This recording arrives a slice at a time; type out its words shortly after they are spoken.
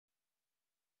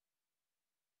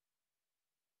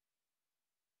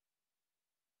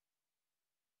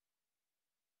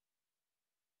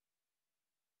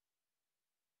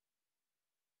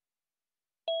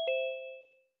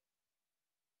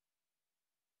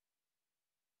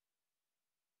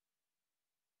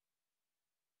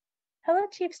Hello,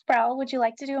 Chief Sproul. Would you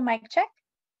like to do a mic check?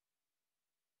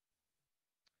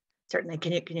 Certainly.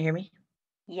 Can you hear me?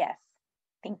 Yes.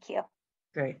 Thank you.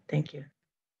 Great. Thank you.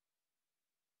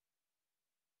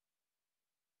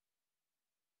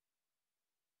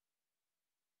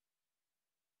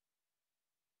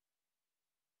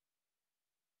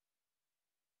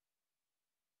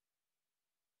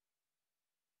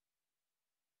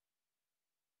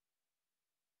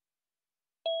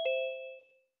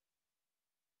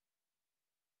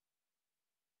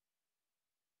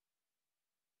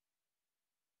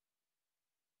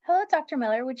 Hello, Dr.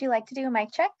 Miller. Would you like to do a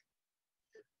mic check?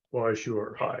 Why,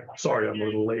 sure. Hi. Sorry, I'm a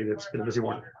little late. It's been a busy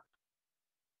morning.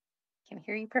 Can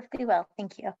hear you perfectly well.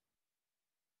 Thank you.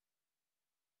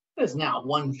 It is now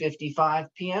 1:55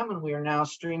 p.m. and we are now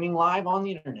streaming live on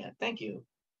the internet. Thank you.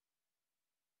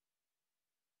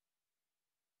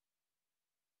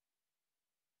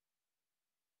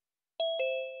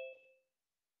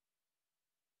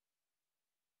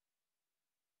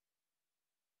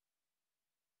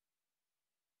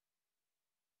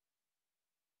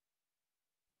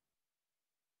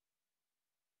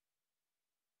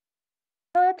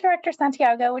 Hello, Director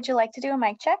Santiago. Would you like to do a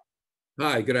mic check?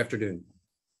 Hi, good afternoon.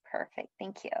 Perfect.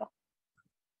 Thank you.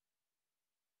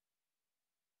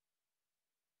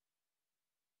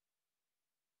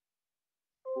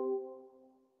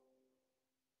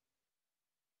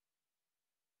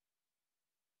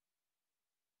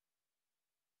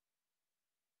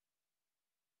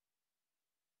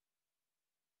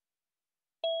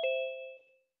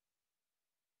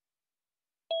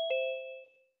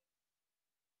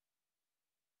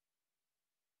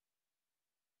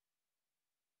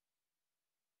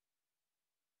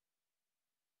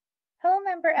 Hello,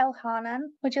 Member El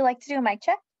Hanan. Would you like to do a mic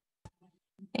check?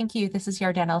 Thank you. This is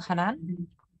Yarden El Hanan.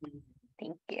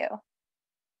 Thank you.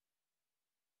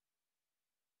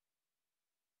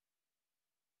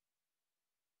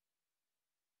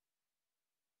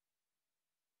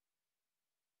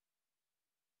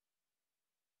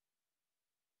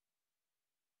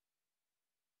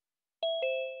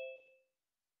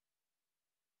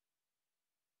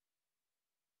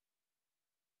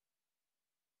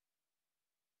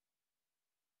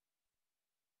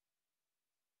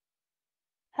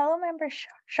 Hello, Member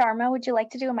Sharma. Would you like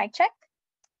to do a mic check?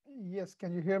 Yes,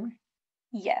 can you hear me?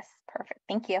 Yes. Perfect.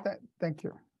 Thank you. Thank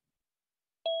you.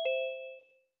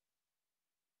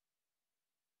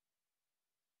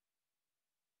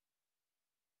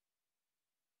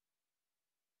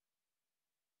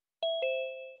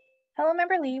 Hello,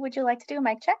 Member Lee. Would you like to do a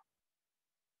mic check?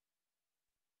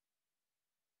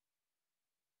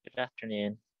 Good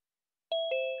afternoon.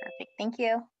 Perfect. Thank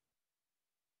you.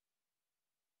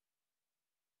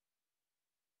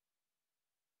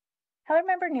 Hello,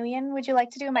 Member Nguyen. Would you like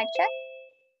to do a mic check?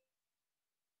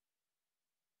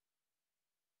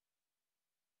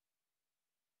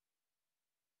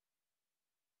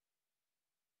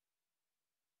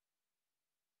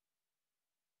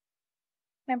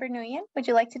 Member Nguyen, would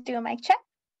you like to do a mic check?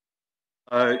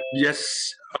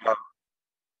 Yes,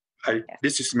 Yes.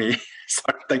 this is me.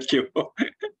 Sorry, thank you.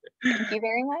 Thank you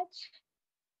very much.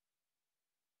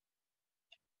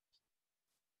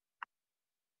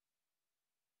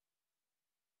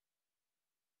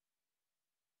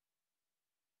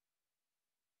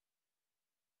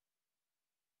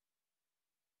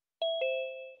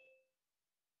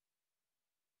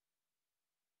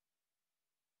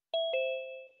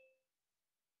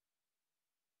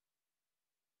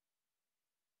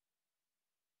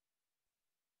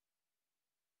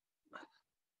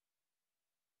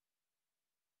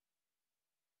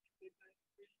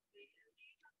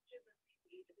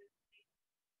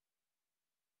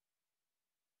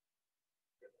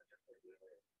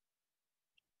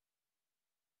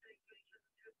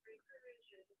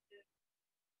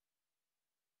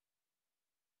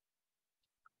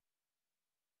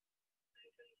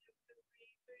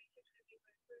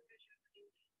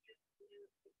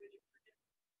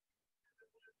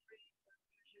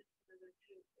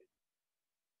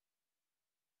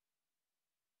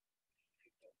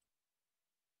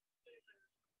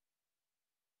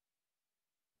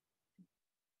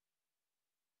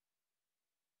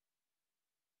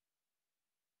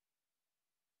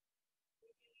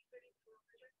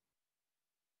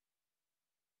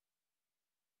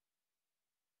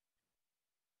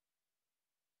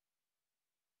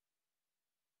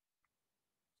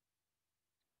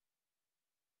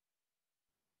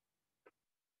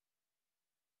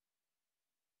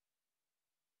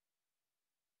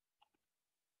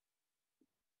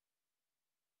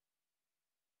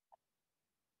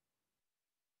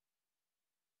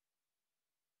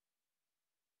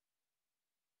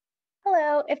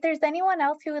 Hello, if there's anyone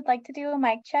else who would like to do a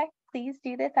mic check, please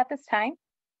do this at this time.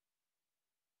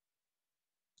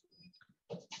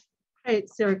 Hi,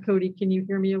 it's Sarah Cody. Can you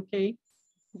hear me okay?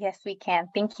 Yes, we can.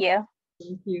 Thank you.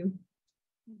 Thank you.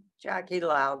 Jackie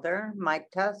Louder,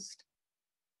 mic test.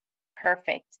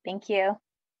 Perfect. Thank you.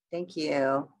 Thank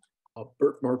you.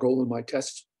 Bert Margolis, my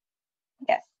test.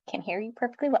 Yes, can hear you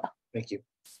perfectly well. Thank you.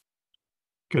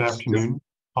 Good afternoon,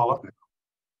 Paula.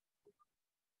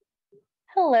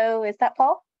 Hello, is that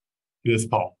Paul? It is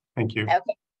Paul. Thank you.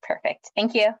 Okay, perfect.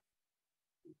 Thank you.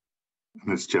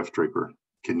 And it's Jeff Draper.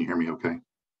 Can you hear me okay?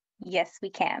 Yes, we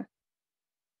can.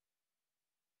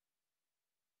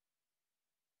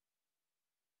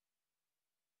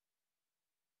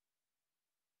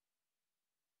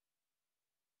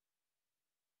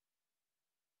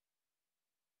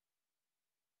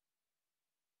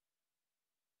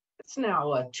 It's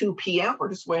now 2 p.m. We're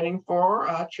just waiting for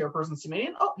Chairperson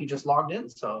Simonian. Oh, he just logged in,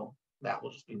 so that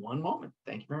will just be one moment.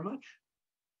 Thank you very much.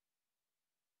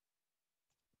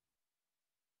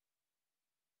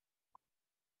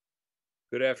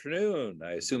 Good afternoon.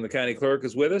 I assume the county clerk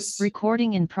is with us.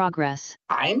 Recording in progress.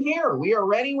 I'm here. We are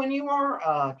ready when you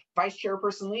are. Vice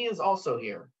Chairperson Lee is also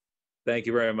here. Thank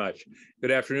you very much.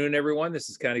 Good afternoon, everyone. This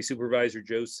is County Supervisor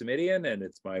Joe Simidian, and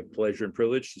it's my pleasure and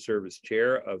privilege to serve as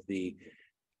chair of the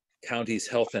county's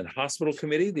Health and Hospital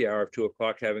Committee. The hour of 2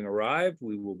 o'clock having arrived,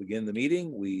 we will begin the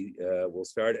meeting. We will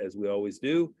start, as we always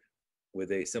do,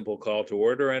 with a simple call to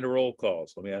order and a roll call.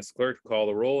 So let me ask the clerk to call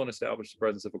the roll and establish the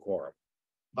presence of a quorum.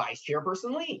 Vice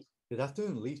Chairperson Lee. Good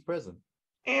afternoon, Lee's present.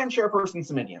 And Chairperson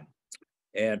Simonian.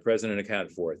 And present and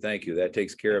accounted for. Thank you. That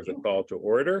takes care of the call to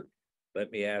order.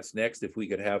 Let me ask next if we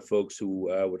could have folks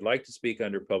who would like to speak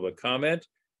under public comment.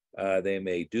 They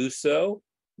may do so,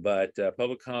 but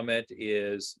public comment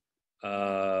is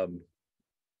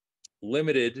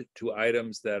limited to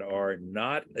items that are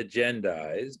not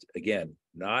agendized, again,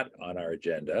 not on our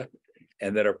agenda,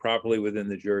 and that are properly within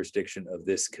the jurisdiction of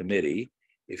this committee.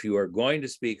 If you are going to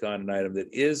speak on an item that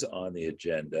is on the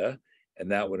agenda, and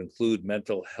that would include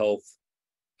mental health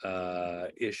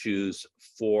issues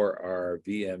for our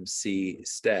VMC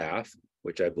staff,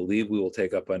 which I believe we will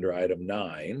take up under item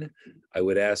 9, I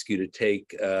would ask you to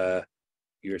take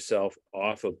yourself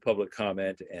off of public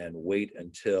comment and wait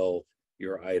until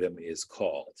your item is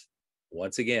called.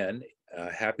 Once again,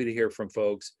 happy to hear from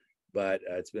folks, but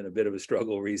it's been a bit of a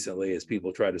struggle recently as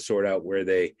people try to sort out where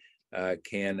they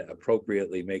can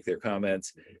appropriately make their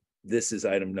comments. This is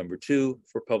item number 2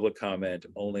 for public comment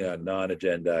only on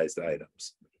non-agendized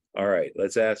items. All right,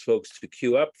 let's ask folks to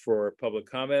queue up for public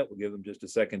comment. We'll give them just a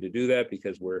second to do that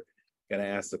because we're going to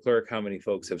ask the clerk how many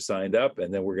folks have signed up,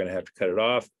 and then we're going to have to cut it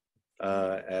off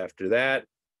after that.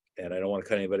 And I don't want to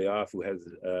cut anybody off who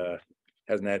hasn't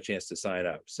had a chance to sign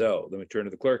up. So let me turn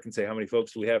to the clerk and say, how many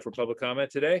folks do we have for public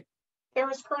comment today? There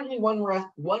is currently one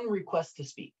request to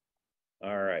speak.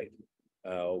 All right,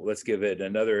 let's give it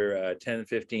another 10,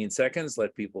 15 seconds.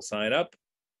 Let people sign up.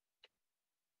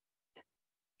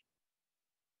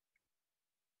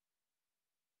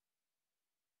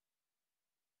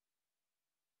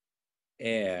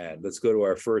 And let's go to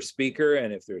our first speaker.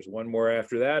 And if there's one more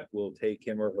after that, we'll take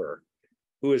him or her.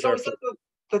 Who is So our is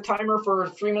the timer for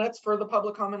 3 minutes for the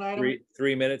public comment item?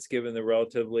 three minutes, given the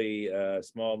relatively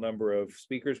small number of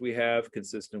speakers we have,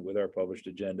 consistent with our published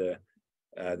agenda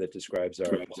that describes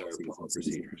our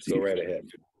procedures. Go right ahead.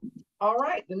 All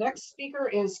right, the next speaker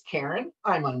is Karen.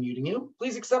 I'm unmuting you.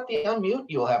 Please accept the unmute.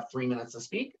 You will have 3 minutes to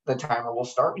speak. The timer will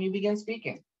start when you begin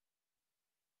speaking.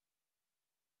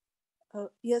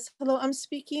 Yes, hello, I'm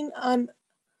speaking on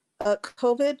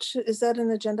COVID. Is that an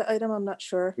agenda item? I'm not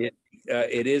sure.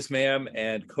 It is, ma'am,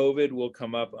 and COVID will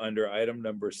come up under item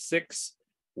number 6,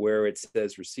 where it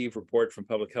says receive report from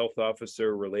public health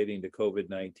officer relating to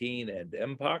COVID-19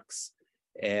 and Mpox.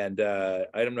 And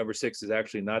item number 6 is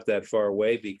actually not that far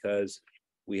away because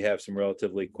we have some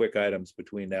relatively quick items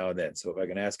between now and then. So if I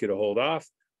can ask you to hold off,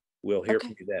 we'll hear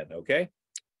from you then, okay?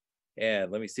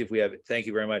 And let me see if we have, thank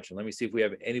you very much. And let me see if we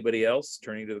have anybody else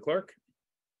turning to the clerk.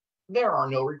 There are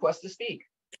no requests to speak.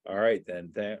 All right,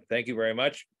 then, thank you very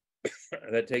much.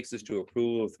 That takes us to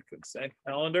approval of the consent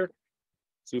calendar.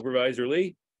 Supervisor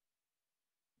Lee?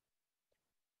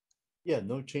 Yeah,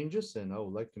 no changes, and I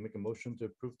would like to make a motion to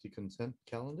approve the consent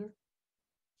calendar.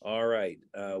 All right,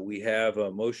 we have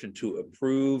a motion to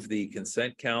approve the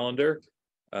consent calendar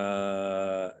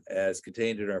as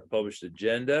contained in our published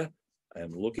agenda.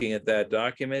 I'm looking at that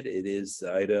document. It is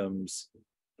items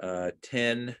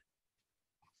 10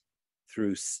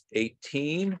 through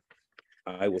 18.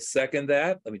 I will second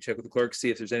that. Let me check with the clerk, see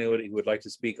if there's anybody who would like to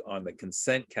speak on the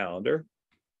consent calendar.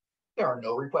 There are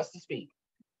no requests to speak.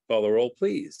 Call the roll,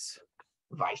 please.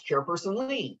 Vice Chairperson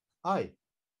Lee, Aye.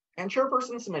 and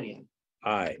Chairperson Semidion.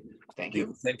 Aye. Thank The you.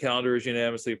 consent calendar is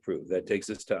unanimously approved. That takes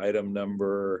us to item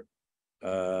number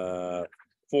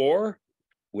 4,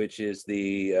 which is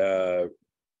the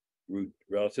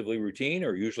relatively routine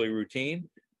or usually routine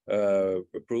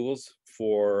approvals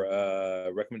for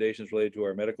recommendations related to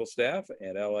our medical staff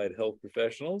and allied health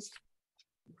professionals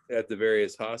at the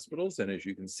various hospitals. And as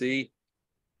you can see,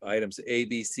 items A,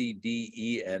 B, C, D,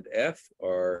 E, and F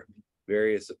are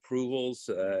various approvals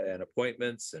and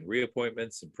appointments and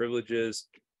reappointments and privileges.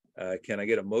 Can I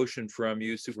get a motion from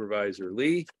you, Supervisor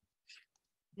Lee?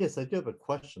 Yes, I do have a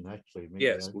question, actually. Maybe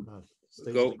Yes,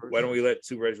 Stacy Go. first. Why don't we let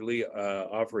Supervisor Lee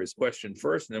offer his question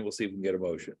first, and then we'll see if we can get a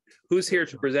motion. Who's here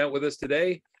to present with us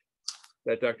today? Is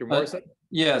that Dr. Morrison?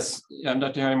 Yes, I'm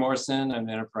Dr. Harry Morrison. I'm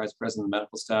the Enterprise President of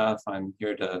Medical Staff. I'm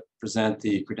here to present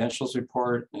the credentials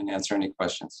report and answer any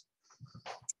questions.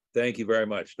 Thank you very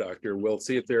much, Doctor. We'll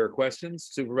see if there are questions.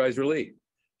 Supervisor Lee.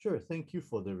 Sure, thank you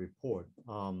for the report.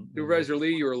 Supervisor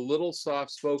Lee, you're a little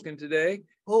soft-spoken today.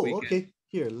 Oh, we okay.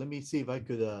 Here, let me see if I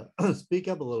could speak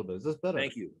up a little bit. Is this better?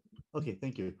 Thank you. Okay,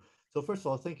 thank you. So first of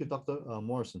all, thank you, Dr.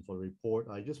 Morrison, for the report.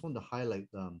 I just want to highlight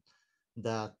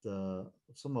that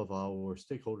some of our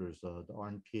stakeholders, the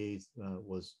RNPAs,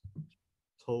 was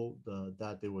told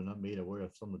that they were not made aware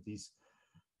of some of these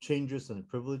changes and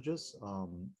privileges,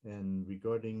 and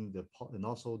regarding and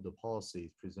also the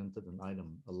policies presented in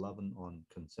item 11 on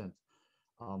consent.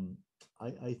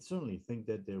 I certainly think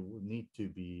that there would need to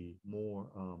be more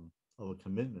of a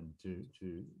commitment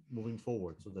to moving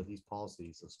forward so that these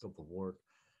policies, the scope of work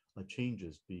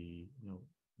changes be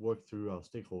worked through our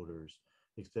stakeholders,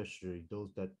 especially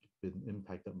those that have been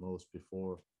impacted most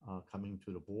before coming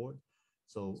to the board.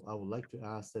 So I would like to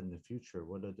ask that in the future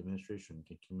whether the administration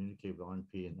can communicate with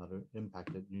RNP and other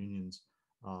impacted unions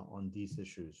on these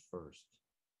issues first.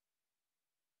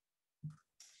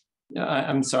 Yeah,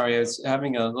 I'm sorry. I was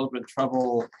having a little bit of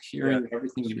trouble hearing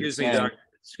everything you were saying.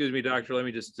 Excuse me, Doctor. Let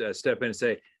me just step in and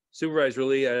say, Supervisor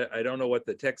Lee, I don't know what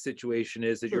the tech situation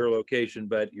is at your location,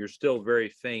 but you're still very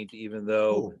faint, even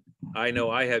though I know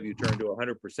I have you turned to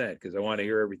 100% because I want to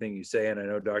hear everything you say. And I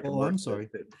know Dr. Morrison. I'm sorry.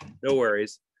 No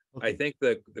worries. Okay. I think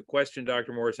the question,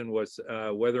 Dr. Morrison, was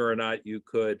whether or not you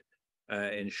could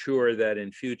ensure that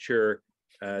in future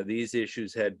these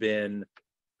issues had been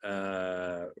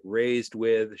raised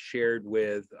with, shared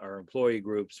with our employee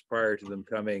groups prior to them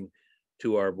coming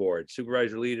to our board.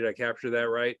 Supervisor Lee, did I capture that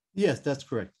right? Yes, that's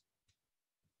correct.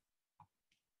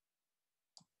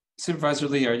 Supervisor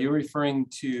Lee, are you referring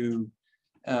to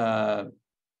the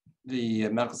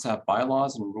medical staff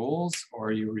bylaws and rules, or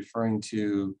are you referring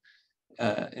to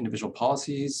individual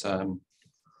policies?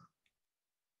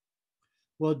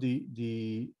 Well,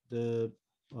 the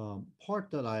part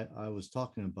that I was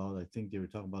talking about, I think they were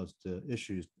talking about the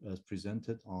issues as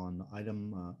presented on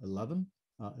item 11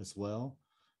 as well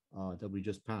that we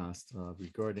just passed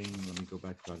regarding, let me go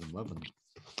back to item 11.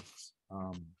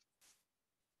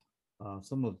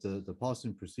 Some of the policy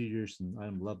and procedures in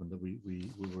item 11 that we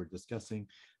were discussing.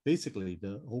 Basically,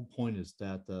 the whole point is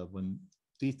that when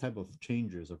these type of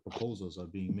changes or proposals are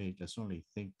being made, I certainly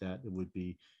think that it would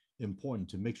be important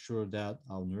to make sure that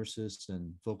our nurses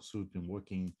and folks who've been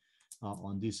working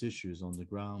on these issues on the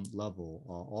ground level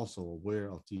are also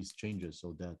aware of these changes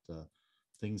so that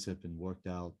things have been worked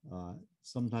out.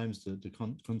 Sometimes the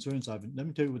concerns let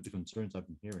me tell you what the concerns I've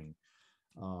been hearing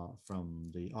from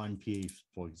the RNPA,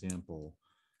 for example,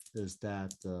 is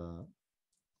that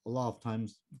a lot of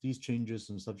times these changes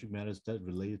and subject matters that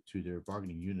related to their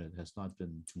bargaining unit has not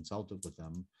been consulted with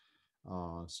them.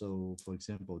 So, for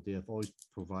example, they have always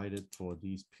provided for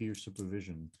these peer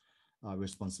supervision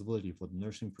responsibility for the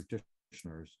nursing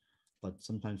practitioners, but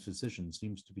sometimes physicians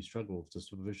seems to be struggle with the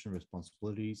supervision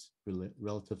responsibilities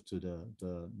relative to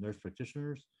the nurse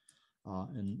practitioners.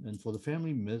 And for the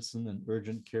family medicine and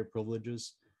urgent care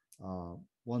privileges,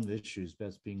 one of the issues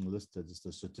that's being listed is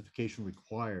the certification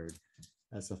required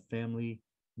as a family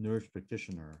nurse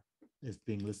practitioner is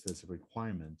being listed as a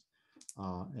requirement.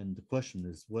 And the question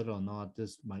is whether or not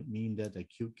this might mean that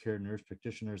acute care nurse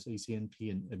practitioners,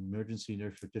 ACNP, and emergency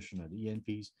nurse practitioner, the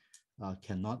ENPs,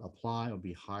 cannot apply or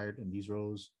be hired in these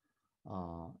roles.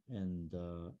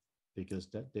 Because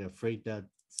they're afraid that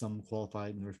some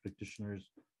qualified nurse practitioners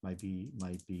might be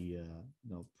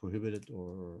prohibited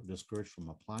or discouraged from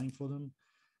applying for them.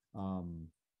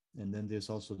 And then there's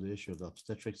also the issue of the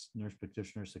obstetrics nurse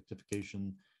practitioner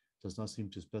certification does not seem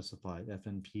to specify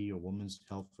FNP or women's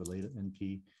health related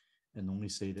NP and only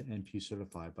say the NP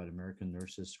certified by the American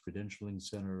Nurses Credentialing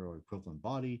Center or equivalent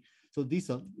body. So these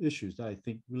are issues that I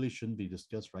think really shouldn't be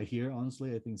discussed right here.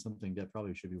 Honestly, I think something that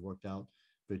probably should be worked out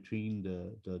between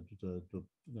the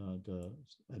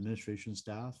administration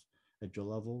staff at your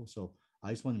level. So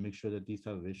I just want to make sure that these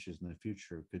type of issues in the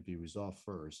future could be resolved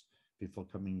first before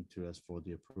coming to us for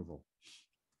the approval.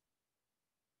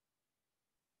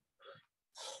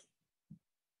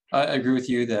 I agree with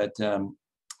you that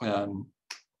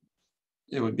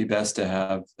it would be best to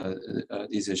have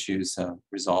these issues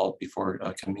resolved before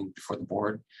coming before the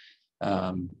board.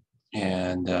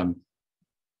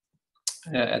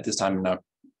 At this time, I'm not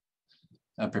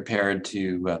prepared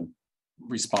to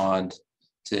respond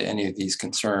to any of these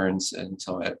concerns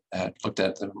until I had looked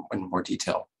at them in more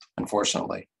detail,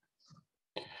 unfortunately.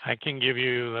 I can give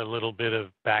you a little bit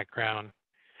of background.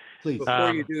 Please.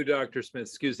 Before you do, Dr. Smith,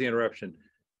 excuse the interruption.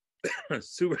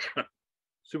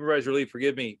 Supervisor Lee,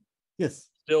 forgive me. Yes.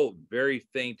 Still very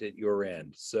faint at your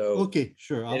end. So okay,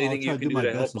 sure. Anything you can do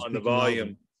to help on the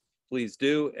volume, please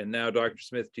do. And now, Dr.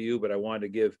 Smith, to you, but I wanted to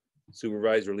give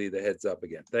Supervisor Lee the heads up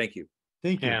again. Thank you.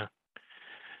 Thank you. Yeah.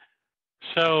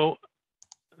 So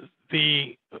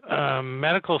the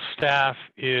medical staff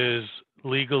is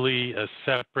legally a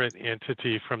separate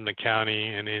entity from the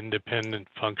county and independent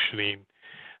functioning.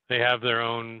 They have their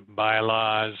own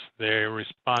bylaws. They're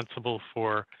responsible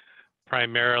for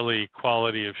primarily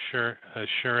quality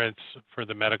assurance for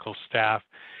the medical staff.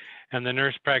 And the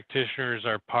nurse practitioners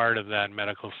are part of that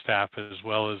medical staff, as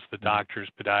well as the doctors,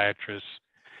 podiatrists,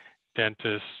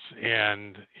 dentists,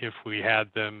 and if we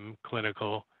had them,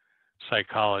 clinical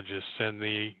psychologists. And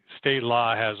the state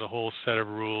law has a whole set of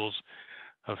rules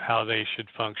of how they should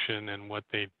function and what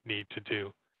they need to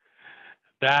do.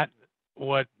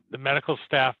 What the medical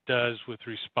staff does with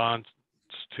response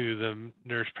to the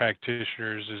nurse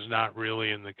practitioners is not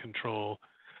really in the control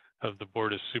of the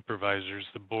Board of Supervisors.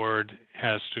 The board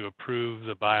has to approve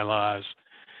the bylaws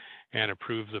and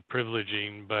approve the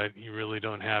privileging, but you really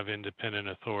don't have independent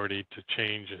authority to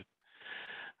change it.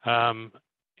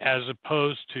 As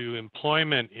opposed to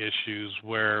employment issues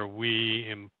where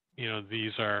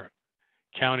these are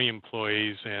county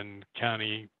employees and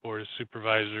county Board of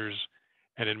Supervisors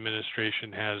and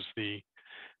administration has the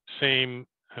same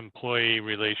employee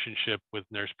relationship with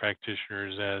nurse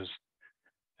practitioners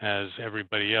as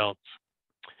everybody else.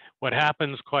 What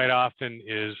happens quite often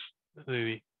is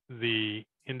the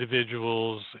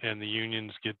individuals and the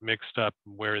unions get mixed up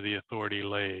where the authority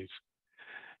lays.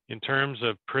 In terms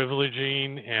of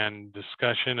privileging and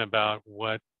discussion about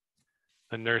what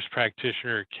a nurse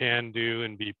practitioner can do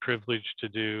and be privileged to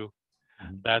do,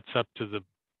 that's up to the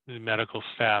medical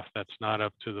staff. That's not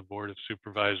up to the Board of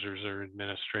Supervisors or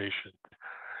administration.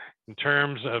 In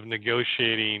terms of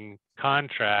negotiating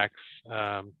contracts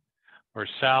or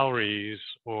salaries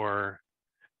or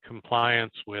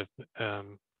compliance with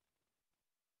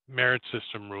merit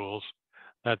system rules,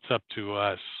 that's up to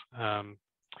us.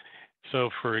 So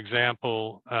for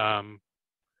example,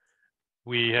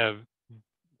 we have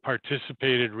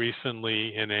participated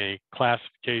recently in a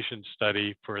classification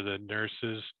study for the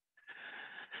nurses.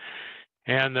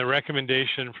 And the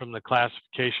recommendation from the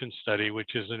classification study,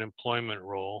 which is an employment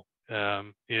role,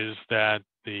 is that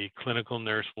the clinical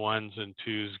nurse 1s and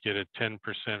 2s get a 10%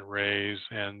 raise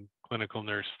and clinical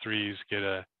nurse 3s get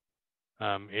a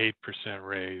 8%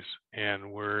 raise.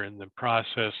 And we're in the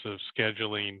process of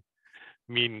scheduling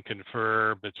meet and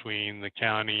confer between the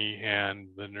county and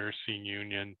the nursing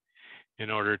union in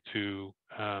order to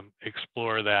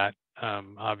explore that.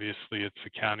 Obviously, it's the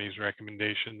county's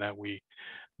recommendation that we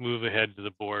move ahead to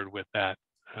the board with that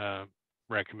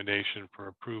recommendation for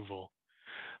approval.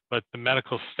 But the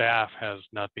medical staff has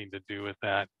nothing to do with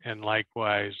that. And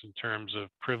likewise, in terms of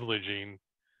privileging,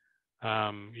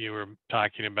 you were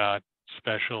talking about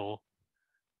special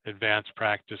advanced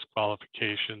practice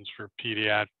qualifications for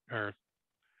pediatric or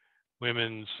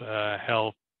women's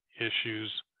health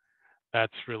issues.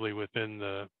 That's really within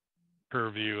the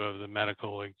purview of the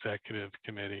medical executive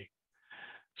committee.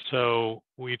 So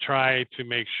we try to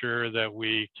make sure that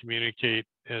we communicate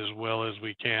as well as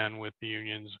we can with the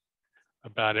unions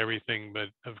about everything. But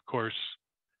of course,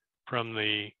 from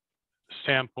the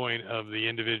standpoint of the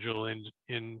individual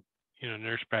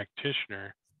nurse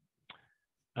practitioner,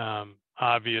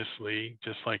 obviously,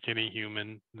 just like any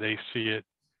human, they see it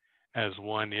as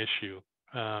one issue,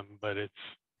 but it's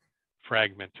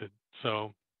fragmented.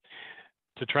 So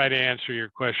to try to answer your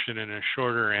question in a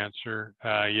shorter answer,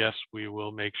 yes, we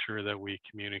will make sure that we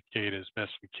communicate as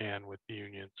best we can with the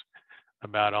unions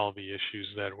about all the issues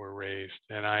that were raised.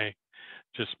 And I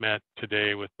just met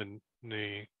today with the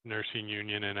nursing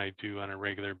union, and I do on a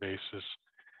regular basis.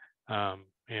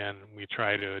 And we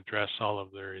try to address all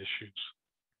of their issues.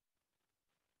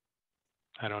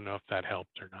 I don't know if that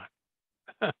helped or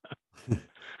not.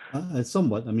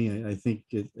 Somewhat. I mean, I think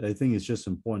it's just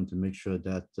important to make sure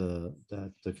that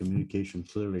that the communication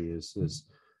clearly is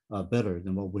better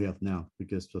than what we have now,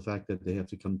 because the fact that they have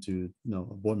to come to a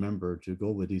board member to go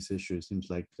over these issues seems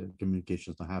like the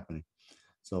communication is not happening.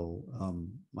 So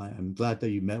I'm glad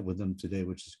that you met with them today,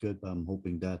 which is good. But I'm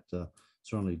hoping that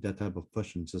certainly that type of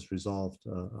questions is resolved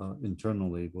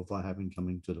internally without having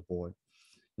coming to the board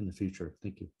in the future.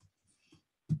 Thank you.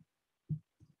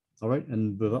 All right,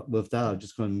 and with that, I'm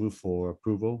just going to move for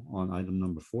approval on item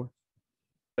number 4.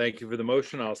 Thank you for the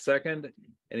motion. I'll second.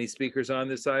 Any speakers on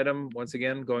this item? Once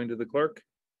again, going to the clerk.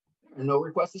 No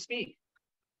request to speak.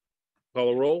 Call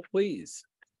a roll, please.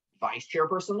 Vice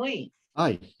Chairperson Lee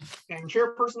Aye. and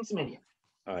Chairperson Semenya.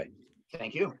 Aye.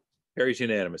 Thank you. Carries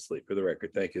unanimously, for the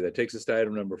record. Thank you. That takes us to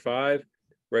item number 5,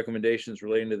 recommendations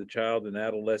relating to the Child and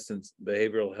Adolescent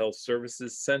Behavioral Health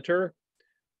Services Center.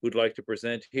 Who'd like to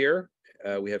present here?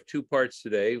 We have 2 parts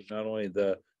today, not only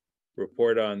the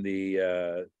report on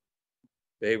the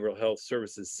Behavioral Health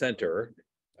Services Center,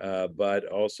 but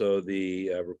also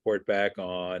the report back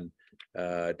on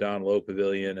Don Lowe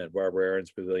Pavilion and Barbara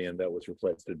Aaron's Pavilion that was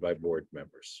requested by board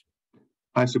members.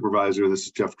 Hi, Supervisor. This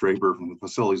is Jeff Draper from the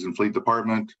Facilities and Fleet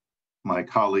Department. My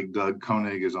colleague Doug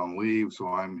Koenig is on leave, so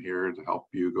I'm here to help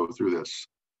you go through this.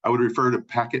 I would refer to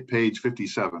packet page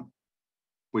 57,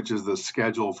 which is the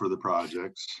schedule for the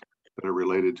projects that are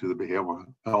related to the Behavioral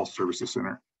Health Services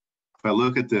Center. If I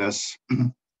look at this,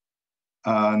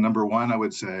 number 1, I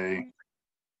would say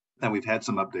that we've had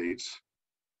some updates.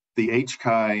 The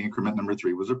HCI increment number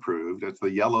 3 was approved. That's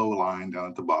the yellow line down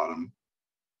at the bottom.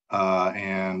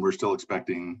 And we're still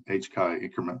expecting HCI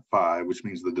increment 5, which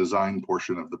means the design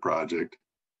portion of the project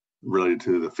related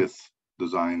to the 5th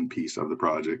design piece of the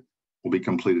project will be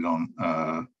completed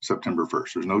on September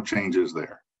 1st. There's no changes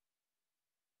there.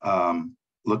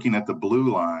 Looking at the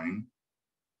blue line,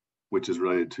 which is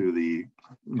related to the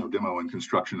demo and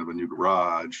construction of a new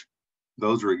garage,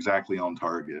 those are exactly on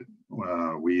target.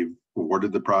 We've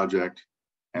awarded the project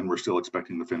and we're still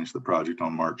expecting to finish the project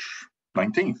on March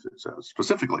 19th, it says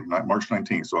specifically, not March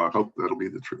 19th. So I hope that'll be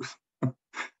the truth.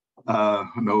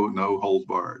 No holds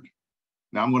barred.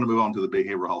 Now I'm going to move on to the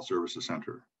Behavioral Health Services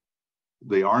Center.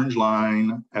 The orange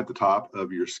line at the top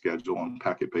of your schedule on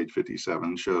packet page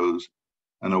 57 shows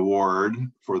an award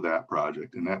for that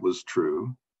project, and that was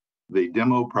true. The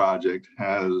demo project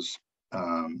has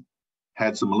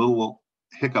had some little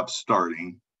hiccups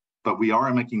starting, but we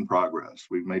are making progress.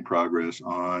 We've made progress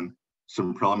on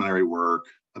some preliminary work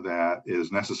that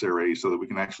is necessary so that we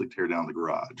can actually tear down the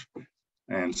garage.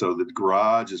 And so the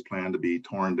garage is planned to be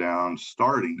torn down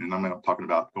starting, and I'm talking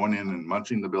about going in and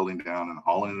munching the building down and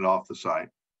hauling it off the site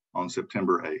on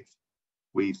September 8th.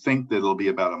 We think that it'll be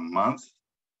about a month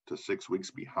to 6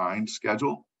 weeks behind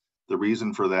schedule. The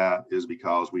reason for that is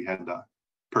because we had to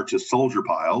purchase soldier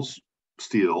piles,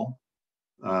 steel,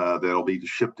 that'll be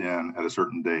shipped in at a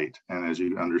certain date. And as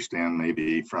you understand,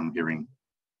 maybe from hearing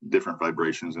different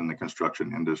vibrations in the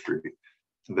construction industry,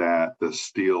 that the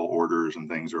steel orders and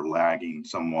things are lagging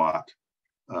somewhat.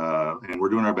 And we're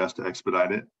doing our best to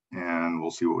expedite it, and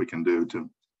we'll see what we can do to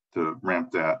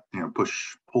ramp that,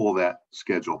 pull that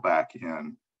schedule back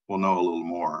in. We'll know a little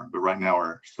more, but right now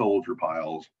our soldier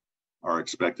piles are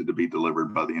expected to be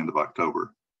delivered by the end of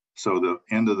October. So the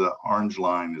end of the orange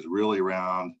line is really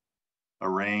around a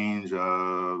range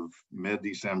of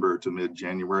mid-December to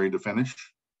mid-January to finish,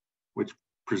 which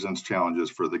presents challenges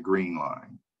for the green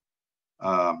line.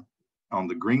 On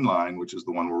the green line, which is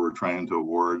the one where we're trying to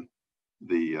award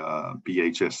the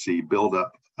BHSC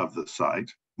buildup of the site,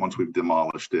 once we've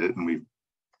demolished it and we've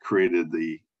created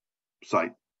the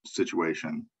site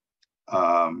situation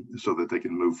so that they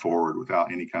can move forward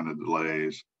without any kind of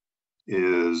delays,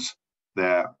 is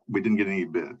that we didn't get any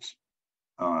bids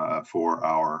for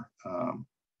our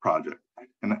project.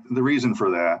 And the reason for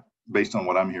that, based on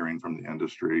what I'm hearing from the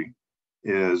industry,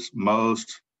 is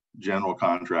most general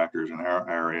contractors in our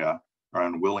area are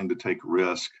unwilling to take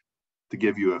risk to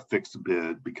give you a fixed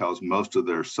bid because most of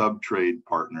their sub-trade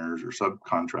partners or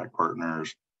subcontract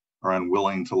partners are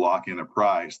unwilling to lock in a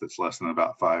price that's less than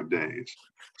about 5 days.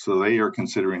 So they are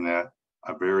considering that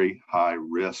a very high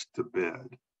risk to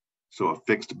bid. So a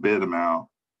fixed bid amount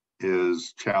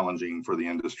is challenging for the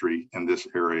industry in this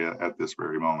area at this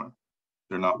very moment.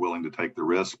 They're not willing to take the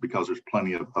risk because there's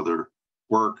plenty of other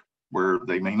work where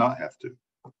they may not have to.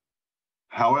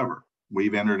 However,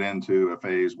 we've entered into a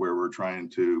phase where we're trying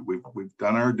to, we've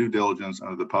done our due diligence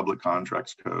under the Public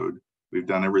Contracts Code. We've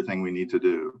done everything we need to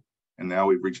do. And now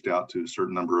we've reached out to a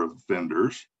certain number of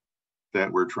vendors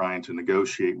that we're trying to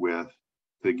negotiate with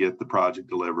to get the project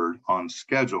delivered on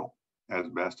schedule as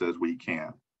best as we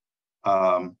can.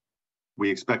 We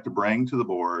expect to bring to the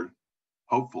board,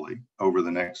 hopefully over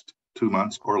the next 2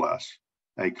 months or less,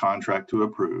 a contract to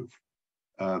approve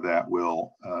that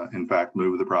will in fact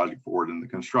move the project forward in the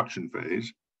construction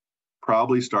phase,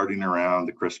 probably starting around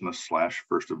the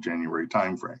Christmas/1st of January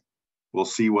timeframe. We'll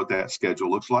see what that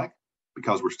schedule looks like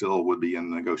because we're still would be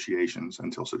in negotiations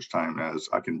until such time as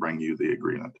I can bring you the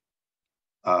agreement.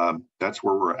 That's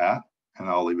where we're at, and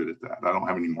I'll leave it at that. I don't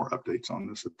have any more updates on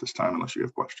this at this time unless you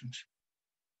have questions.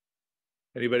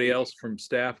 Anybody else from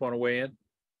staff want to weigh in?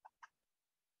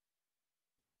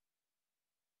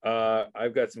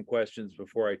 I've got some questions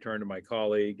before I turn to my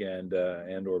colleague and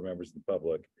or members of the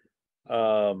public.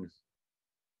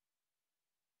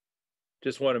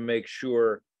 Just want to make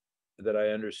sure that I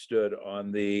understood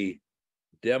on the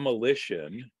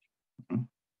demolition.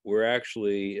 We're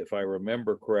actually, if I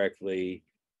remember correctly,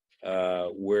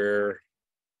 we're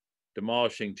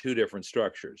demolishing two different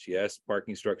structures. Yes,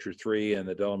 parking structure 3 and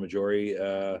the Della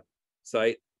Maggiore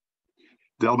site.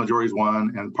 Della Maggiore is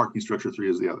one and parking structure 3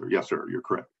 is the other. Yes, sir, you're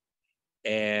correct.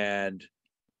 And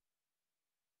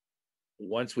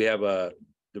once we have a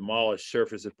demolished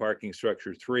surface of parking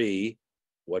structure 3,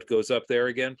 what goes up there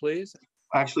again, please?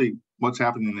 Actually, what's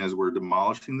happening is we're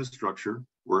demolishing the structure.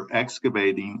 We're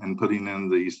excavating and putting in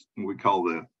these, we call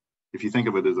the, if you think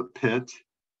of it as a pit,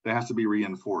 that has to be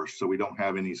reinforced so we don't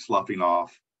have any sloughing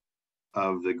off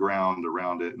of the ground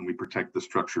around it and we protect the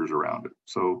structures around it.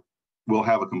 So we'll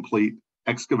have a complete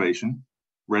excavation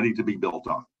ready to be built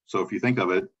on. So if you think of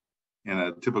it in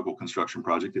a typical construction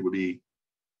project, it would be,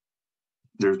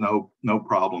 there's no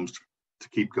problems to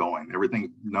keep going.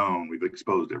 Everything's known, we've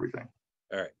exposed everything.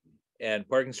 All right. And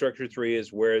parking structure 3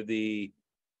 is where the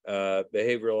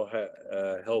behavioral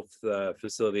health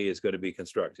facility is going to be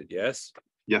constructed, yes?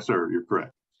 Yes, sir, you're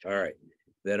correct. All right.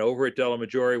 Then over at Della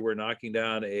Maggiore, we're knocking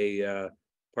down a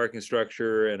parking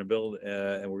structure and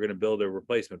we're going to build a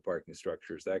replacement parking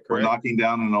structure. Is that correct? We're knocking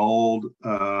down an old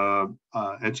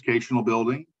educational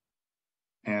building,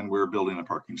 and we're building a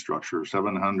parking structure,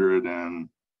 700 and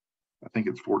I think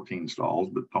it's 14 stalls,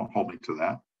 but don't hold me to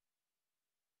that.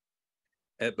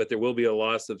 But there will be a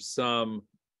loss of some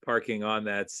parking on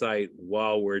that site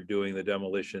while we're doing the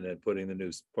demolition and putting the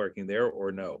new parking there,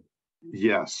 or no?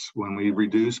 Yes, when we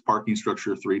reduce parking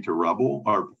structure 3 to rubble,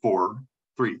 or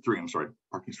parking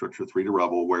structure 3 to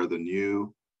rubble, where the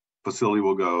new facility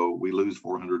will go, we lose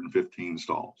 415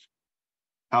 stalls.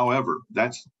 However,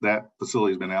 that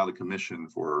facility has been out of commission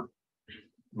for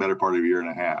better part of a year and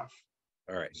a half.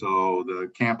 All right. So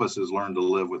the campus has learned to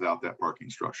live without that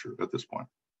parking structure at this point.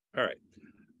 All right.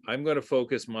 I'm going to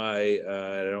focus my,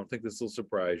 I don't think this will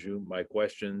surprise you, my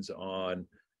questions on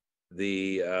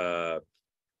the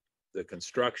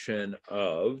construction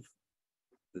of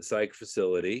the psych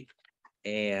facility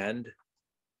and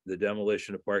the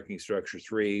demolition of parking structure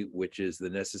 3, which is the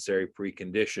necessary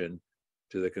precondition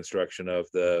to the construction of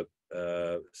the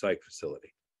psych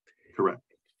facility. Correct.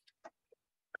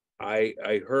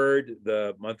 I heard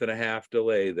the month-and-a-half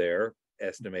delay there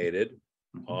estimated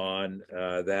on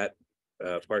that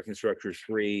parking structure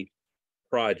 3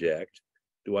 project.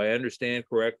 Do I understand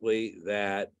correctly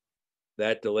that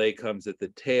that delay comes at the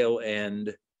tail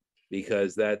end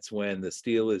because that's when the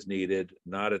steel is needed,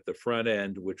 not at the front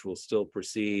end, which will still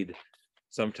proceed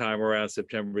sometime around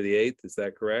September the 8th? Is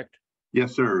that correct?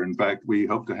 Yes, sir. In fact, we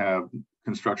hope to have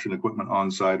construction equipment on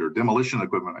site, or demolition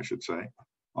equipment, I should say,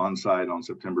 on site on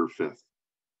September 5th.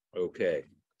 Okay.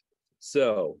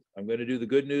 So I'm going to do the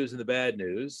good news and the bad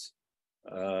news.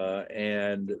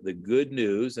 And the good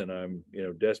news, and I'm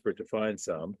desperate to find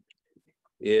some,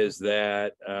 is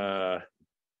that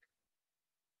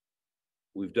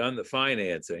we've done the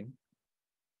financing.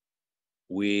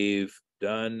 We've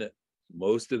done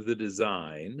most of the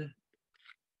design.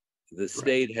 The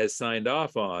state has signed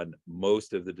off on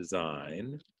most of the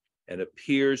design and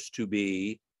appears to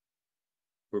be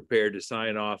prepared to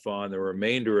sign off on the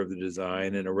remainder of the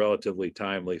design in a relatively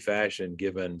timely fashion,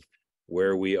 given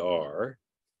where we are.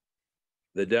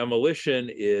 The demolition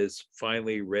is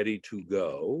finally ready to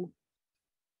go.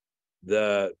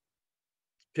 The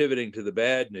pivoting to the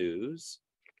bad news,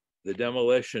 the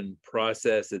demolition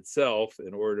process itself,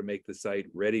 in order to make the site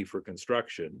ready for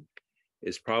construction,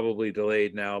 is probably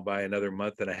delayed now by another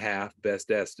month and a half,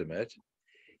 best estimate.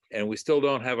 And we still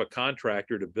don't have a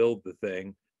contractor to build the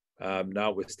thing,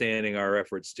 notwithstanding our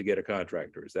efforts to get a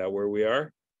contractor. Is that where we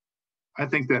are? I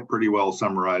think that pretty well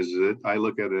summarizes it. I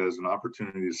look at it as an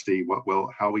opportunity to see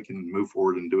how we can move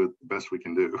forward and do it the best we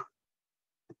can do.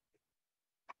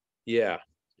 Yeah.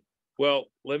 Well,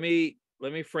 let me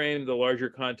frame the larger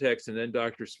context, and then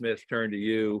Dr. Smith, turn to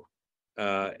you,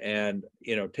 and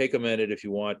take a minute if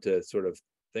you want to sort of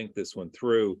think this one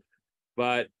through.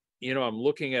 But, I'm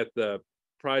looking at the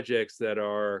projects that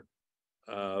are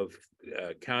of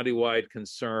countywide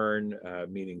concern,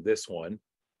 meaning this one.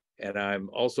 And I'm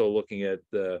also looking at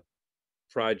the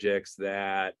projects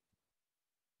that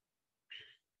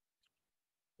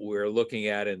we're looking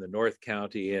at in the North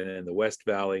County and in the West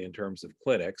Valley in terms of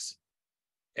clinics,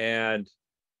 and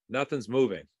nothing's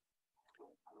moving.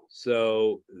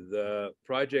 So the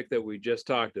project that we just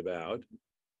talked about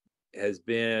has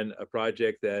been a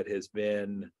project that has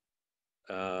been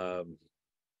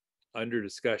under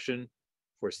discussion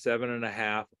for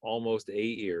 7.5, almost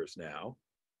 8 years now.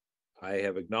 I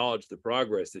have acknowledged the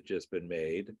progress that's just been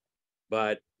made,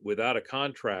 but without a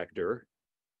contractor,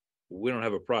 we don't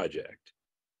have a project.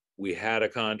 We had a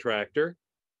contractor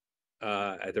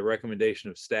at the recommendation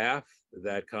of staff.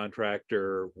 That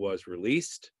contractor was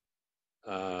released.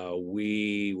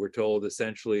 We were told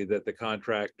essentially that the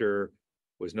contractor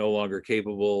was no longer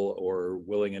capable or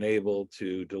willing and able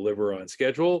to deliver on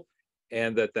schedule,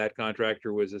 and that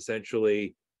contractor was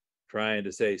essentially trying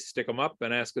to say, stick them up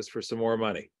and ask us for some more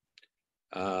money.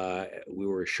 We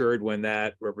were assured when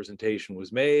that representation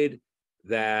was made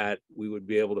that we would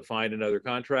be able to find another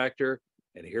contractor,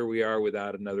 and here we are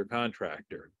without another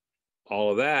contractor. All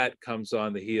of that comes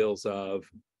on the heels of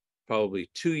probably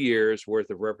 2 years worth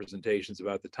of representations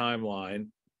about the timeline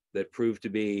that proved to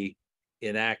be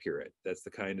inaccurate. That's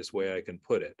the kindest way I can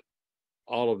put it.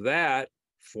 All of that,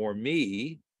 for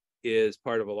me, is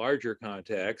part of a larger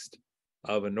context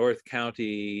of a North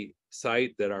County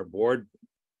site that our board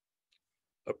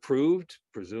approved,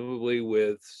 presumably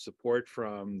with support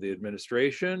from the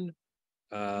administration.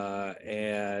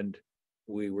 And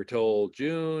we were told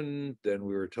June, then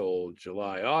we were told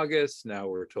July, August, now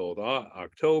we're told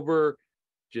October,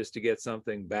 just to get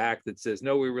something back that says,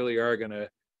 no, we really are going to,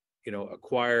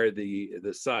 acquire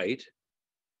the site.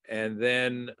 And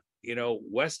then,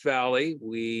 West Valley,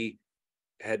 we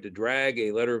had to drag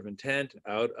a letter of intent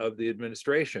out of the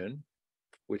administration,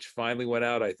 which finally went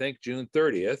out, I think, June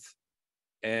 30th.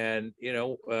 And,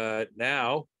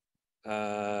 now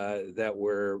that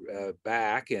we're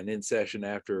back and in session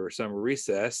after summer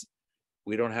recess,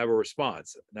 we don't have a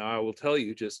response. Now, I will tell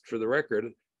you, just for the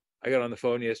record, I got on the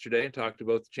phone yesterday and talked to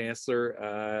both the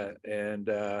chancellor and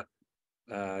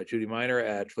Judy Miner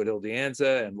at Foothill De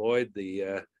Anza, and Lloyd,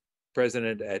 the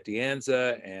president at De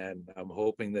Anza, and I'm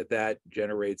hoping that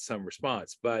generates some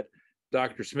response. But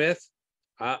Dr. Smith,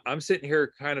 I'm sitting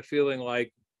here kind of feeling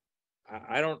like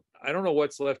I don't know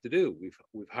what's left to do. We've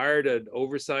hired an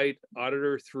oversight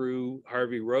auditor through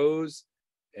Harvey Rose,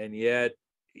 and yet,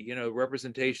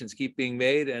 representations keep being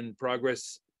made and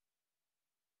progress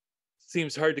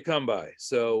seems hard to come by.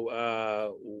 So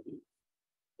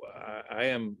I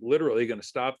am literally going to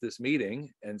stop this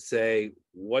meeting and say,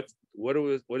 what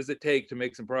does it take to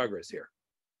make some progress here?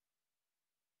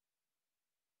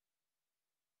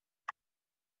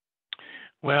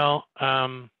 Well,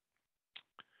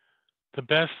 the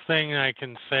best thing I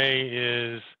can say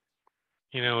is,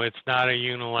 it's not a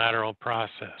unilateral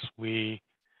process. We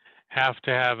have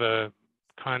to have a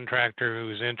contractor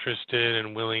who's interested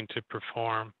and willing to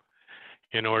perform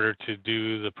in order to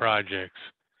do the projects.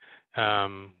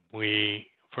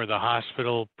 For the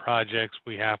hospital projects,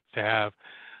 we have to have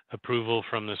approval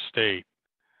from the state.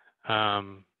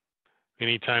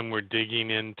 Anytime we're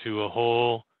digging into a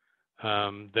hole,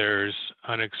 there's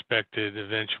unexpected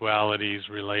eventualities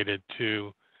related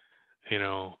to,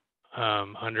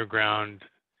 underground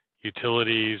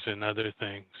utilities and other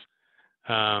things.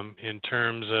 In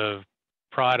terms of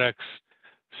products,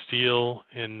 steel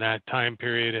in that time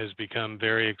period has become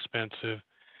very expensive,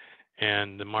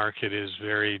 and the market is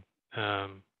very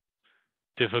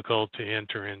difficult to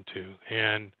enter into.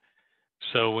 And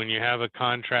so when you have a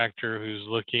contractor who's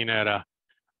looking at a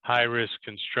high-risk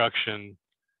construction,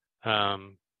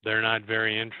 they're not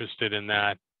very interested in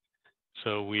that.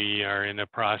 So we are in a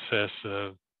process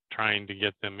of trying to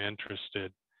get them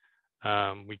interested.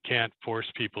 We can't force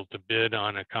people to bid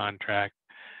on a contract,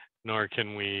 nor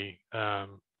can we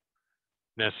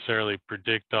necessarily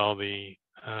predict all the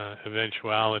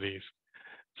eventualities.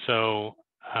 So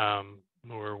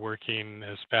we're working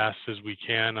as fast as we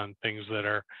can on things that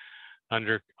are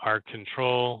under our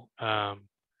control.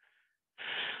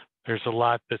 There's a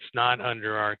lot that's not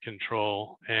under our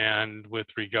control. And with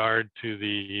regard to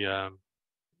the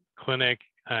clinic,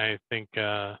 I think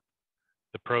the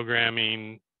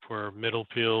programming for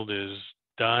Middlefield is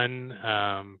done.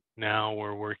 Now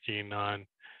we're working on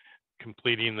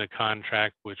completing the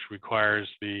contract, which requires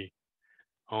the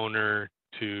owner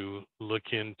to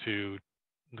look into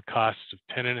the cost of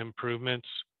tenant improvements.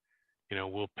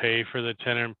 We'll pay for the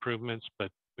tenant improvements,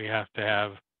 but we have to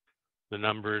have the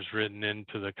numbers written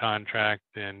into the contract,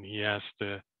 and he has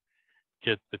to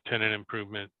get the tenant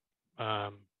improvement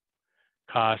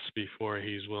costs before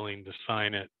he's willing to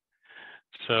sign it.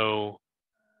 So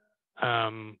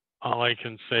all I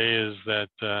can say is that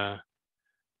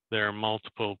there are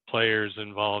multiple players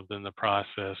involved in the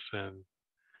process, and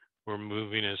we're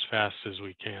moving as fast as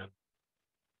we can.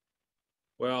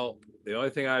 Well, the only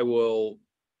thing I will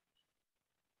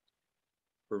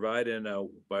provide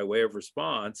by way of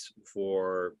response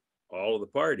for all of the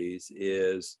parties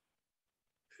is,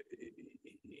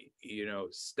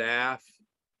 staff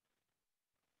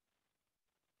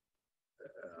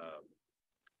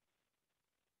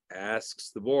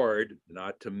asks the board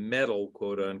not to meddle,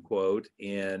 quote unquote,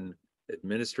 in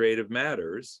administrative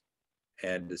matters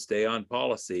and to stay on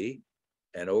policy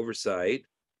and oversight.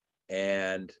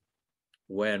 And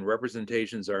when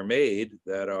representations are made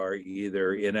that are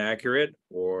either inaccurate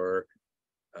or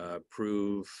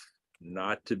prove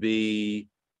not to be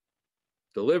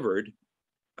delivered,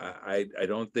 I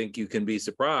don't think you can be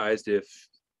surprised if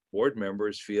board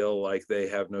members feel like they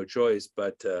have no choice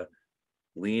but to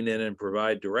lean in and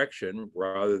provide direction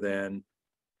rather than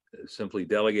simply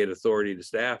delegate authority to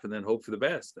staff and then hope for the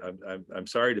best. I'm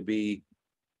sorry to be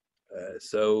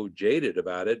so jaded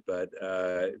about it, but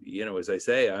as I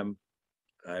say, I'm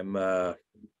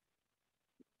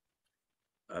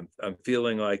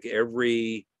feeling like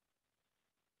every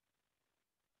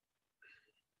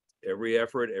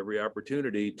effort, every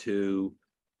opportunity to,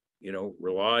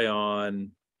 rely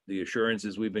on the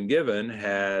assurances we've been given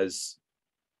has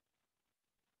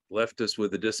left us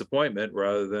with a disappointment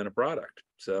rather than a product.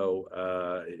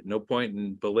 So no point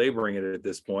in belaboring it at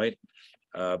this point.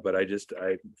 But I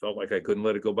felt like I couldn't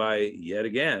let it go by yet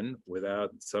again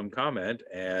without some comment,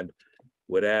 and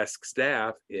would ask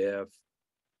staff if,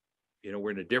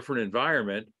 we're in a different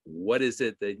environment, what is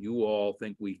it that you all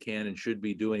think we can and should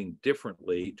be doing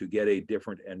differently to get a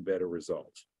different and better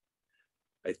result?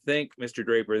 I think, Mr.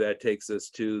 Draper, that takes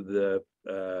us to the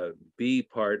B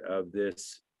part of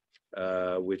this,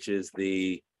 which is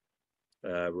the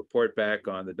report back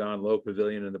on the Don Lowe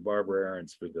Pavilion and the Barbara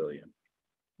Aarons Pavilion.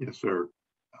 Yes, sir.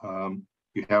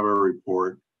 You have a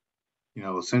report.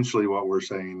 Essentially what we're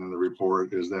saying in the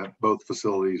report is that both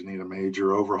facilities need a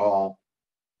major overhaul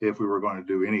if we were going to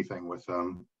do anything with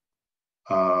them.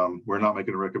 We're not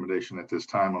making a recommendation at this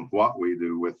time on what we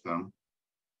do with them.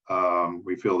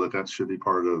 We feel that should be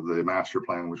part of the master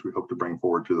plan, which we hope to bring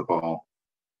forward to the fall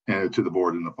and to the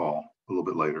board in the fall a little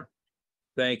bit later.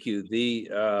 Thank you. The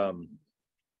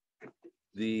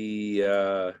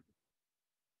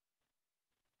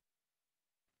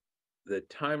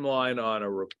timeline on a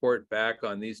report back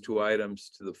on these two items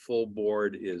to the full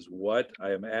board is what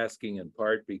I am asking, in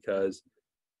part because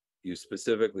you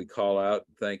specifically call out,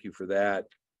 thank you for that,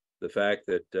 the fact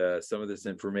that some of this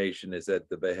information is at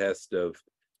the behest of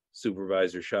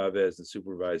Supervisor Chavez and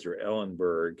Supervisor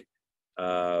Ellenberg.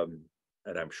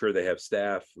 And I'm sure they have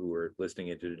staff who are listening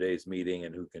into today's meeting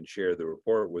and who can share the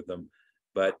report with them.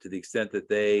 But to the extent that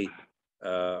they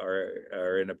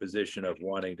are in a position of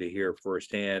wanting to hear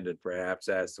firsthand and perhaps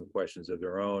ask some questions of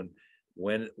their own,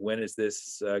 when is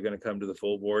this going to come to the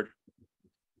full board?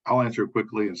 I'll answer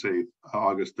quickly and say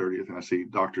August 30th, and I see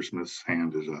Dr. Smith's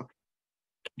hand is up.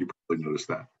 You probably noticed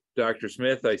that. Dr.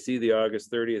 Smith, I see the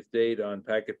August 30th date on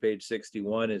packet page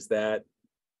 61. Is that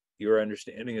your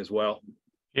understanding as well?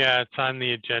 Yeah, it's on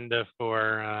the agenda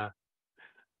for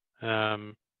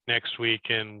next week,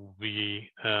 and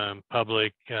we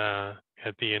public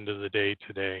at the end of the day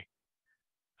today.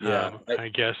 Yeah, I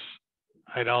guess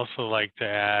I'd also like to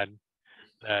add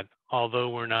that although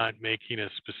we're not making a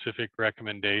specific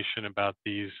recommendation about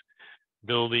these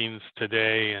buildings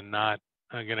today and not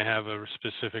going to have a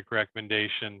specific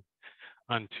recommendation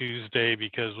on Tuesday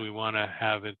because we want to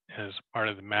have it as part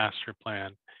of the master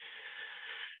plan,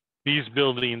 these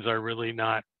buildings are really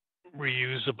not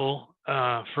reusable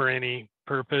for any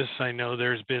purpose. I know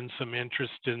there's been some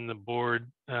interest in the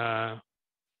board to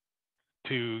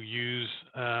use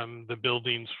the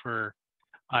buildings for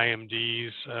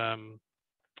IMDs.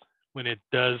 When it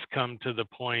does come to the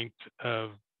point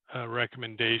of a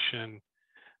recommendation,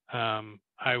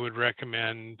 I would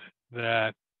recommend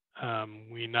that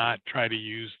we not try to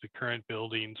use the current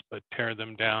buildings, but tear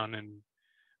them down and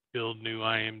build new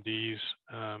IMDs,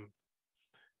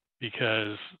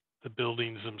 because the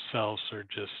buildings themselves are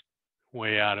just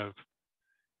way out of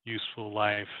useful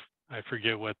life. I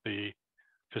forget what the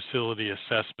facility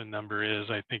assessment number is.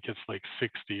 I think it's like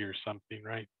 60 or something,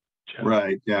 right, Jeff?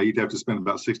 Right. Yeah, you'd have to spend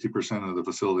about 60% of the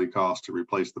facility cost to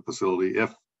replace the facility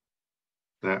if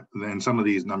that. Then some of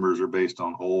these numbers are based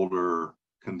on older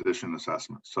condition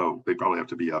assessment. So they probably have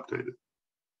to be updated.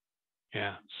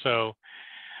 Yeah, so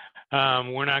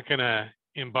we're not going to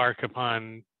embark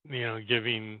upon,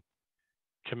 giving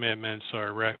commitments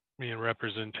or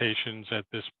representations at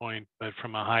this point, but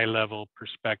from a high level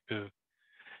perspective,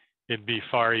 it'd be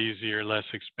far easier, less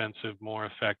expensive, more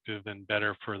effective, and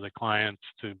better for the clients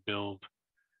to build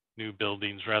new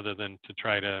buildings rather than to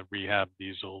try to rehab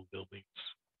these old buildings.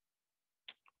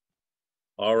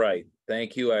 All right,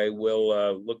 thank you. I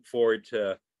will look forward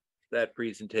to that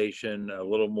presentation a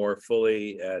little more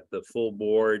fully at the full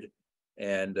board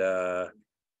and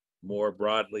more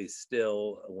broadly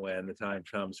still when the time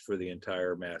comes for the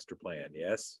entire master plan.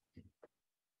 Yes?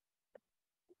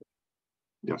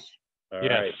 Yes. All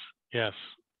Yes, right.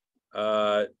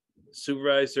 yes.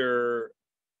 Supervisor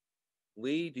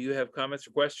Lee, do you have comments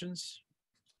or questions?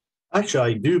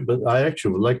 Actually, I do, but I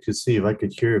actually would like to see if I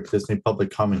could hear if there's any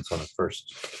public comments on it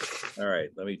first. All right,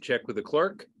 let me check with the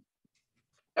clerk.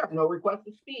 There are no requests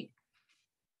to speak.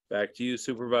 Back to you,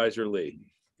 Supervisor Lee.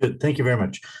 Good, thank you very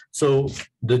much. So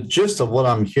the gist of what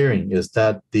I'm hearing is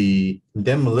that the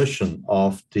demolition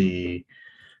of the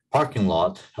parking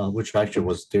lot, which actually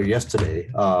was there yesterday,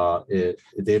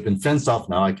 they've been fenced off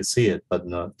now. I can see it, but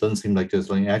no, it doesn't seem like there's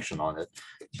any action on it.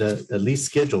 The at least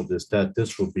scheduled is that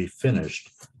this will be finished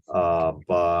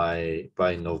by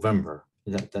November.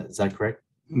 Is that correct?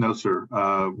 No, sir.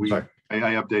 Sorry.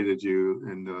 I updated you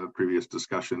in the previous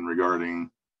discussion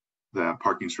regarding the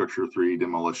parking structure 3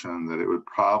 demolition, that it would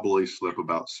probably slip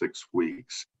about 6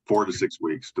 weeks, 4 to 6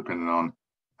 weeks, depending on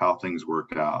how things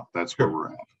work out. That's where we're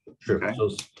at. Sure. Okay.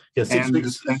 So, yeah, 6 And,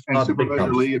 weeks. and not a big Supervisor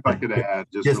problem. Lee, if I could add,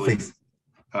 just Yes, really,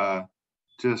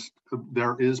 please.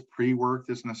 there is pre-work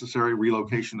that's necessary,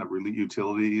 relocation of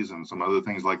utilities and some other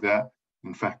things like that.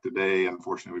 In fact, today,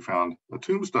 unfortunately, we found a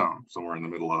tombstone somewhere in the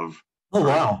middle of Oh,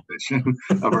 wow.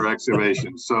 of our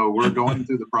excavation. So we're going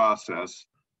through the process,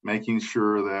 making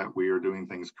sure that we are doing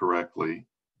things correctly.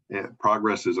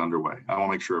 Progress is underway. I want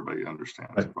to make sure everybody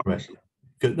understands. Right.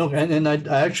 Good. No, and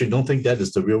I actually don't think that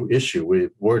is the real issue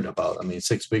we're worried about. I mean,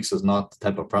 6 weeks is not the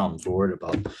type of problems we're worried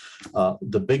about.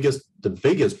 The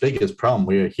biggest problem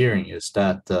we are hearing is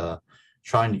that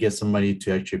trying to get somebody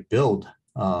to actually build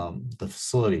the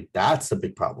facility, that's the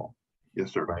big problem.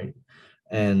 Yes, sir. Right.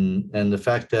 And the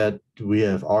fact that we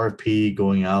have RFP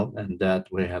going out and that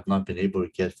we have not been able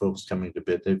to get folks coming to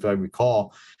bid. If I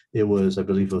recall, I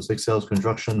believe it was Excels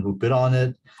Construction who bid on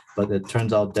it, but it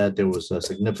turns out that there was a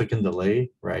significant delay,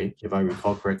 right? If I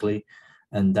recall correctly.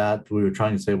 And that we were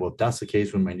trying to say, well, if that's the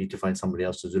case, we might need to find somebody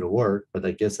else to do the work. But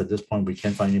I guess at this point, we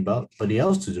can't find anybody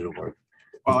else to do the work.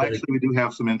 Well, actually, we do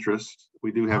have some interest.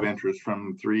 We do have interest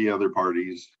from 3 other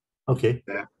parties. Okay.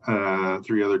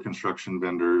 3 other construction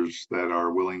vendors that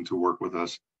are willing to work with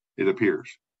us, it appears.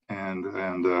 And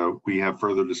we have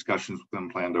further discussions with them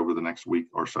planned over the next week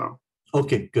or so.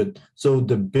 Okay, good. So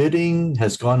the bidding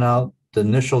has gone out. The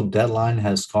initial deadline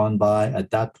has gone by.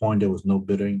 At that point, there was no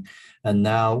bidding. And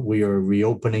now we are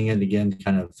reopening it again,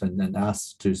 kind of, and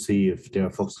asked to see if there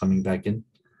are folks coming back in.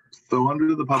 So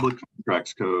under the Public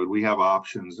Contracts Code, we have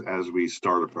options as we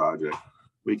start a project.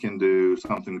 We can do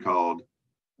something called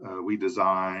we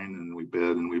design and we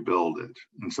bid and we build it.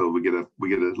 And so we get a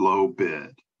low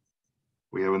bid.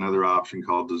 We have another option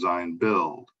called design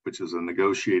build, which is a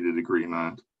negotiated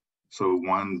agreement. So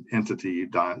one entity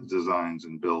designs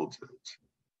and builds it.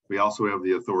 We also have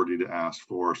the authority to ask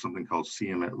for something called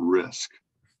CM at risk,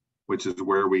 which is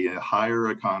where we hire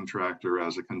a contractor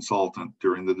as a consultant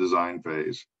during the design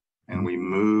phase, and we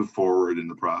move forward in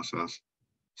the process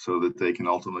so that they can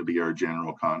ultimately be our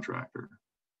general contractor.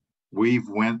 We've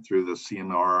went through the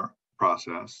CMR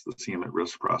process, the CM at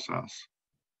risk process,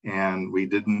 and we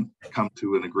didn't come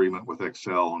to an agreement with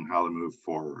Excel on how to move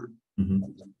forward.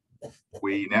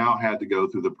 We now had to go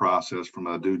through the process from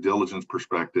a due diligence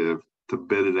perspective to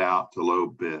bid it out to low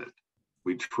bid.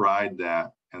 We tried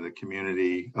that, and the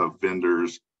community of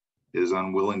vendors is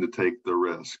unwilling to take the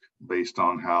risk based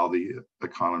on how the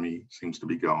economy seems to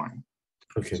be going.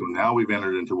 Okay. So now we've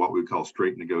entered into what we call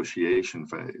straight negotiation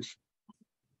phase.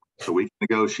 So we can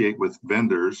negotiate with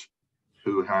vendors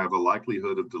who have a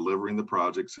likelihood of delivering the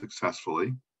project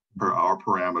successfully per our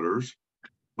parameters,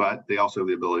 but they also have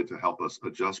the ability to help us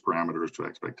adjust parameters to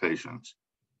expectations.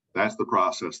 That's the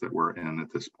process that we're in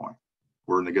at this point.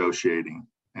 We're negotiating,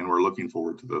 and we're looking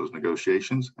forward to those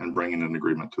negotiations and bringing an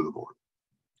agreement to the board.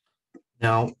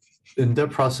 Now, in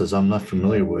that process, I'm not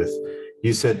familiar with,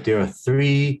 you said there are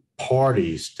 3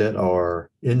 parties that are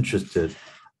interested.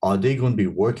 Are they going to be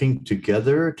working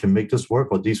together to make this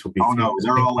work, or these will be no,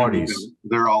 they're all parties? independent.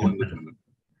 They're all independent.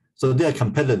 So they're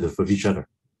competitive with each other.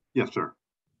 Yes, sir.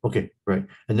 Okay, right.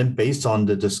 And then based on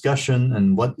the discussion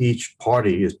and what each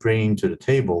party is bringing to the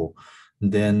table,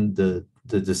 then the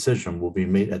decision will be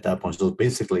made at that point. So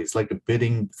basically, it's like a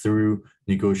bidding through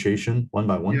negotiation one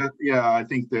by one. Yeah, I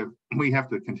think that we have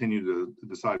to continue to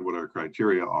decide what our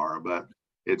criteria are, but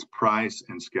it's price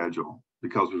and schedule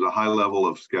because there's a high level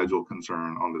of schedule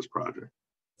concern on this project.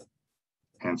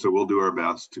 And so we'll do our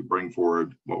best to bring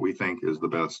forward what we think is the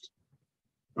best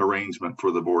arrangement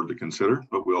for the board to consider,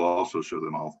 but we'll also show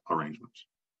them all arrangements.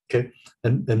 Okay,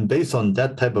 and based on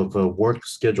that type of work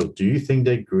schedule, do you think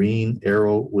that green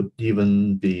arrow would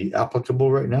even be applicable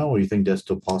right now, or you think that's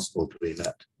still possible to be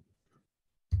met?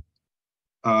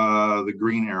 The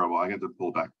green arrow, I had to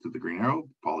pull back to the green arrow,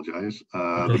 apologize.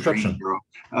 Construction.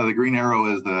 The green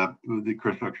arrow is the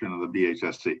construction of the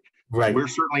BHSC. Right. We're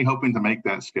certainly hoping to make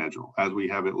that schedule as we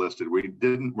have it listed.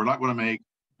 We're not going to make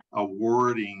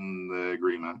awarding the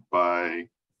agreement by,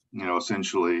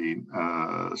 essentially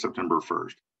September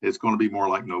 1st. It's going to be more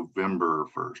like November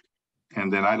 1st.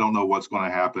 And then I don't know what's going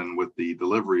to happen with the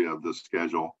delivery of the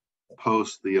schedule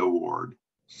post the award.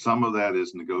 Some of that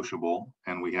is negotiable,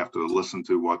 and we have to listen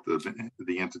to what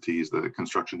the entities, the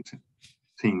construction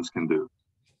teams can do.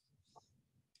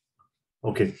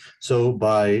 Okay, so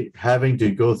by having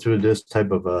to go through this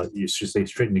type of you should say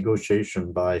straight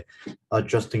negotiation by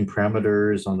adjusting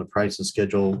parameters on the price and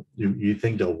schedule, you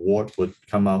think the award would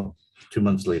come out 2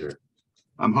 months later?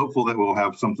 I'm hopeful that we'll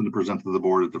have something to present to the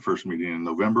board at the first meeting in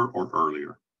November or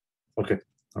earlier. Okay,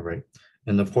 all right.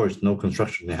 And of course, no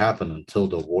construction can happen until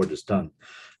the award is done.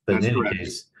 But That's in any correct.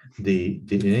 case, the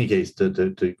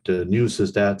news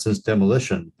is that since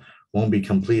demolition won't be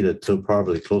completed till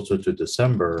probably closer to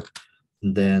December,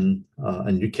 then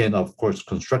and you can of course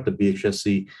construct the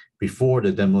BHSC before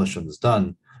the demolition is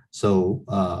done. So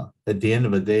at the end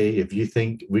of the day, if you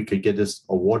think we could get this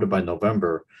awarded by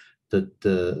November,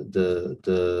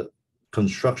 the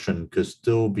construction could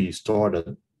still be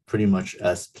started pretty much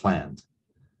as planned.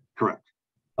 Correct.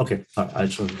 Okay, all right, I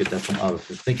just want to get that one out of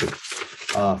here. Thank you.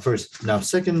 First, now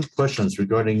second questions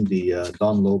regarding the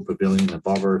Don Low Pavilion and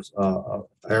Barbara's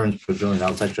Aaron's Pavilion.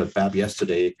 I was actually at BAB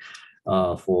yesterday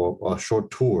for a short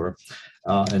tour,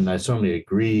 and I certainly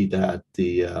agree that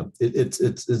the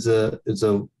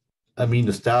I mean,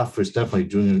 the staff is definitely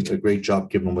doing a great job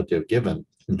given what they've given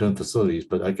in terms of facilities,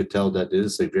 but I could tell that it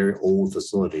is a very old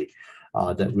facility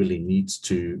that really needs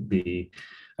to be.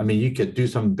 I mean, you could do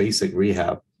some basic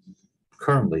rehab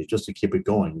currently just to keep it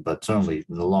going, but certainly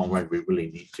in the long run, we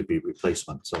really need to be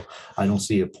replacement. So I don't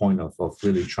see a point of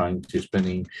really trying to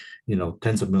spending,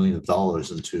 tens of millions of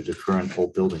dollars into the current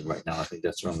old building right now. I think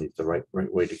that's certainly the right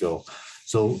way to go.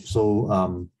 So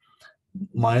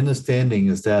my understanding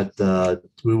is that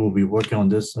we will be working on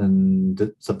this in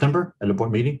September at a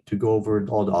board meeting to go over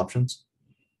all the options.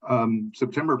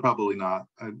 September, probably not.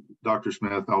 Dr.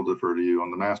 Smith, I'll defer to you on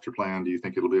the master plan. Do you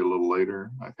think it'll be a little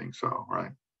later? I think so,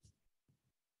 right?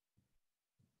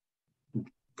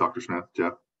 Dr. Smith,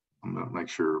 Jeff, I'm going to make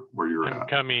sure where you're I'm at.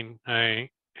 coming. I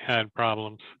had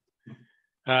problems.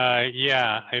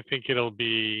 Yeah, I think it'll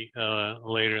be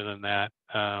later than that.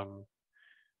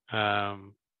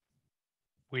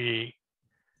 We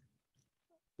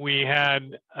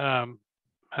had, how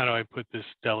do I put this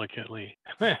delicately?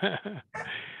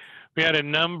 We had a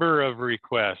number of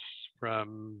requests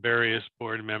from various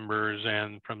board members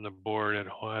and from the board as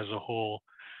a whole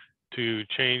to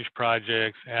change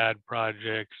projects, add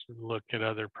projects, look at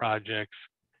other projects.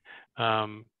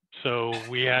 So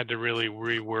we had to really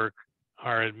rework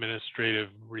our administrative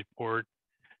report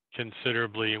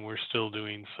considerably, and we're still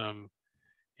doing some,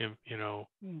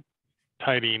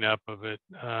 tidying up of it.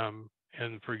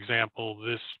 And for example,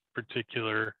 this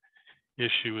particular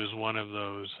issue is one of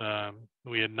those.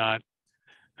 We had not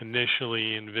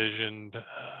initially envisioned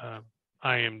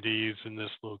IMDs in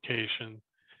this location.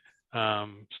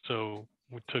 So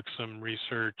we took some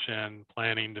research and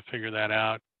planning to figure that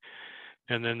out.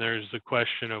 And then there's the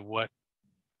question of what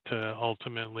to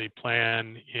ultimately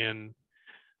plan in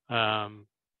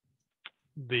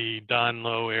the Don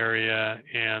Low area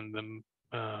and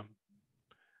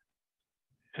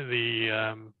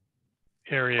the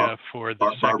area for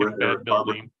the second bed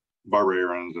building. Barbara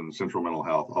Aaron's and Central Mental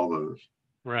Health, all those.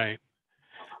 Right.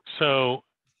 So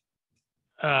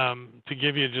to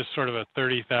give you just sort of a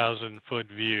 30,000 foot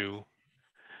view,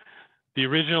 the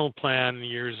original plan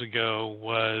years ago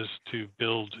was to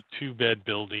build 2-bed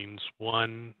buildings,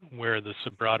 one where the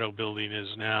Sobrato building is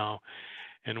now,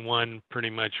 and one pretty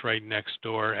much right next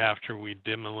door after we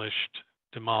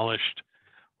demolished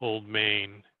Old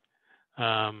Main.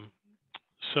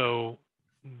 So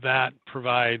that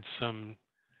provides some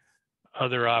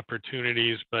other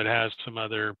opportunities, but has some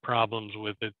other problems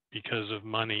with it because of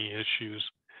money issues.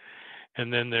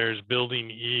 And then there's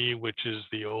building E, which is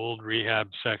the old rehab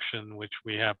section, which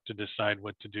we have to decide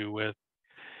what to do with.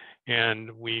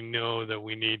 And we know that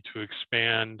we need to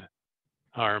expand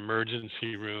our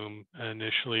emergency room.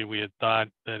 Initially, we had thought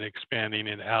that expanding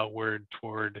it outward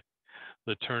toward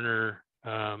the Turner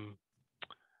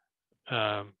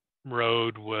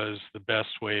road was the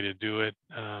best way to do it.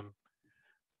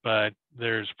 But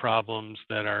there's problems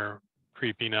that are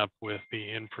creeping up with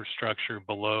the infrastructure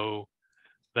below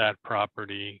that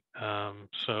property.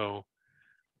 So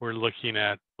we're looking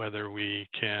at whether we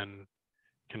can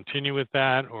continue with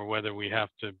that or whether we have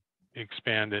to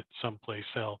expand it someplace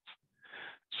else.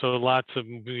 So lots of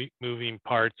moving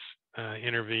parts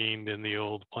intervened in the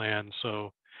old plan.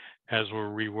 So as we're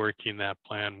reworking that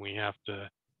plan, we have to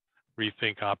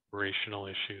rethink operational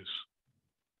issues.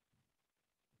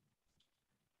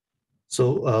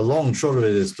 So long and short of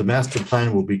it is the master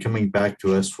plan will be coming back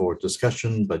to us for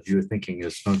discussion, but you're thinking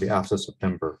it's going to be after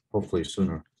September, hopefully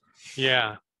sooner.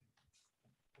 Yeah.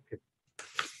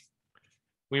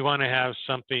 We want to have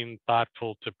something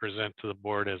thoughtful to present to the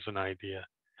board as an idea.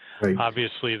 Right.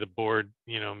 Obviously, the board,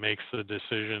 makes the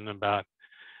decision about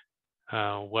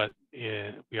what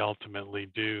we ultimately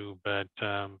do, but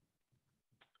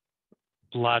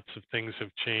lots of things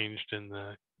have changed in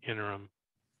the interim.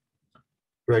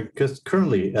 Right, because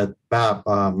currently at BAP,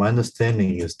 my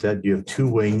understanding is that you have 2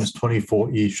 wings,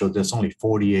 24 each, so there's only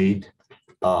 48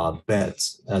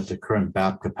 beds at the current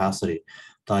BAP capacity.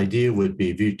 The idea would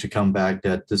be for you to come back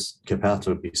that this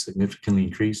capacity would be significantly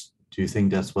increased. Do you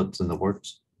think that's what's in the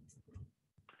works?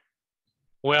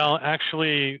 Well,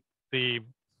 actually, the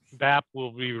BAP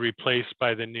will be replaced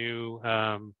by the new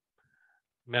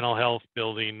mental health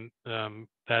building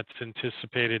that's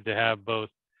anticipated to have both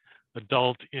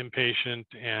adult inpatient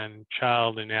and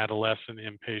child and adolescent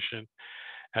inpatient,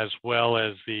 as well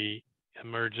as the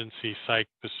emergency psych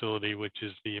facility, which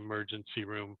is the emergency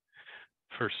room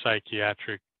for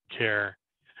psychiatric care.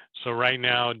 So right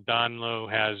now,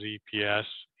 Donlo has EPS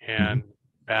and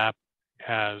BAP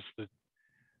has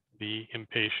the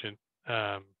inpatient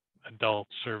adult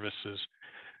services.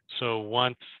 So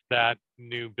once that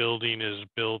new building is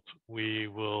built, we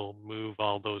will move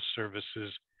all those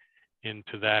services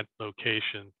into that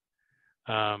location.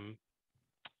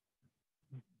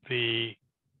 The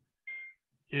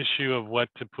issue of what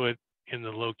to put in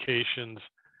the locations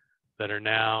that are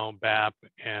now BAP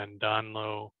and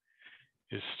Donlo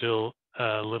is still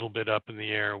a little bit up in the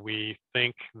air. We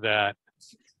think that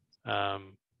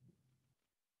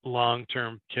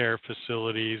long-term care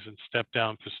facilities and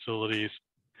step-down facilities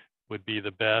would be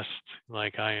the best,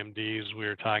 like IMDs we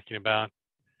were talking about.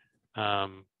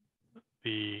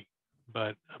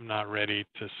 But I'm not ready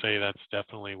to say that's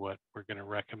definitely what we're going to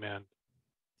recommend.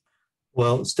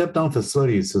 Well, step-down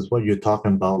facilities is what you're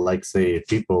talking about. Like, say, if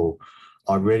people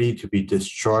are ready to be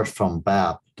discharged from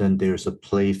BAP, then there's a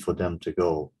place for them to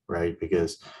go, right?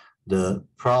 Because the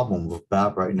problem with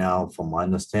BAP right now, from my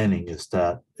understanding, is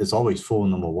that it's always full,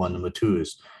 number one. Number two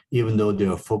is, even though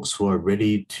there are folks who are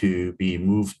ready to be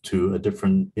moved to a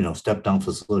different, step-down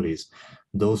facilities,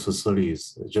 those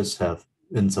facilities just have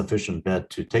insufficient bed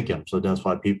to take them. So that's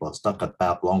why people are stuck at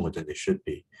BAP longer than they should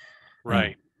be.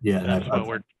 Right. Yeah, that's what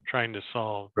we're trying to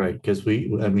solve. Right, because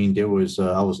there was,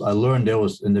 I learned there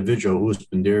was an individual who's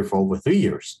been there for over 3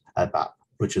 years at BAP,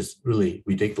 which is really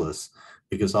ridiculous,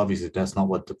 because obviously that's not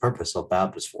what the purpose of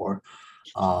BAP is for,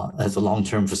 as a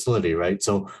long-term facility, right?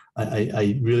 So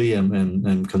I really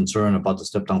am concerned about the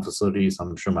step-down facilities.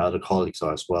 I'm sure my other colleagues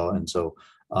are as well. And so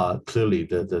clearly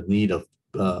the need of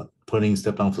putting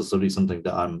step-down facilities, something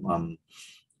that I'm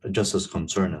just as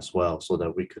concerned as well, so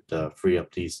that we could free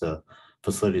up these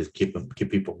facilities, keep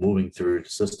people moving through the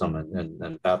system,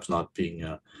 and perhaps not being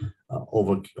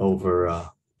over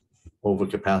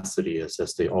capacity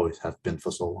as they always have been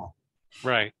for so long.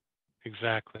 Right,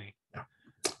 exactly. Yeah.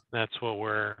 That's what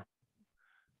we're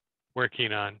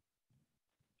working on.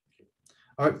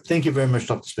 All right, thank you very much,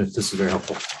 Dr. Smith. This is very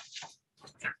helpful.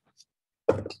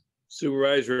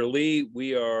 Supervisor Lee,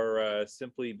 we are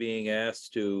simply being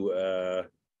asked to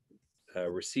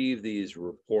receive these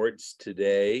reports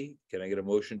today. Can I get a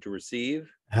motion to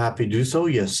receive? Happy to do so.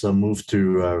 Yes, move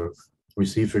to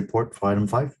receive report for item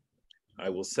 5. I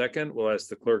will second. We'll ask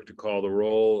the clerk to call the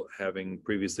roll, having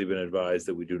previously been advised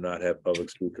that we do not have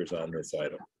public speakers on this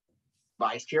item.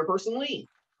 Vice Chairperson Lee.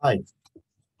 Aye.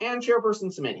 And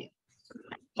Chairperson Semenya.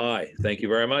 Aye. Thank you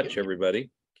very much,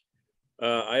 everybody.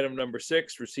 Item number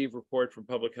 6, receive report from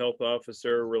Public Health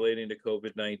Officer relating to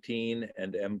COVID-19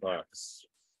 and MPOX.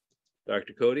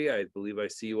 Dr. Cody, I believe I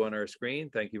see you on our screen.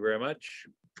 Thank you very much.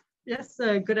 Yes,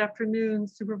 good afternoon,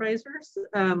 supervisors.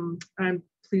 I'm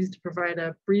pleased to provide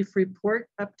a brief report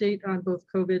update on both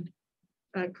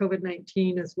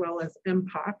COVID-19 as well as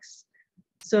MPOX.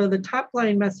 So the top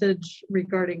line message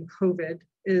regarding COVID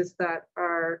is that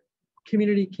our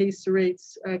community case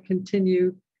rates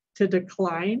continue to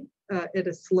decline at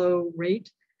a slow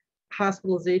rate.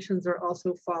 Hospitalizations are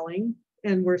also falling,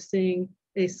 and we're seeing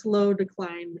a slow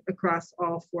decline across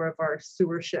all 4 of our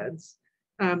sewer sheds.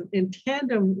 In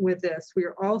tandem with this, we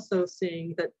are also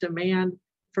seeing that demand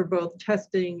for both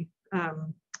testing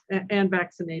and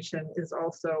vaccination is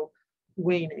also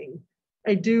waning.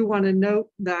 I do want to note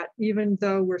that even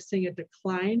though we're seeing a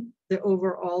decline, the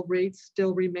overall rates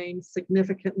still remain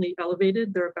significantly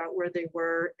elevated. They're about where they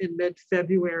were in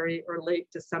mid-February or late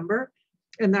December.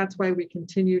 And that's why we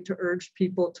continue to urge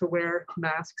people to wear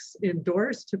masks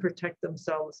indoors to protect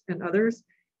themselves and others.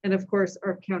 And of course,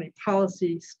 our county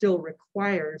policy still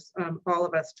requires all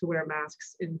of us to wear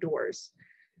masks indoors.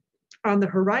 On the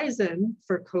horizon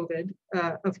for COVID,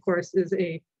 of course, is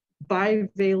a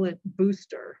bivalent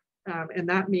booster. And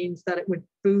that means that it would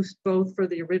boost both for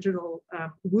the original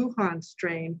Wuhan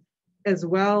strain, as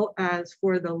well as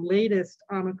for the latest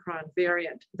Omicron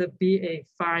variant, the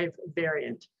BA.5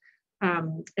 variant.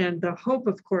 And the hope,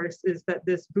 of course, is that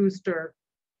this booster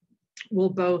will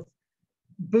both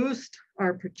boost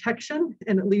our protection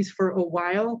and, at least for a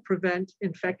while, prevent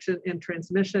infection and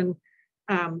transmission,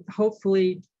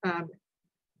 hopefully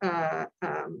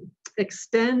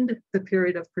extend the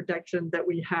period of protection that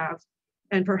we have,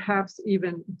 and perhaps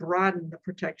even broaden the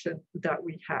protection that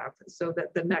we have so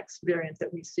that the next variant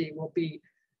that we see will be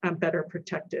better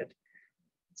protected.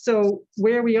 So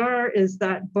where we are is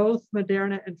that both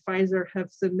Moderna and Pfizer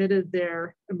have submitted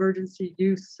their emergency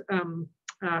use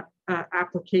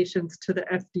applications to the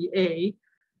FDA.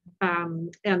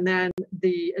 And then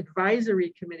the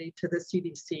advisory committee to the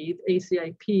CDC, the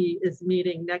ACIP, is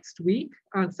meeting next week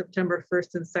on September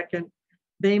 1st and 2nd.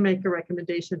 They make a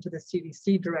recommendation to the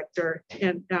CDC director,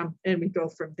 and we go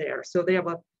from there. So they have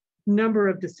a number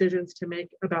of decisions to make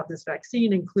about this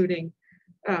vaccine, including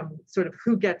sort of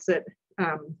who gets it,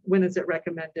 when is it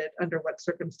recommended, under what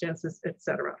circumstances, et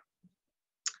cetera.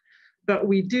 But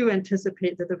we do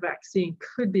anticipate that the vaccine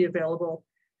could be available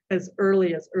as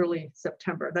early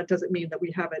September. That doesn't mean that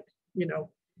we have it,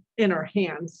 in our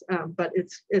hands, but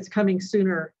it's coming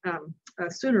sooner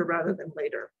rather than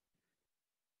later.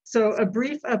 So a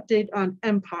brief update on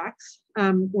MPOX.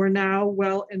 We're now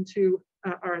well into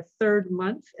our 3rd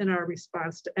month in our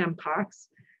response to MPOX.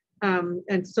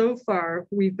 And so far,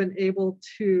 we've been able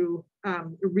to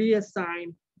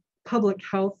reassign public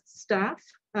health staff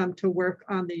to work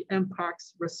on the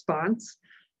MPOX response.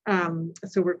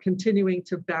 So we're continuing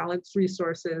to balance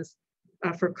resources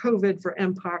for COVID, for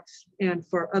MPOX, and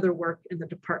for other work in the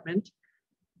department.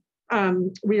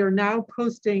 We are now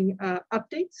posting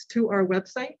updates to our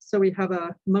website. So we have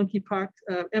a monkeypox,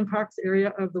 MPOX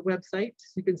area of the website.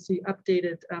 So you can see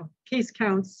updated case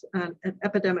counts, an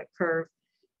epidemic curve,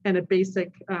 and a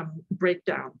basic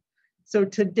breakdown. So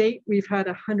to date, we've had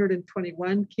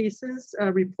 121 cases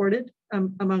reported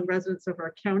among residents of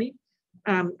our county.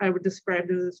 I would describe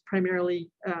it as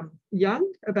primarily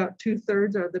young. About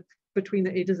 2/3 are between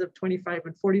the ages of 25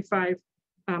 and 45,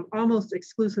 almost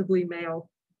exclusively male,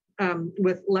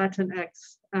 with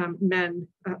Latinx men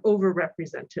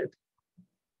overrepresented.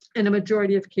 And a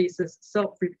majority of cases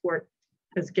self-report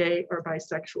as gay or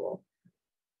bisexual.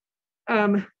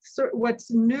 So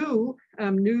what's new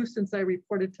since I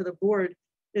reported to the board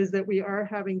is that we are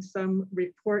having some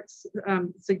reports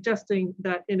suggesting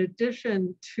that in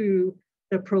addition to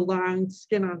the prolonged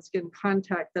skin-on-skin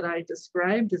contact that I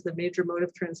described as the major mode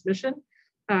of transmission,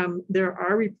 there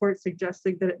are reports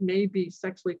suggesting that it may be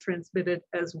sexually transmitted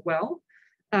as well.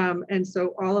 And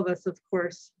so all of us, of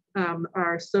course,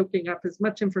 are soaking up as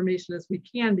much information as we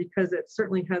can, because it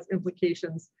certainly has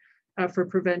implications for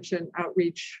prevention,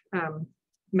 outreach,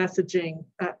 messaging,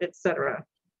 et cetera.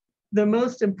 The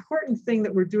most important thing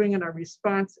that we're doing in our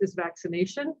response is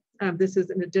vaccination. This is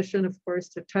in addition, of course,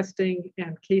 to testing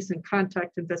and case and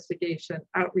contact investigation,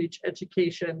 outreach,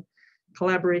 education,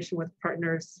 collaboration with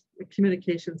partners,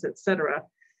 communications, et cetera.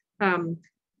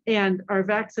 And our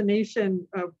vaccination,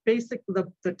 basically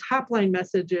the top line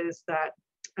message is that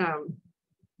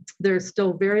there's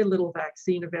still very little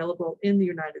vaccine available in the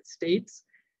United States.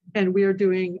 And we are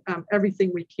doing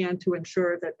everything we can to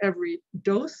ensure that every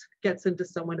dose gets into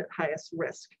someone at highest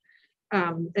risk.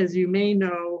 As you may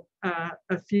know, not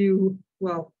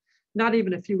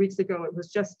even a few weeks ago, it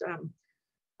was just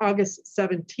August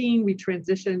 17, we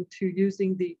transitioned to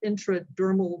using the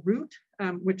intradermal route,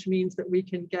 which means that we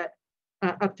can get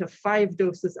up to 5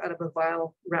 doses out of a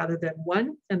vial rather than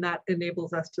 1. And that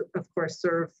enables us to, of course,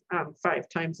 serve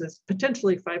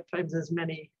potentially 5 times as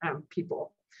many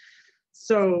people.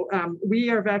 So we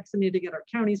are vaccinating at our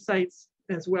county sites,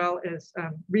 as well as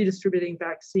redistributing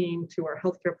vaccine to our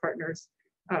healthcare partners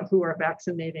who are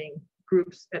vaccinating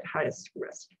groups at highest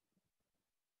risk.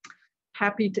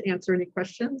 Happy to answer any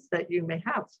questions that you may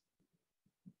have.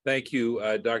 Thank you,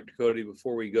 Dr. Cody.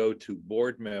 Before we go to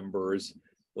board members,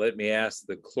 let me ask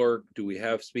the clerk, do we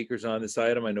have speakers on this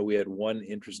item? I know we had one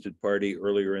interested party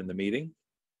earlier in the meeting.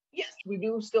 Yes, we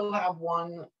do still have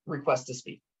one request to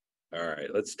speak. All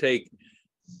right, let's take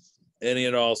any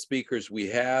and all speakers we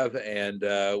have, and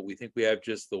we think we have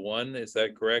just the one. Is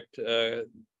that correct?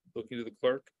 Looking to the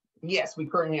clerk? Yes, we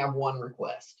currently have one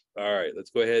request. All right, let's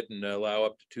go ahead and allow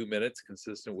up to 2 minutes,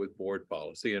 consistent with board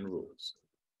policy and rules.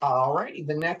 All righty,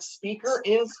 the next speaker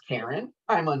is Karen.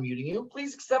 I'm unmuting you.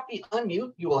 Please accept the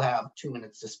unmute. You will have 2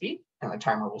 minutes to speak, and the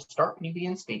timer will start when you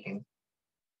begin speaking.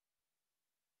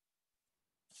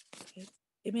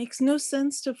 It makes no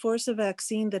sense to force a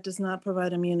vaccine that does not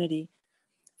provide immunity.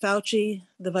 Fauci,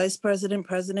 the vice president,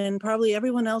 and probably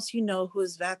everyone else you know who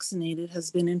is vaccinated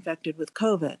has been infected with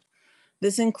COVID.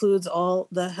 This includes all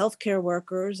the healthcare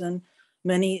workers and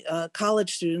many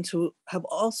college students who have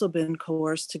also been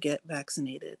coerced to get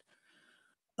vaccinated.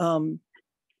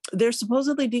 There's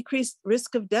supposedly decreased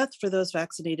risk of death for those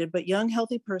vaccinated, but young,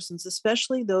 healthy persons,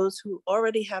 especially those who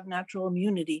already have natural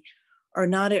immunity, are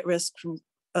not at risk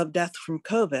of death from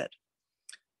COVID.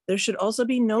 There should also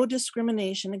be no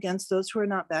discrimination against those who are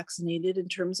not vaccinated in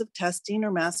terms of testing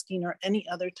or masking or any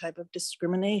other type of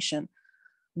discrimination.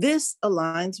 This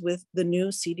aligns with the new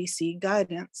CDC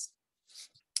guidance.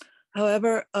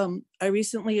 However, I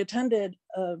recently attended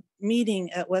a meeting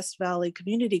at West Valley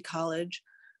Community College,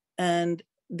 and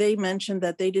they mentioned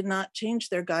that they did not change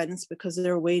their guidance because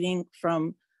they're waiting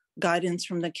from guidance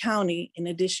from the county in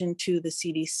addition to the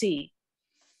CDC.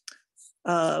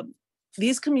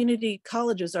 These community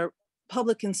colleges are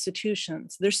public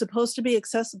institutions. They're supposed to be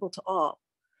accessible to all,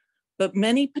 but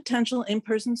many potential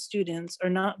in-person students are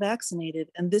not vaccinated,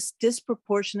 and this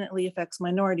disproportionately affects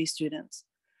minority students.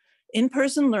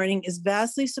 In-person learning is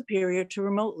vastly superior to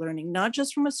remote learning, not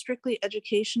just from a strictly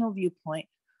educational viewpoint,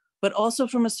 but also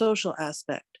from a social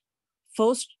aspect.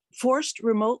 Forced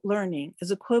remote learning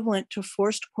is equivalent to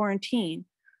forced quarantine,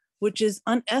 which is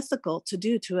unethical to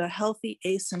do to a healthy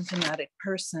asymptomatic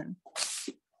person.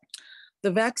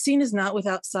 The vaccine is not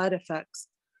without side effects.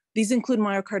 These include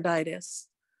myocarditis.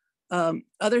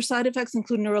 Other side effects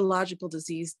include neurological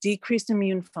disease, decreased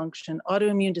immune function,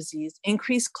 autoimmune disease,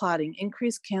 increased clotting,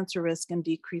 increased cancer risk, and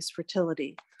decreased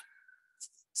fertility.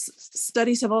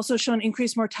 Studies have also shown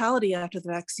increased mortality after the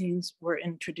vaccines were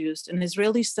introduced. An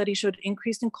Israeli study showed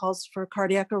increase in calls for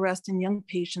cardiac arrest in young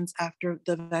patients after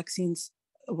the vaccines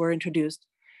were introduced.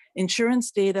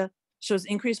 Insurance data shows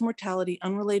increased mortality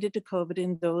unrelated to COVID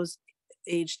in those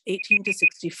aged 18 to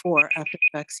 64 after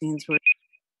vaccines were.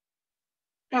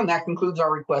 And that concludes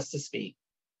our request to speak.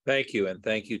 Thank you, and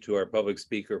thank you to our public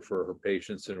speaker for her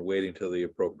patience in waiting till the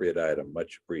appropriate item.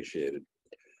 Much appreciated.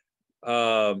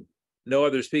 No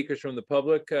other speakers from the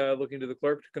public looking to the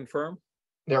clerk to confirm?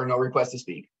 There are no requests to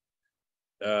speak.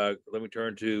 Let me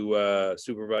turn to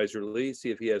Supervisor Lee, see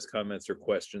if he has comments or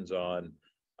questions on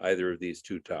either of these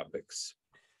two topics.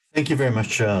 Thank you very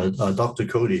much, Dr.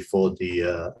 Cody, for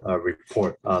the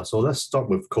report. So let's start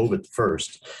with COVID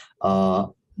first.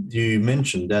 You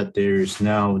mentioned that there's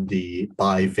now the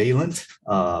bivalent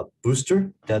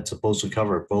booster that's supposed to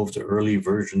cover both the early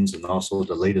versions and also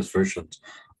the latest versions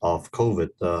of COVID,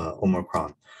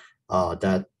 Omicron,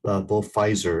 that both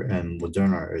Pfizer and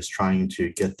Moderna is trying to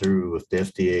get through with the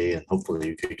FDA, and hopefully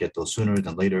you could get those sooner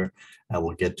than later, and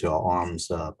we'll get to our arms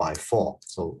by fall.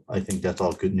 So I think that's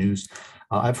all good news.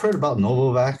 I've heard about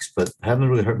Novavax, but haven't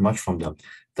really heard much from them.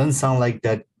 Doesn't sound like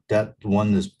that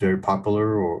one is very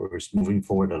popular or is moving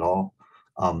forward at all.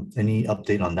 Any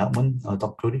update on that one,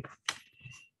 Dr. Cody?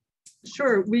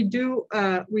 Sure, we do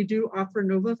offer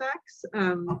Novavax.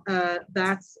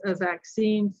 That's a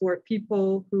vaccine for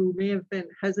people who may have been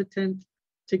hesitant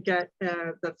to get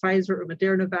the Pfizer or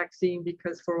Moderna vaccine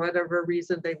because for whatever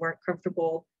reason they weren't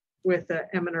comfortable with the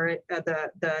mRNA,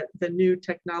 the new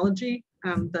technology.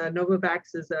 The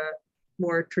Novavax is a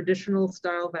more traditional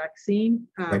style vaccine.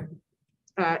 Right.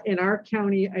 In our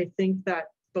county, I think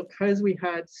that because we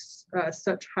had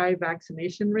such high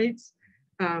vaccination rates,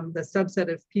 the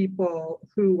subset of people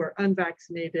who were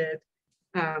unvaccinated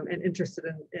and interested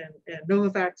in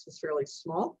Novavax was fairly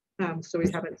small. So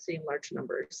we haven't seen large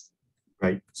numbers.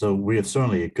 right? So we have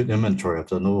certainly a good inventory of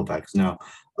the Novavax. Now,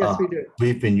 Yes, we do.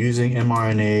 we've been using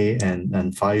mRNA and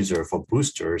Pfizer for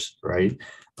boosters, right?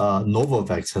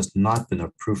 Novavax has not been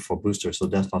approved for boosters, so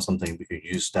that's not something we could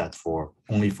use that for,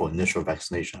 only for initial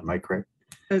vaccination. Am I correct?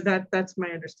 That's my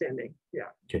understanding. Yeah.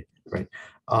 Okay, right.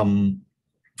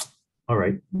 All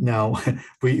right. Now,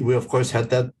 we of course had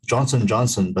that Johnson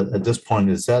Johnson, but at this point,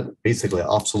 is that basically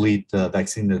obsolete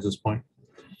vaccine at this point?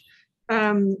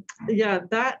 Yeah,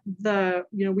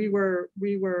 we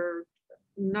were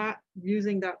not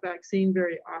using that vaccine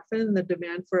very often. The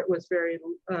demand for it was very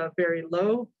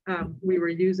low. We were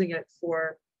using it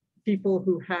for people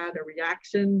who had a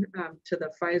reaction to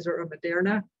the Pfizer or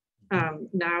Moderna.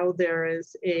 Now there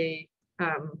is a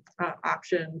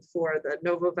option for the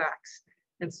Novavax,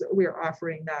 and so we are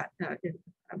offering that.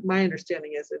 My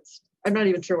understanding is I'm not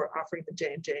even sure we're offering the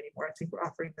J&J anymore. I think we're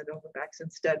offering the Novavax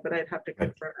instead, but I'd have to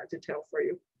confirm that detail for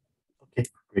you. Okay,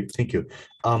 great, thank you.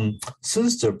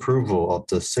 Since the approval of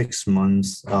the 6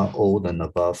 months old and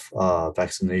above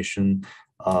vaccination,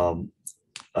 I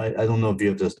don't know if you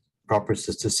have the proper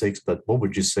statistics, but what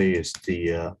would you say is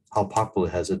the how popular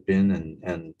has it been,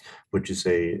 and would you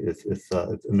say if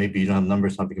maybe you don't have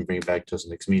numbers, now we can bring it back to us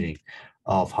next meeting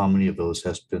of how many of those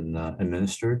has been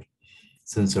administered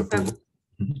since approval?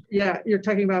 Yeah, you're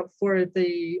talking about for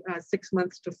the 6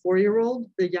 months to 4-year-old,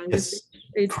 the youngest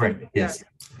age group? Correct, yes.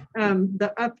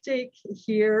 The uptake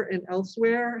here and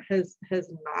elsewhere has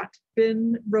not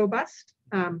been robust.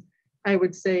 I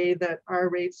would say that our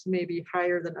rates may be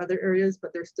higher than other areas,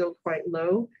 but they're still quite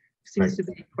low. Seems to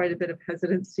be quite a bit of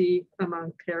hesitancy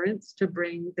among parents to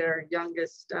bring their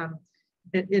youngest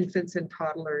infants and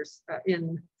toddlers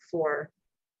in for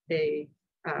a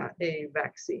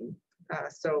vaccine.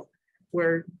 So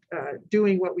we're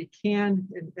doing what we can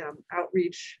in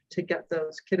outreach to get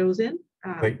those kiddos in,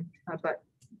 but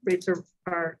rates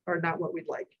are not what we'd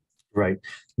like. Right.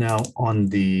 Now, on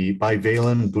the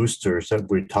bivalent boosters that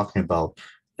we're talking about,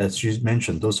 as you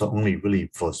mentioned, those are only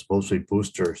really for supposedly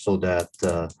boosters, so that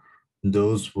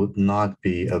those would not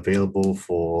be available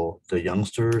for the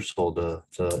youngsters or the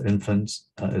infants.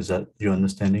 Is that your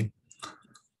understanding?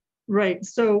 Right.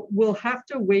 So we'll have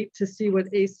to wait to see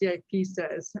what ACIP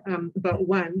says. But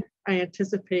one, I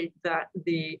anticipate that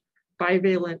the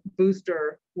bivalent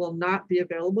booster will not be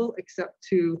available except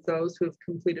to those who have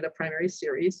completed a primary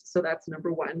series. So that's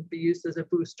number one, be used as a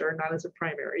booster, not as a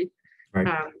primary. Right.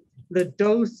 The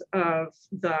dose of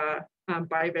the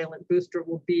bivalent booster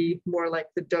will be more like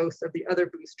the dose of the other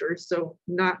boosters, so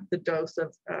not the dose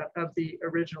of the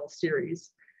original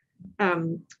series.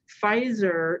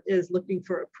 Pfizer is looking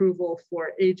for approval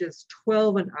for ages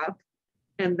 12 and up,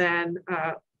 and then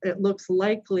it looks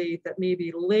likely that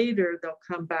maybe later they'll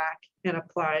come back and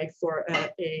apply for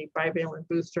a bivalent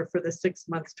booster for the 6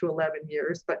 months to 11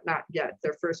 years, but not yet.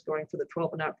 They're first going for the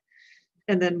 12 and up.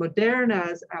 And then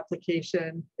Moderna's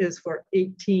application is for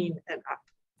 18 and up.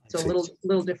 So a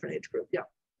little different age group, yeah.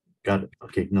 Got it.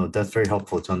 Okay, no, that's very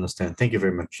helpful to understand. Thank you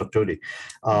very much, Dr. Jody.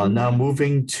 Now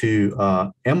moving to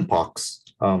Mpox.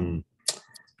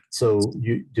 So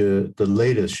the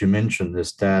latest you mentioned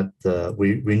is that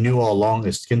we knew all along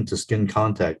is skin-to-skin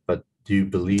contact, but do you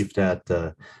believe that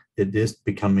it is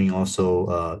becoming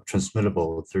also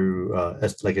transmittable through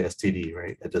like an STD,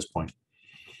 right, at this point?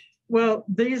 Well,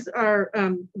 these are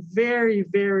very,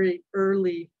 very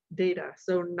early data,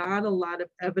 so not a lot of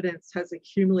evidence has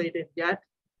accumulated yet.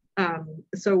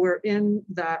 So we're in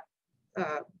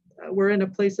a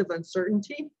place of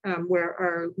uncertainty where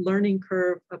our learning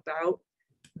curve about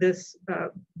this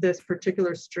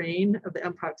particular strain of the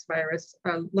Mpox virus,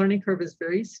 learning curve is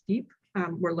very steep.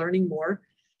 We're learning more,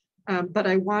 but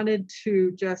I wanted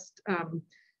to just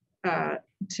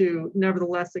to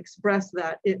nevertheless express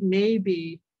that it may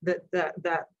be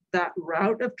that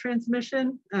route of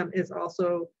transmission is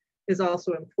also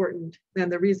important.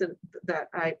 And the reason that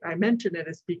I mention it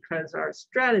is because our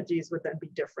strategies would then be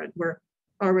different. We're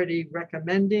already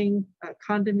recommending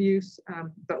condom use,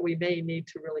 but we may need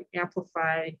to really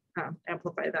amplify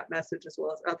that message as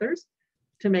well as others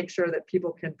to make sure that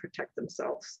people can protect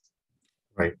themselves.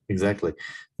 Right, exactly.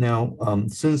 Now,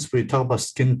 since we talk about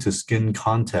skin-to-skin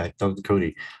contact, Dr.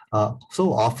 Cody,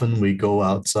 so often we go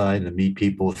outside and meet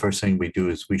people, first thing we do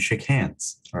is we shake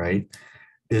hands, right?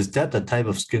 Is that the type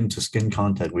of skin-to-skin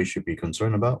contact we should be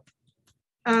concerned about?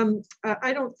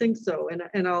 I don't think so,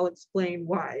 and I'll explain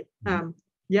why.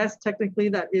 Yes, technically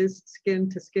that is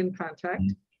skin-to-skin contact,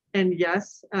 and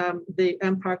yes, the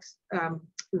Mpox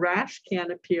rash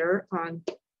can appear on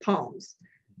palms.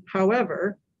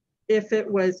 However, if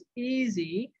it was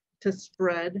easy to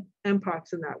spread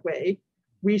Mpox in that way,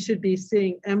 we should be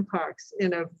seeing Mpox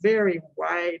in a very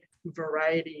wide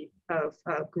variety of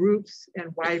groups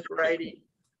and wide variety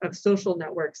of social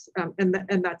networks. And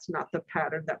that's not the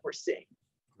pattern that we're seeing.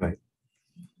 Right.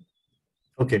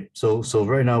 Okay, so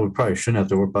right now we probably shouldn't have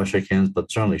to worry about shake hands,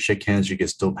 but certainly shake hands, you can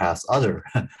still pass other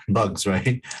bugs,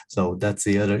 right? So that's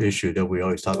the other issue that we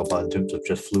always talk about in terms of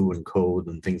just flu and cold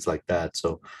and things like that.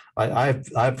 So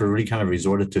I've really kind of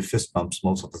resorted to fist bumps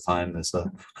most of the time as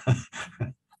a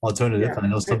alternative. Yeah, I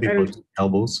know some people do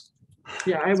elbows.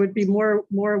 Yeah, I would be more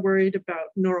worried about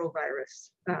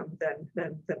norovirus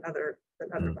than other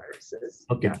viruses.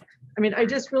 Okay. Yeah. I mean, I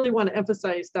just really want to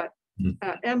emphasize that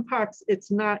Mpox, it's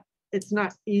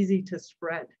not easy to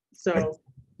spread. So,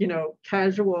 you know,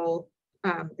 casual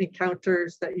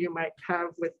encounters that you might have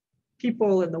with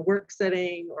people in the work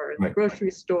setting or in the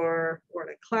grocery store or in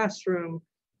a classroom,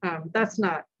 that's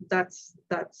not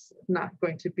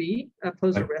going to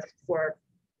pose a risk for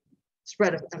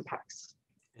spread of Mpox.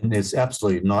 And it's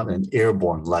absolutely not an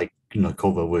airborne like, you know,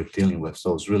 COVID we're dealing with.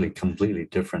 So it's really completely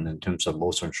different in terms of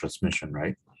modes of transmission,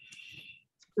 right?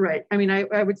 Right. I mean,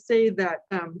 I would say that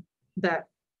that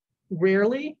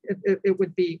rarely it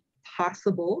would be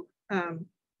possible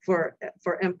for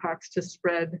Mpox to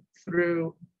spread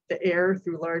through the air,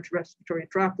 through large respiratory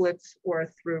droplets, or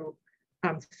through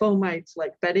fomites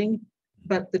like bedding.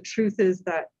 But the truth is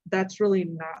that that's really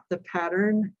not the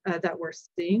pattern that we're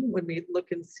seeing when we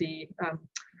look and see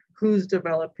who's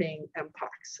developing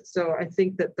Mpox. So I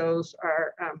think that those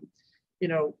are, you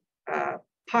know,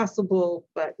 possible,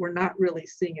 but we're not really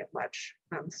seeing it much.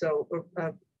 So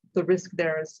the risk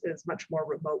there is much more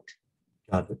remote.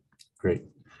 Got it. Great.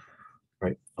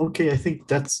 Right. Okay. I think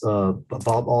that's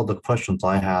about all the questions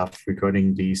I have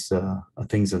regarding these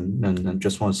things, and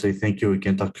just want to say thank you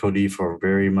again, Dr. Cody, for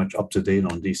very much up to date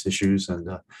on these issues and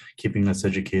keeping us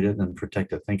educated and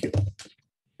protected. Thank you.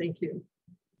 Thank you.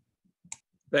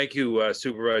 Thank you,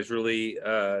 Supervisor Lee.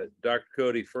 Dr.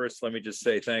 Cody, first, let me just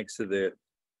say thanks to the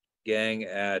gang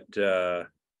at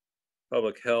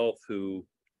Public Health who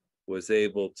was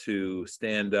able to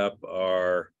stand up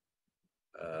our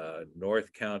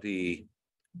North County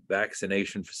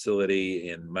vaccination facility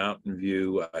in Mountain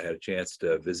View. I had a chance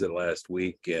to visit last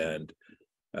week and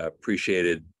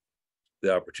appreciated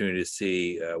the opportunity to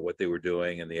see what they were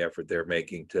doing and the effort they're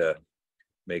making to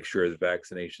make sure the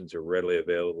vaccinations are readily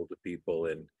available to people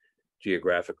in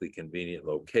geographically convenient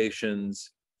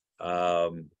locations.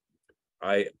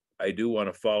 I do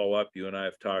want to follow up. You and I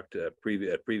have talked at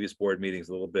previous board meetings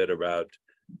a little bit about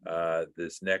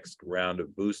this next round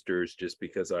of boosters, just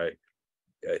because I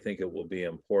think it will be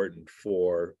important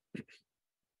for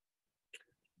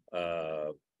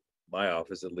my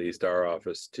office, at least our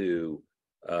office, to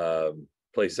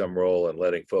play some role in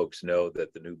letting folks know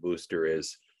that the new booster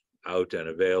is out and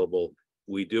available.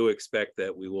 We do expect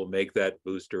that we will make that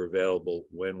booster available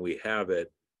when we have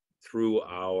it through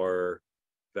our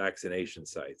vaccination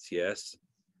sites. Yes?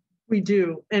 We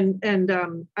do. And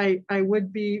I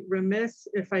would be remiss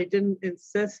if I didn't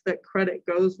insist that credit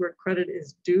goes where credit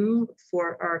is due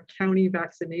for our county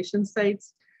vaccination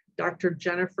sites. Dr.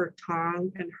 Jennifer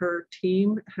Tong and her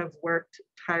team have worked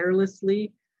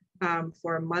tirelessly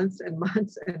for months and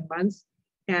months and months,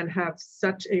 and have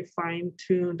such a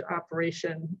fine-tuned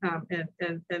operation,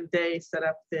 and they set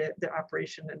up the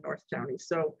operation in North County.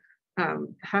 So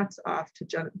hats off to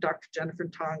Dr. Jennifer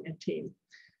Tong and team.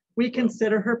 We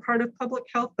consider her part of public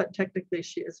health, but technically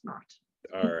she is not.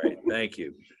 All right, thank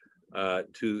you.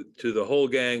 To the whole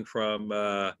gang from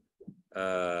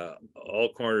all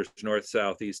corners, north,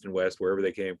 south, east, and west, wherever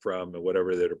they came from, and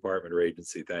whatever their department or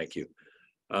agency, thank you.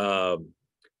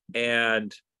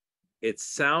 And it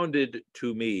sounded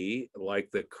to me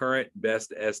like the current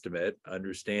best estimate,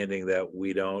 understanding that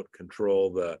we don't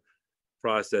control the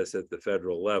process at the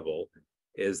federal level,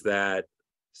 is that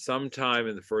sometime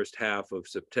in the first half of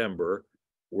September,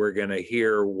 we're going to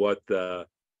hear what the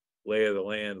lay of the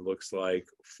land looks like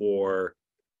for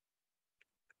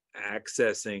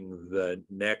accessing the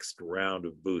next round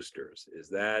of boosters. Is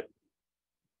that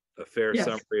a fair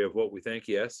summary of what we think?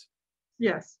 Yes?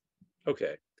 Yes.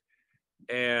 Okay.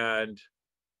 And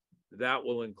that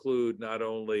will include not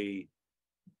only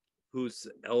who's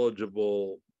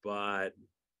eligible, but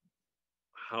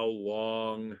how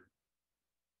long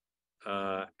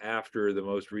after the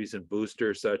most recent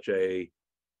booster, such a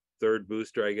third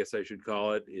booster, I guess I should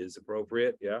call it, is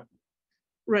appropriate. Yeah.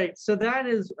 Right. So that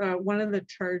is one of the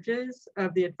charges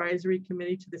of the advisory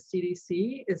committee to the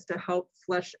CDC, is to help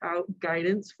flesh out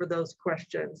guidance for those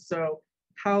questions. So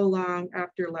how long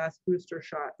after your last booster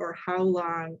shot, or how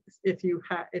long if you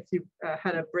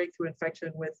had a breakthrough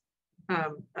infection with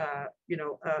a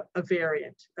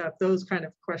variant? Those kind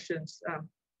of questions,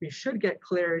 we should get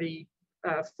clarity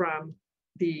from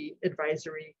the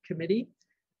advisory committee.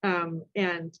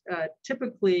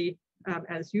 Typically,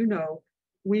 as you know,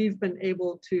 we've been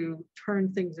able to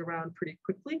turn things around pretty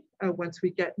quickly. Once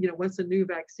we get, once a new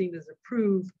vaccine is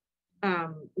approved,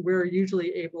 we're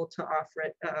usually able to offer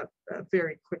it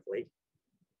very quickly.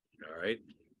 All right.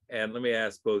 And let me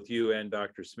ask both you and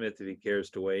Dr. Smith, if he cares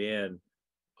to weigh in,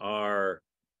 our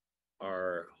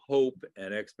hope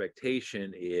and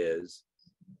expectation is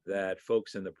that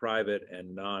folks in the private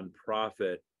and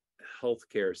nonprofit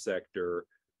healthcare sector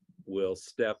will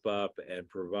step up and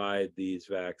provide these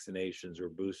vaccinations or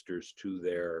boosters to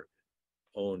their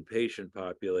own patient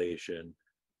population,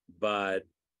 but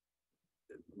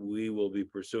we will be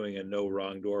pursuing a no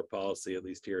wrong door policy, at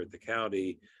least here at the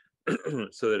county,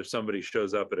 so that if somebody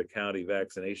shows up at a county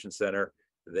vaccination center,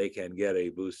 they can get a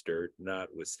booster,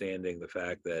 notwithstanding the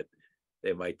fact that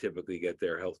they might typically get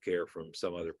their health care from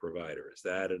some other provider. Is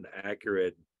that an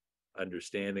accurate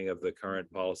understanding of the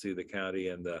current policy of the county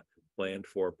and the planned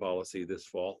for policy this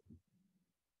fall?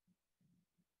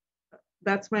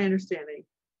 That's my understanding.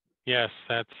 Yes,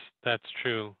 that's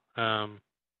true.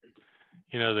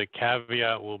 The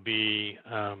caveat will be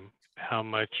how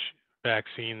much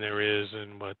vaccine there is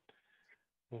and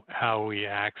how we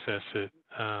access it.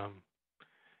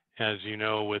 As you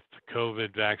know, with the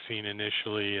COVID vaccine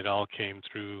initially, it all came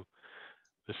through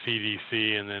the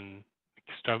CDC, and then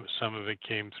some of it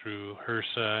came through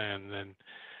HRSA, and then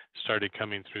started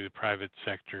coming through the private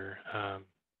sector.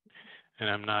 And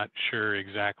I'm not sure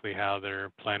exactly how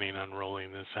they're planning on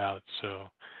rolling this out. So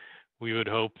we would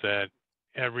hope that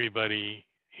everybody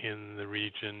in the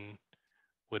region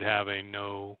would have a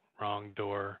no wrong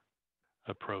door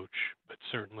approach, but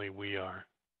certainly we are.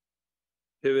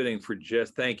 Pivoting for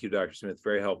thank you, Dr. Smith,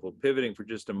 very helpful. Pivoting for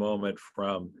just a moment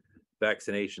from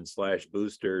vaccination /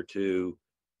 booster to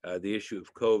the issue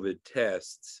of COVID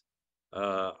tests.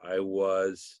 I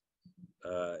was,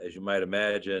 as you might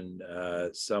imagine,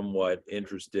 somewhat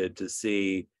interested to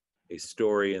see a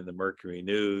story in the Mercury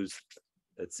News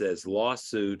that says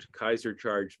lawsuit, Kaiser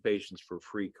charged patients for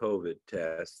free COVID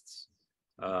tests.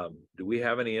 Do we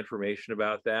have any information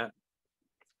about that?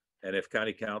 And if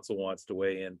County Council wants to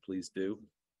weigh in, please do.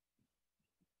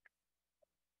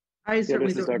 I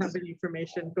certainly don't have any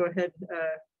information. Go ahead,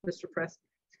 Mr. Press.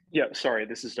 Yeah, sorry,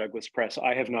 this is Douglas Press.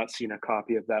 I have not seen a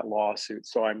copy of that lawsuit,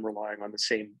 so I'm relying on the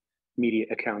same media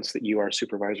accounts that you are,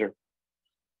 Supervisor.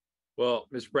 Well,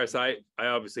 Mr. Press, I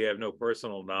obviously have no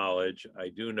personal knowledge. I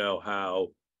do know how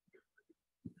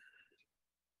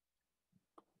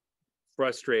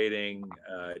frustrating,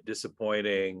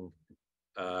 disappointing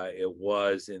it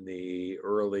was in the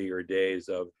earlier days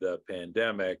of the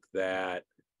pandemic that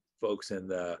folks in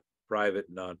the private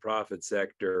and nonprofit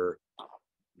sector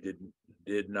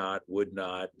would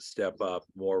not step up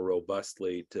more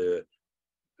robustly to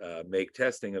make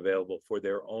testing available for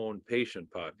their own patient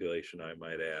population, I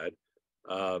might add.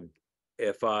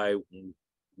 If I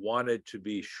wanted to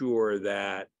be sure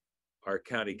that our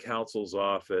county council's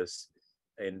office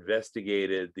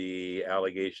investigated the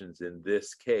allegations in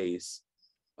this case,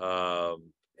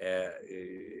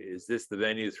 is this the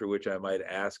venue through which I might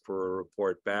ask for a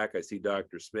report back? I see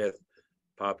Dr. Smith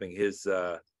popping his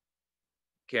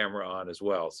camera on as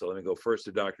well. So let me go first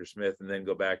to Dr. Smith and then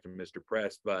go back to Mr.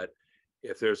 Press. But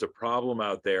if there's a problem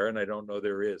out there, and I don't know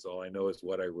there is, all I know is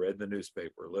what I read in the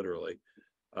newspaper, literally.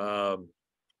 I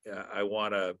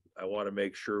want to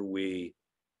make sure we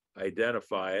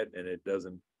identify it and it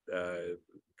doesn't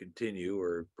continue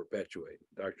or perpetuate.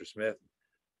 Dr. Smith?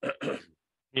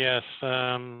 Yes,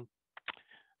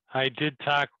 I did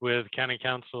talk with County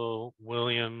Council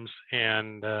Williams,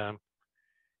 and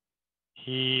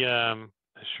he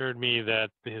assured me that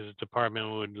his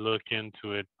department would look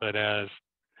into it, but as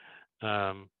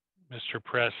Mr.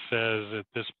 Press says, at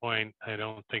this point, I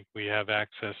don't think we have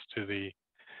access to the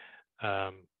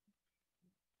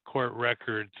court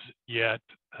records yet,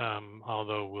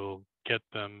 although we'll get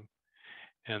them.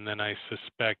 And then I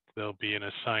suspect there'll be an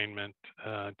assignment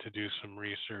to do some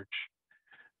research.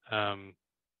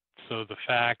 So the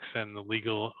facts and the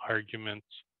legal arguments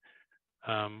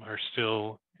are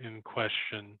still in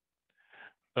question,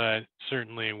 but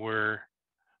certainly we're,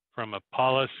 from a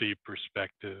policy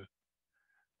perspective,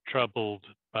 troubled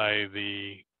by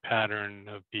the pattern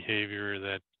of behavior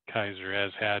that Kaiser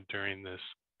has had during this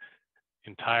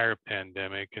entire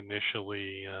pandemic.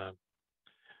 Initially,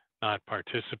 not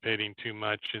participating too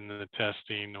much in the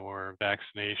testing or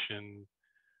vaccination,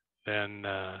 then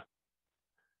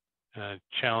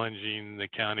challenging the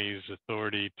county's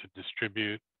authority to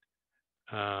distribute.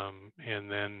 And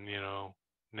then,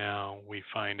 now we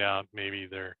find out maybe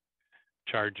they're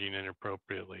charging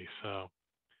inappropriately. So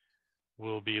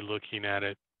we'll be looking at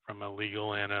it from a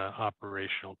legal and a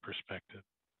operational perspective.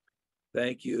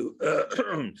 Thank you.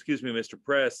 Excuse me, Mr.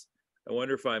 Press. I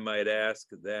wonder if I might ask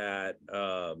that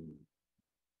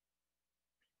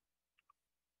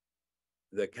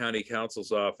the county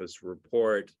counsel's office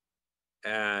report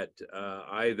at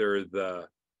either the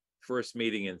first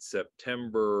meeting in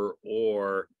September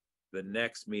or the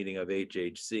next meeting of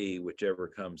HHC, whichever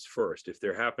comes first. If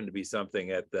there happened to be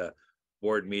something at the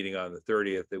board meeting on the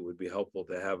 30th, it would be helpful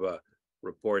to have a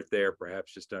report there,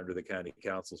 perhaps just under the county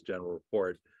council's general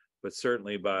report, but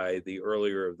certainly by the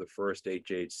earlier of the first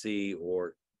HHC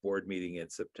or board meeting in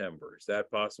September. Is that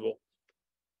possible?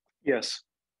 Yes.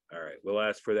 All right, we'll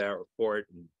ask for that report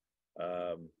and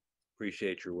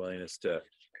appreciate your willingness to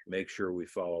make sure we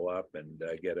follow up and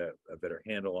get a better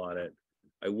handle on it.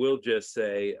 I will just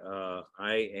say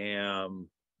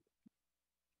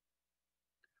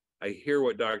I hear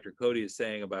what Dr. Cody is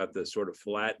saying about the sort of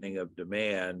flattening of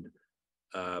demand.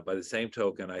 By the same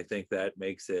token, I think that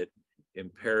makes it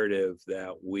imperative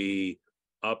that we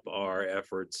up our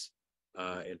efforts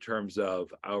in terms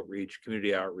of outreach,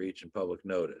 community outreach, and public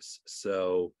notice.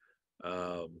 So,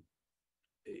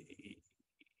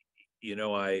 you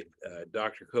know,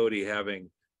 Dr. Cody, having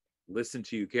listened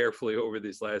to you carefully over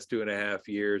these last 2.5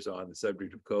 years on the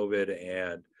subject of COVID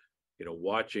and, you know,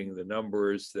 watching the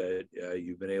numbers that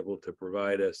you've been able to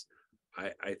provide us,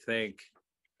 I think,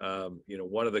 you know,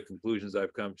 one of the conclusions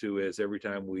I've come to is every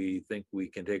time we think we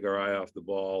can take our eye off the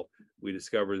ball, we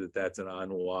discover that that's an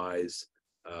unwise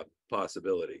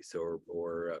possibility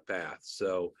or path.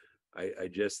 So I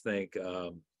just think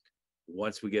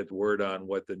once we get the word on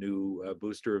what the new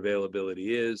booster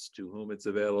availability is, to whom it's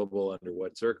available, under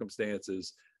what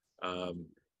circumstances,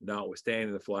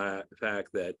 notwithstanding the fact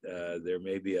that there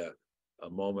may be a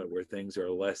moment where things are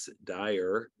less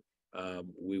dire,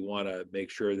 we want to make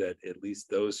sure that at least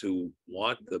those who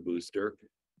want the booster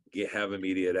have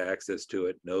immediate access to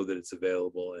it, know that it's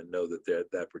available, and know that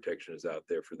that protection is out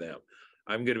there for them.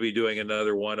 I'm going to be doing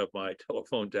another one of my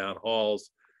telephone town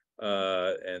halls.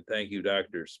 And thank you,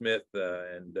 Dr. Smith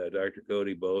and Dr.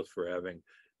 Cody, both for having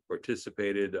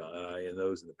participated in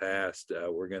those in the past.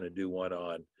 We're going to do one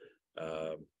on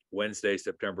Wednesday,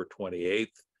 September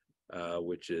 28th,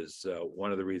 which is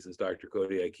one of the reasons, Dr.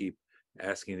 Cody, I keep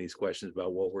asking these questions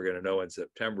about what we're going to know in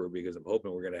September, because I'm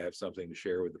hoping we're going to have something to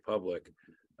share with the public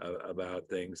about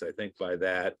things. I think by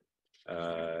that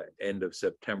end of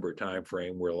September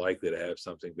timeframe, we're likely to have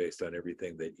something based on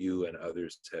everything that you and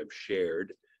others have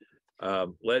shared.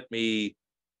 Let me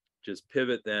just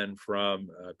pivot then from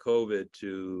COVID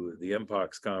to the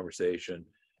MPOX conversation.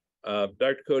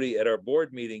 Dr. Cody, at our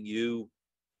board meeting, you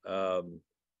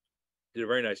did a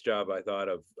very nice job, I thought,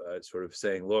 of sort of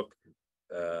saying, look,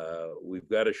 we've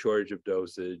got a shortage of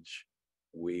dosage.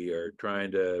 We are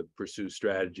trying to pursue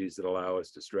strategies that allow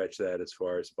us to stretch that as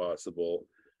far as possible.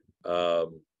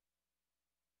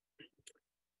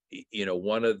 You know,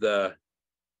 one of the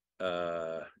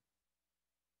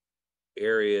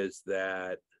areas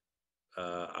that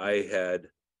I had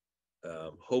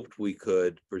hoped we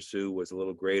could pursue was a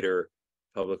little greater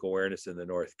public awareness in the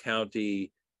North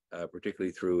County,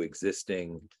 particularly through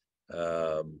existing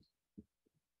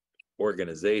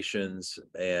organizations.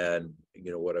 And,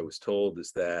 you know, what I was told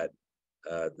is that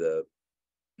the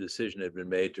decision had been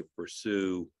made to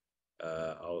pursue,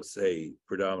 I'll say,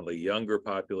 predominantly younger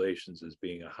populations as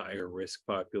being a higher risk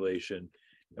population.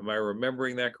 Am I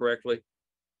remembering that correctly?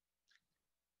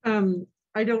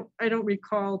 I don't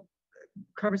recall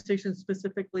conversations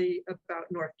specifically about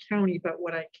North County, but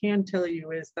what I can tell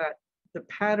you is that the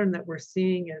pattern that we're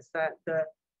seeing is that the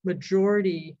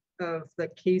majority of the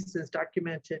cases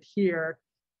documented here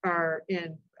are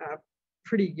in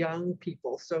pretty young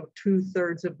people. So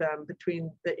 2/3 of them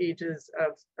between the ages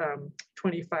of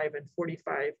 25 and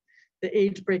 45. The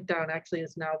age breakdown actually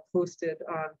is now posted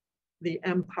on the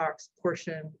MPOX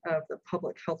portion of the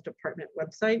Public Health Department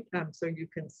website. So you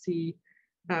can see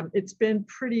it's been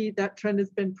pretty, that trend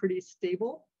has been pretty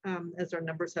stable as our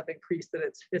numbers have increased, that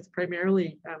it's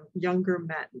primarily younger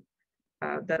men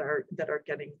that are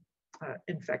getting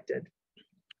infected.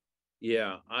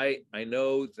 Yeah, I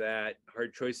know that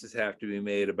hard choices have to be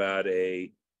made about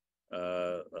a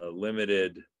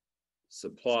limited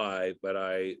supply, but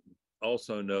I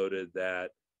also noted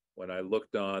that when I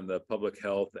looked on the Public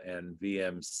Health and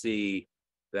VMC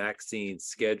vaccine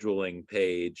scheduling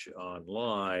page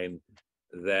online,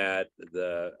 that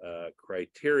the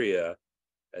criteria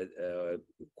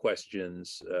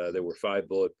questions, there were 5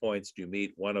 bullet points. Do you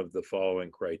meet one of the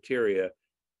following criteria?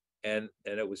 And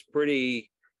it was pretty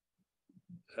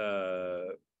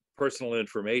personal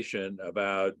information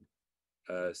about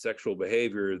sexual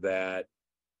behavior that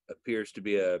appears to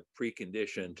be a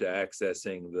precondition to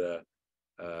accessing the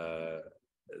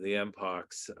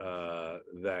Mpox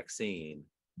vaccine.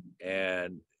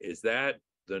 And is that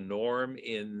the norm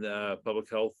in public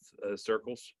health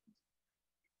circles?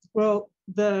 Well,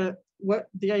 the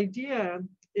idea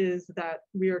is that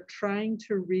we are trying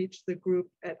to reach the group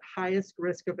at highest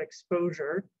risk of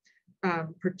exposure,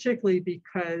 particularly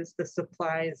because the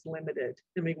supply is limited,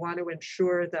 and we want to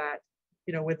ensure that,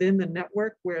 you know, within the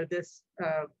network where this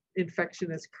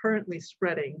infection is currently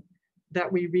spreading, that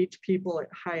we reach people at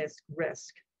highest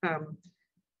risk.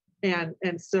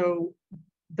 And so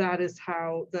that is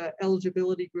how the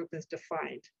eligibility group is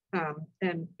defined.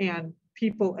 And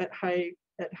people at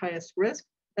highest risk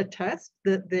attest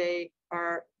that they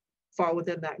fall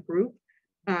within that group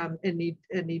and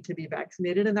need to be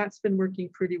vaccinated. And that's been working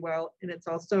pretty well. And it's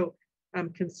also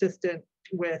consistent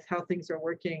with how things are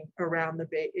working around the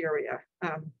Bay Area.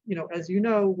 You know, as you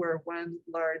know, we're one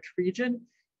large region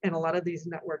and a lot of these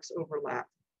networks overlap.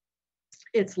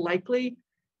 It's likely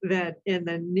that in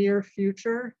the near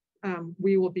future,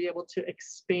 we will be able to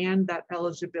expand that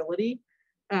eligibility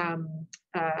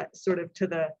sort of to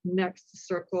the next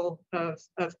circle of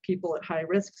people at high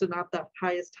risk. So not the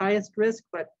highest risk,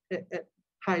 but at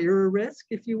higher risk,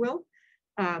 if you will,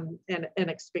 and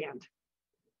expand.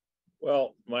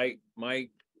 Well, I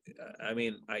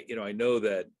mean, I know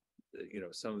that,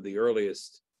 some of the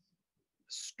earliest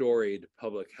storied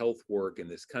public health work in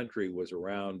this country was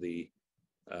around the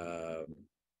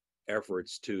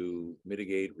efforts to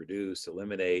mitigate, reduce,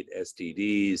 eliminate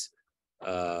STDs.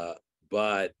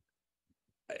 But,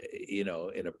 in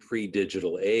a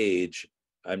pre-digital age,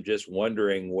 I'm just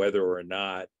wondering whether or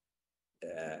not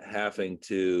having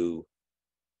to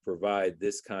provide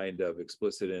this kind of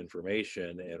explicit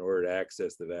information in order to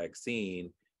access the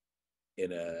vaccine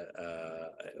in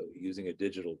using a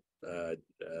digital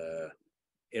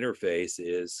interface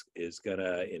is going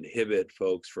to inhibit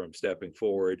folks from stepping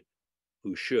forward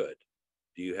who should.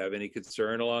 Do you have any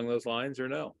concern along those lines or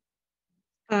no?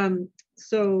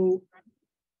 So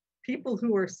people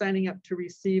who are signing up to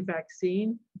receive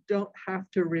vaccine don't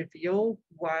have to reveal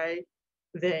why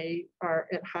they are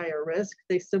at higher risk.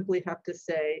 They simply have to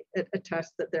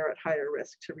attest that they're at higher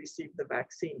risk to receive the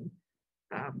vaccine.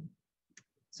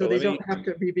 So they don't have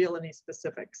to reveal any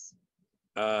specifics.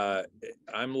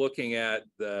 I'm looking at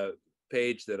the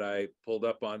page that I pulled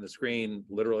up on the screen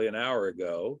literally an hour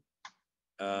ago.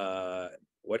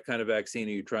 What kind of vaccine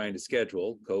are you trying to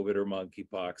schedule? COVID or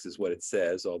monkeypox is what it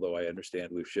says, although I understand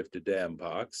we've shifted to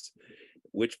Mpox.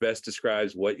 Which best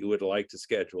describes what you would like to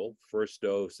schedule? First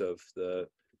dose of the,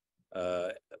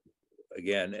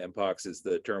 again, Mpox is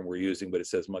the term we're using, but it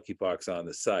says monkeypox on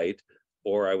the site.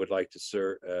 Or I would like to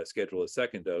schedule a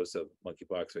second dose of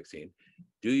monkeypox vaccine.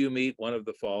 Do you meet one of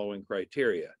the following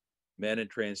criteria? Men and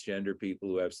transgender people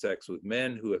who have sex with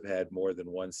men who have had more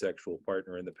than one sexual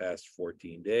partner in the past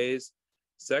 14 days,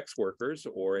 sex workers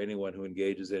or anyone who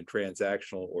engages in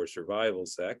transactional or survival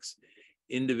sex,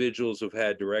 individuals who've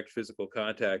had direct physical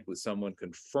contact with someone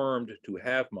confirmed to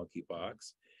have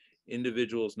monkeypox,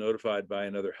 individuals notified by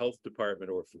another health department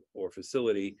or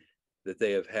facility that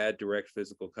they have had direct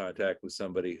physical contact with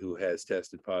somebody who has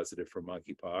tested positive for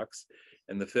monkeypox.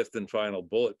 And the fifth and final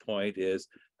bullet point is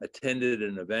attended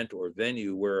an event or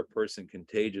venue where a person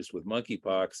contagious with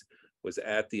monkeypox was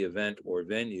at the event or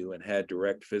venue and had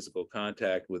direct physical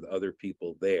contact with other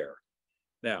people there.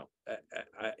 Now,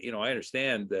 I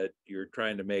understand that you're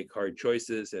trying to make hard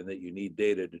choices and that you need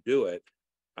data to do it.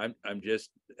 I'm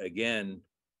just, again,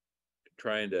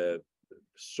 trying to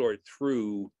sort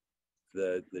through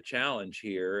the challenge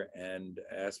here and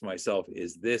ask myself,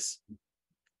 is this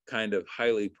kind of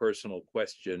highly personal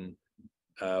question,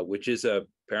 which is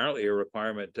apparently a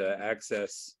requirement to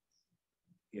access,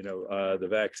 the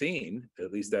vaccine,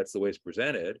 at least that's the way it's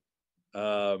presented,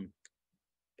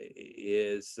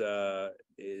 is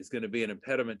going to be an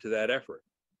impediment to that effort?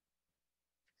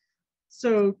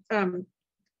 So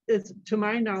to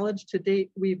my knowledge, to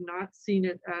date, we've not seen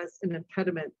it as an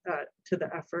impediment to the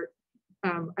effort.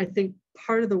 I think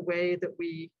part of the way that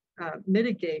we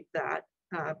mitigate that,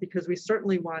 because we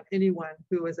certainly want anyone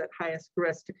who is at highest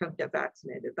risk to come get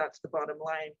vaccinated, that's the bottom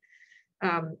line,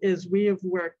 is we have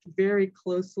worked very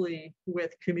closely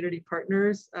with community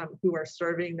partners who are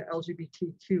serving the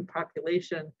LGBTQ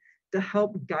population to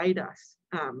help guide us,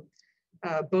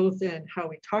 both in how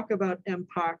we talk about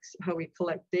Mpox, how we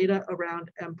collect data around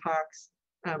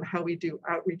Mpox, how we do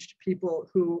outreach to people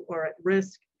who are at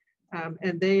risk.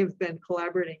 And they have been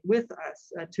collaborating with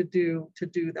us to do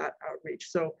that outreach.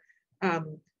 So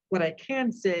what I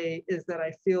can say is that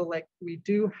I feel like we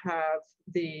do have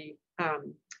the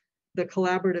the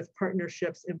collaborative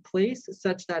partnerships in place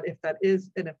such that if that is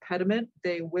an impediment,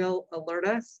 they will alert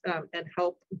us and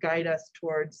help guide us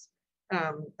towards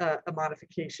a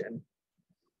modification.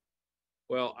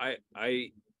 Well, I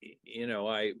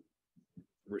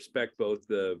respect both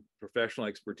the professional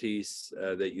expertise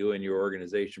that you and your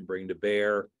organization bring to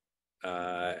bear,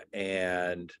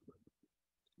 and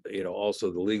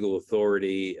also the legal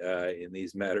authority in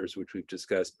these matters, which we've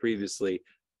discussed previously.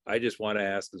 I just want to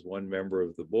ask, as one member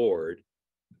of the board,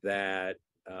 that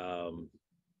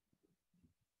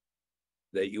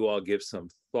that you all give some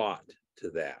thought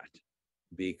to that,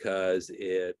 because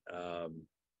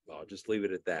I'll just leave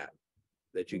it at that.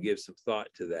 That you give some thought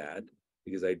to that,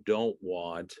 because I don't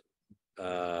want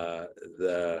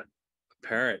the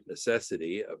apparent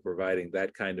necessity of providing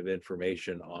that kind of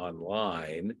information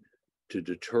online to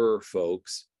deter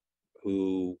folks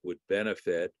who would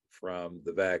benefit from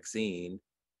the vaccine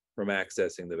from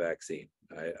accessing the vaccine.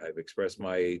 I've expressed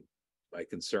my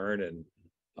concern, and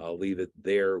I'll leave it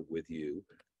there with you.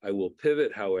 I will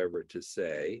pivot, however, to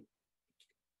say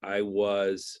I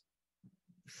was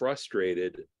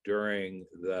frustrated during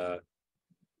the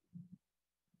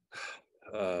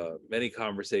many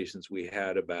conversations we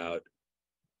had about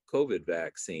COVID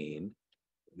vaccine,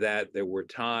 that there were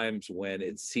times when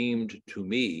it seemed to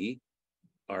me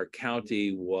our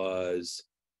county was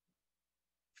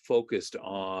focused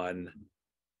on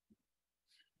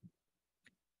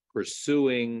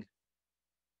pursuing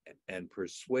and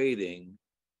persuading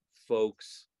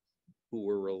folks who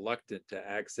were reluctant to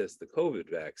access the COVID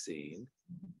vaccine,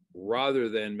 rather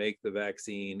than make the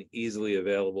vaccine easily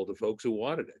available to folks who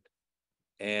wanted it.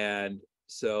 And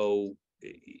so,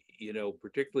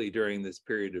 particularly during this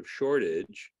period of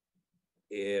shortage,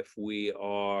 if we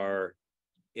are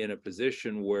in a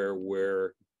position where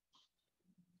we're,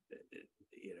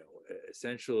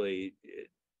 essentially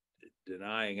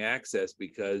denying access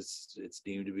because it's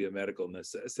deemed to be a medical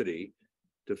necessity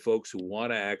to folks who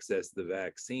want to access the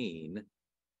vaccine,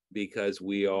 because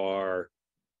we are,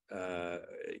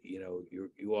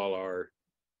 you all are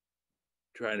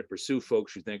trying to pursue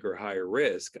folks you think are higher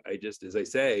risk. As I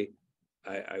say,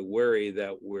 I worry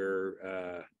that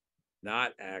we're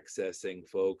not accessing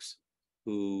folks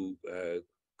who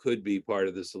could be part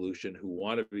of the solution, who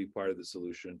want to be part of the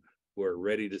solution, who are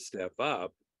ready to step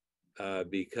up,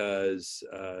 because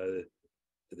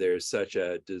there's such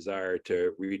a desire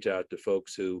to reach out to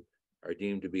folks who are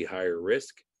deemed to be higher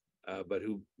risk, but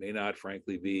who may not,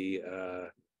 frankly, be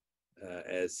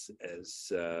as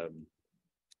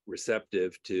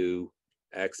receptive to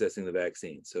accessing the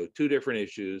vaccine. So two different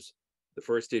issues. The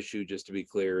first issue, just to be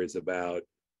clear, is about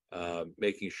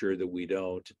making sure that we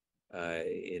don't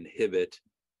inhibit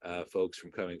folks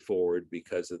from coming forward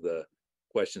because of the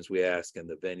questions we ask and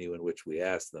the venue in which we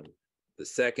ask them. The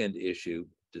second issue,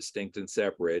 distinct and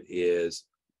separate, is,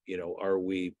 are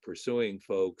we pursuing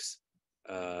folks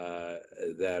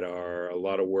that are a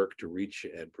lot of work to reach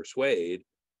and persuade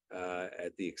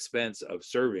at the expense of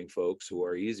serving folks who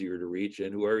are easier to reach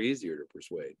and who are easier to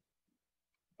persuade?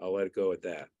 I'll let it go at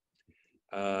that.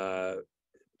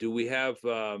 Do we have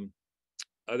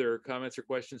other comments or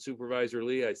questions, Supervisor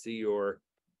Lee? I see your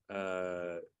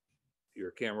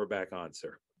camera back on,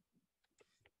 sir.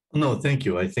 No, thank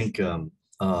you. I think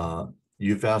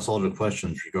you've asked all the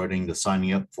questions regarding the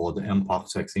signing up for the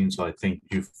Mpox vaccine. So I thank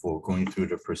you for going through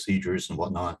the procedures and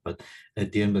whatnot. But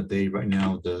at the end of the day, right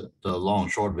now, the long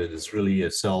and short of it is really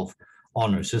a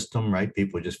self-honor system, right?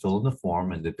 People just fill in the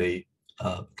form, and that they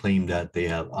claim that they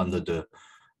have under the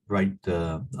right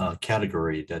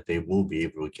category that they will be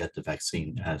able to get the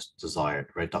vaccine as desired,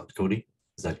 right, Dr. Cody?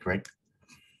 Is that correct?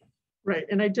 Right,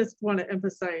 and I just want to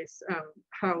emphasize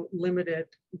how limited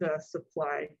the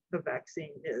supply of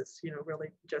vaccine is. Really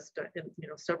just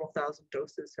several thousand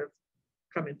doses have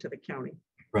come into the county.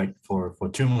 Right, for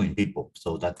 2 million people.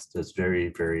 So that's very,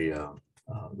 very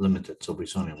limited. So we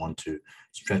certainly want to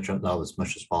stretch out that as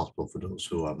much as possible for those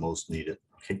who are most needed.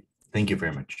 Okay, thank you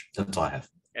very much. That's all I have.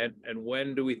 And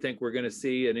when do we think we're going to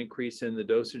see an increase in the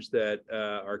dosage that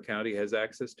our county has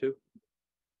access to?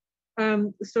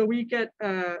 So we get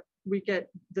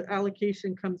the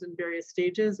allocation comes in various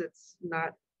stages. It's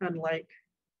not unlike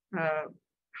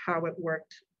how it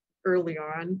worked early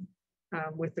on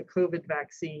with the COVID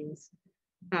vaccines.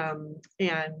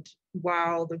 And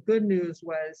while the good news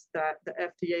was that the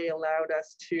FDA allowed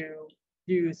us to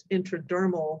use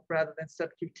intradermal rather than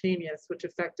subcutaneous, which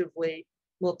effectively,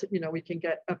 we can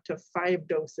get up to 5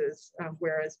 doses,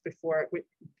 whereas before we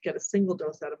get a single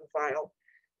dose out of a vial.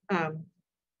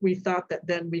 We thought that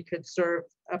then we could serve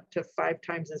up to 5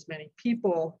 times as many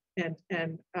people and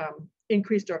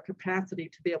increased our capacity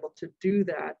to be able to do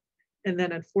that. And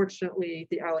then unfortunately,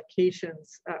 the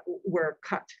allocations were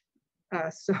cut.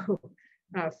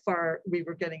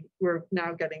 We're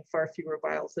now getting far fewer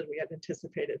vials than we had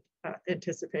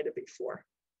anticipated before.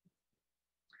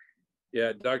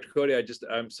 Yeah, Dr. Cody,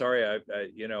 I'm sorry,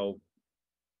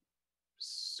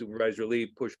 Supervisor Lee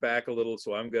pushed back a little,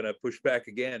 so I'm going to push back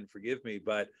again. Forgive me,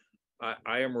 but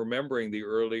I am remembering the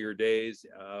earlier days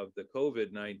of the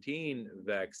COVID-19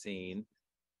 vaccine,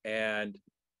 and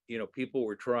people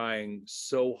were trying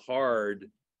so hard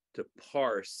to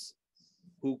parse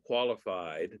who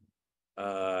qualified,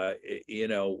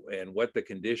 and what the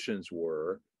conditions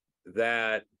were,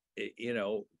 that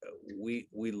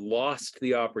we lost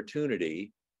the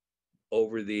opportunity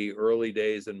over the early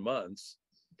days and months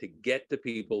to get to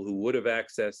people who would have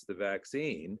accessed the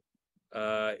vaccine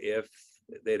if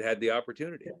they'd had the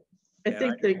opportunity. I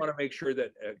want to make sure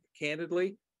that,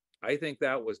 candidly, I think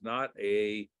that was not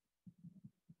a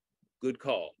good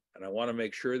call. And I want to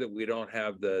make sure that we don't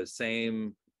have the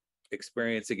same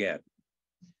experience again.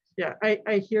 Yeah,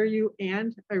 I hear you.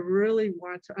 And I really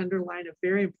want to underline a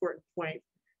very important point,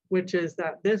 which is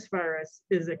that this virus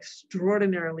is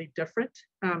extraordinarily different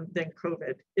than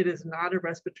COVID. It is not a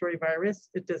respiratory virus.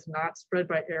 It does not spread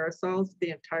by aerosols.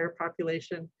 The entire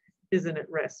population isn't at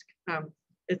risk.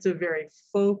 It's a very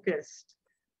focused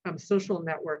social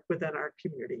network within our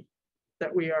community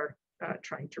that we are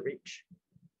trying to reach.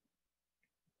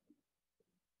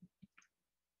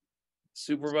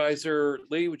 Supervisor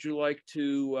Lee, would you like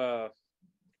to?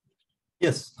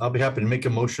 Yes, I'll be happy to make a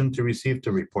motion to receive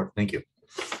the report. Thank you.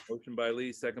 Motion by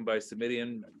Lee, second by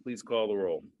Simidian. Please call the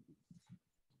roll.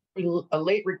 A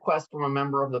late request from a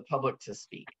member of the public to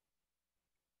speak.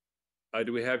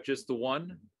 Do we have just the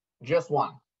one? Just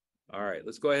one. All right,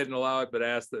 let's go ahead and allow it, but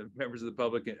ask the members of the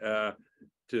public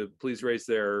to please raise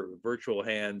their virtual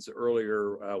hands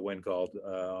earlier when called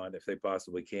on, if they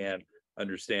possibly can.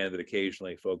 Understand that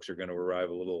occasionally folks are going to arrive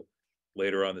a little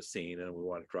later on the scene, and we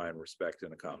want to try and respect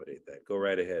and accommodate that. Go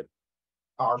right ahead.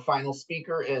 Our final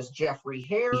speaker is Jeffrey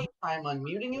Hare. I'm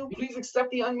unmuting you. Please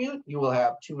accept the unmute. You will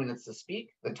have 2 minutes to speak.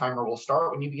 The timer will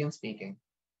start when you begin speaking.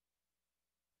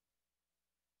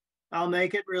 I'll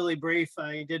make it really brief.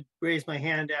 I did raise my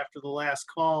hand after the last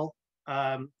call.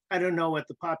 I don't know what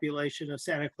the population of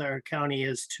Santa Clara County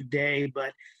is today,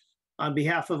 but on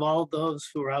behalf of all of those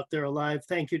who are out there alive,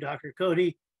 thank you, Dr.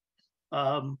 Cody,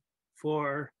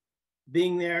 for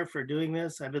being there, for doing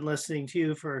this. I've been listening to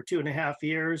you for 2.5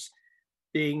 years,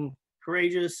 being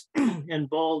courageous and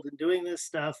bold in doing this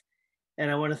stuff.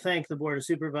 And I want to thank the Board of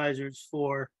Supervisors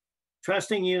for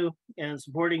trusting you and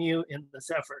supporting you in this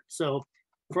effort. So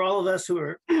for all of us who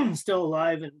are still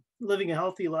alive and living a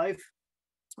healthy life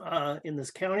in this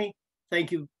county,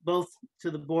 thank you both to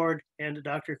the board and to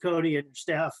Dr. Cody and your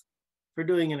staff for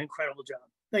doing an incredible job.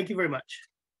 Thank you very much.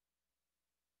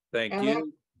 Thank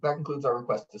you. That concludes our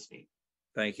request to speak.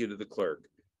 Thank you to the clerk.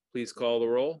 Please call the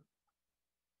roll.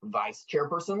 Vice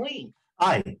Chairperson Lee.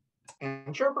 Aye.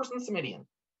 And Chairperson Simidian.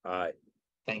 Aye.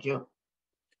 Thank you.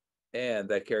 And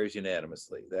that carries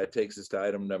unanimously. That takes us to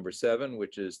item number 7,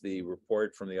 which is the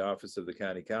report from the Office of the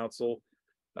County Council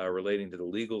relating to the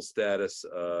legal status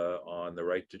on the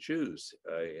right to choose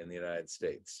in the United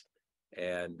States.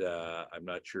 And I'm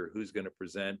not sure who's going to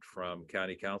present from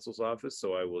County Council's office,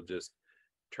 so I will just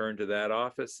turn to that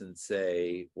office and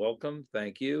say, welcome,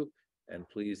 thank you, and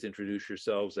please introduce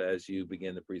yourselves as you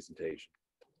begin the presentation.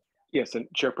 Yes, and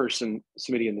Chairperson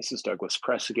Simidian, this is Douglas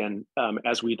Press again.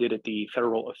 As we did at the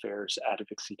Federal Affairs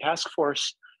Advocacy Task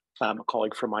Force, a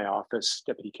colleague from my office,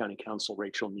 Deputy County Counsel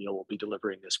Rachel Neal, will be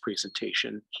delivering this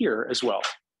presentation here as well.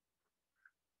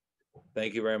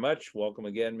 Thank you very much. Welcome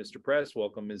again, Mr. Press.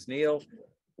 Welcome, Ms. Neal.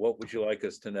 What would you like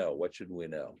us to know? What should we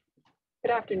know?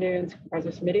 Good afternoon,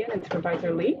 Supervisor Simidian and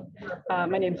Supervisor Lee.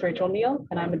 My name is Rachel Neal,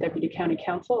 and I'm a Deputy County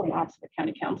Counsel in the Office of the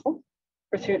County Counsel.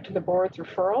 Pursuant to the board's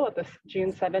referral at the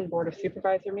June 7 Board of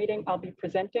Supervisor meeting, I'll be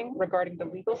presenting regarding the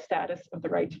legal status of the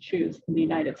right to choose in the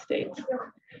United States.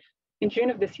 In June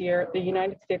of this year, the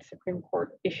United States Supreme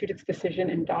Court issued its decision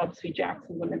in Dobbs v.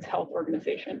 Jackson Women's Health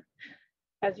Organization.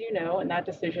 As you know, in that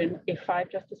decision, a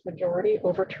 5-justice majority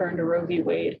overturned Roe v.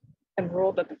 Wade and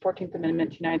ruled that the 14th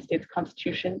Amendment to the United States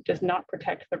Constitution does not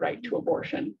protect the right to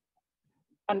abortion.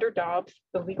 Under Dobbs,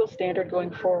 the legal standard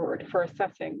going forward for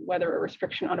assessing whether a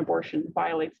restriction on abortion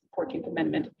violates the 14th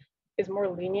Amendment is more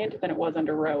lenient than it was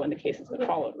under Roe in the cases that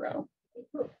followed Roe.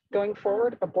 Going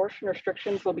forward, abortion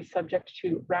restrictions will be subject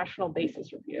to rational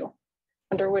basis review,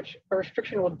 under which a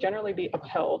restriction will generally be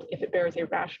upheld if it bears a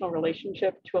rational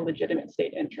relationship to a legitimate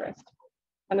state interest.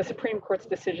 And the Supreme Court's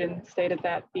decision stated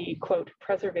that the, quote,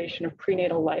 preservation of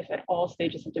prenatal life at all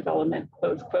stages of development,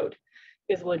 close quote,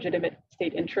 is a legitimate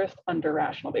state interest under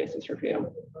rational basis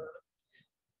review.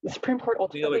 The Supreme Court Neil,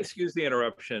 ultimately. excuse the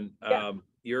interruption. Yeah.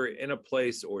 You're in a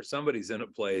place, or somebody's in a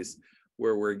place,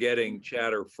 where we're getting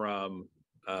chatter from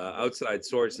outside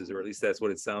sources, or at least that's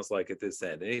what it sounds like at this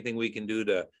end. Anything we can do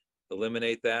to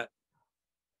eliminate that?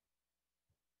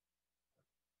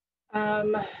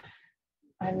 I'm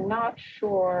not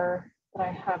sure that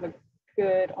I have a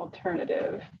good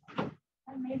alternative.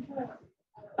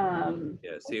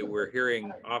 Yeah, see, we're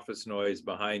hearing office noise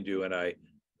behind you, and I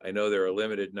know there are a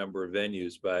limited number of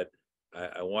venues, but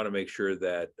I want to make sure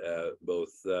that both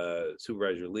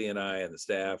Supervisor Lee and I and the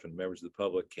staff and members of the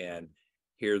public can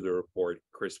hear the report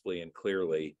crisply and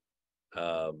clearly.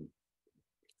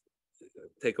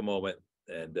 Take a moment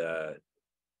and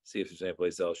see if there's any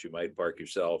place else you might park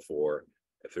yourself, or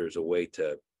if there's a way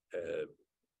to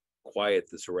quiet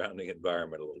the surrounding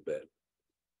environment a little bit.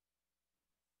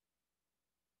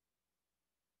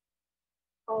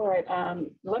 All right,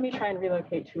 let me try and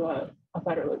relocate to a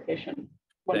better location.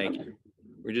 Thank you.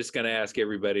 We're just going to ask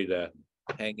everybody to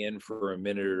hang in for a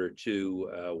minute or two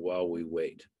while we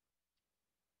wait.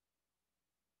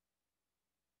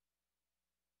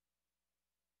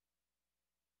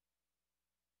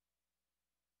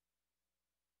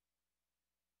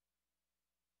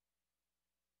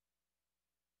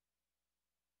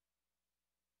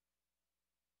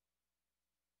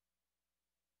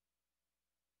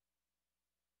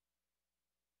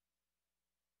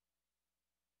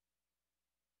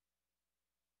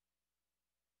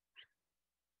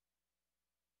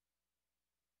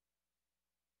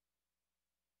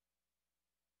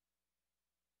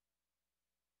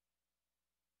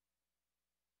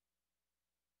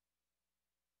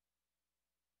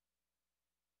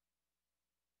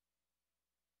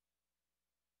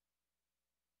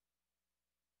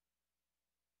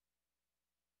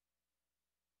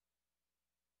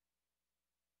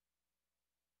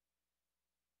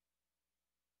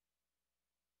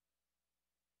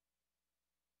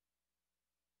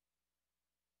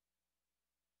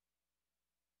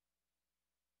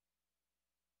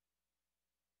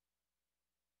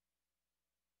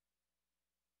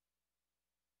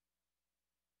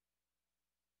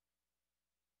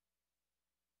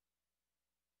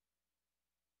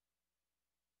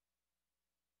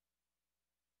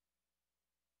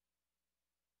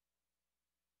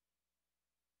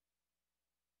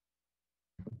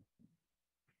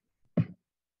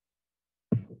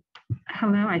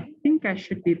 Hello, I think I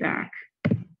should be back.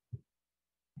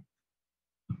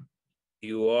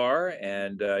 You are,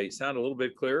 and you sound a little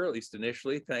bit clearer, at least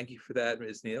initially. Thank you for that,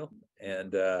 Ms. Neal.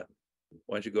 And why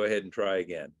don't you go ahead and try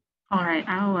again? All right,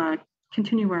 I'll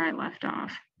continue where I left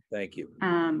off. Thank you.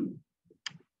 So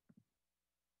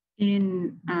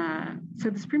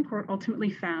the Supreme Court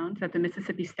ultimately found that the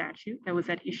Mississippi statute that was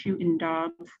at issue in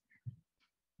Dobbs,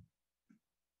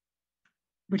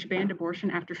 which banned abortion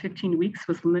after 15 weeks,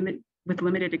 was with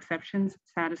limited exceptions,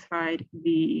 satisfied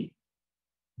the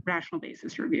rational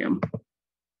basis review.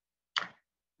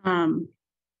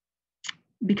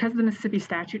 Because the Mississippi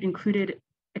statute included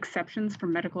exceptions for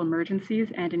medical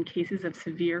emergencies and in cases of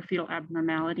severe fetal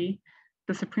abnormality,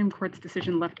 the Supreme Court's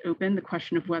decision left open the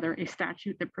question of whether a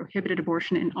statute that prohibited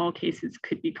abortion in all cases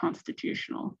could be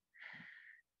constitutional.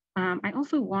 I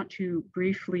also want to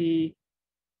briefly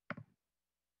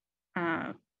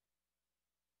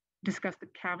discuss the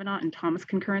Kavanaugh and Thomas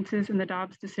concurrences in the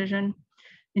Dobbs decision.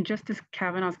 In Justice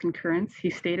Kavanaugh's concurrence,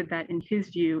 he stated that in his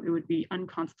view, it would be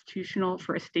unconstitutional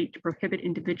for a state to prohibit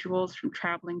individuals from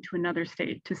traveling to another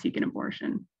state to seek an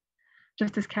abortion.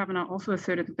 Justice Kavanaugh also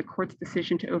asserted that the court's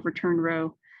decision to overturn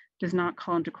Roe does not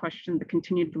call into question the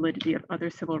continued validity of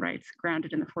other civil rights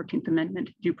grounded in the 14th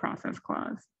Amendment due process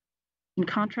clause. In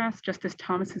contrast, Justice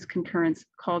Thomas's concurrence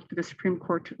called for the Supreme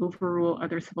Court to overrule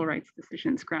other civil rights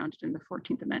decisions grounded in the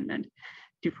 14th Amendment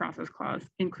due process clause,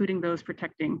 including those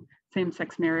protecting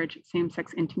same-sex marriage,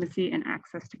 same-sex intimacy, and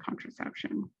access to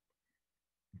contraception.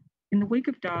 In the wake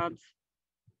of the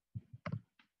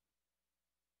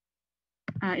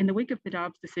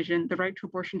Dobbs decision, the right to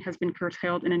abortion has been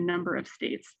curtailed in a number of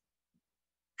states.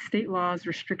 State laws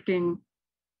restricting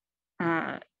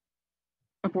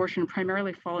abortion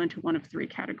primarily fall into one of three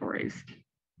categories.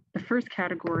 The first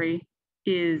category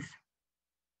is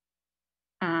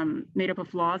made up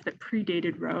of laws that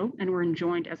predated Roe and were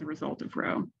enjoined as a result of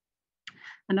Roe.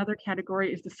 Another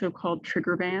category is the so-called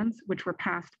trigger bans, which were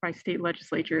passed by state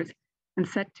legislatures and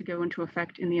set to go into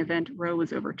effect in the event Roe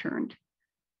was overturned.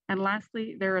 And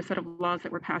lastly, there are a set of laws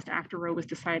that were passed after Roe was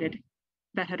decided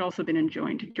that had also been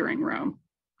enjoined during Roe.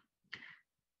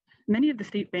 Many of the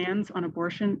state bans on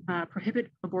abortion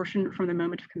prohibit abortion from the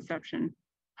moment of conception.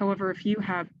 However, if you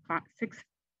have 6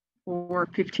 or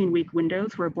 15-week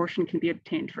windows where abortion can be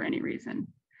obtained for any reason.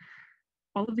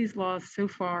 All of these laws so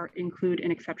far include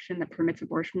an exception that permits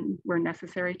abortion where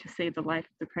necessary to save the life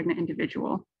of the pregnant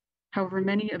individual. However,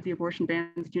 many of the abortion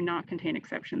bans do not contain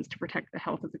exceptions to protect the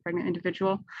health of the pregnant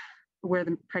individual, where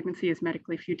the pregnancy is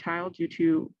medically futile due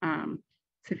to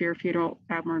severe fetal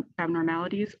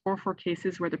abnormalities, or for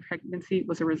cases where the pregnancy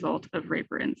was a result of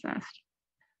rape or incest.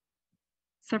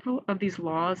 Several of these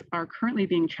laws are currently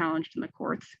being challenged in the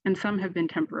courts, and some have been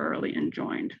temporarily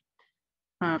enjoined.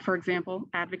 For example,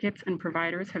 advocates and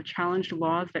providers have challenged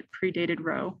laws that predated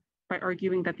Roe by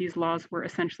arguing that these laws were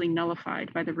essentially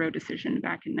nullified by the Roe decision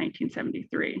back in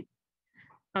 1973.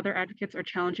 Other advocates are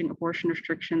challenging abortion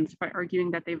restrictions by arguing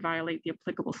that they violate the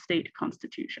applicable state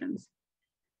constitutions.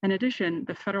 In addition,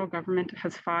 the federal government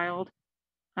has filed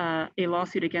a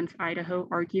lawsuit against Idaho,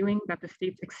 arguing that the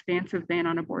state's expansive ban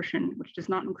on abortion, which does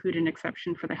not include an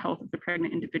exception for the health of the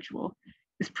pregnant individual,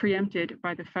 is preempted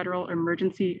by the Federal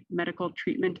Emergency Medical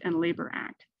Treatment and Labor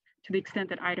Act, to the extent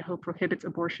that Idaho prohibits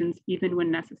abortions even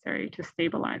when necessary to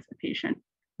stabilize a patient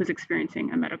who's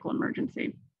experiencing a medical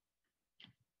emergency.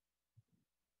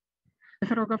 The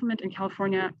federal government in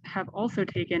California have also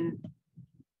taken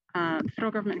other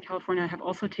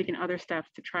steps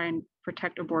to try and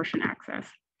protect abortion access,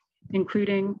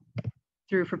 including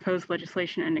through proposed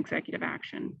legislation and executive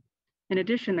action. In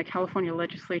addition, the California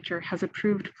legislature has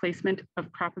approved placement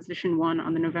of Proposition 1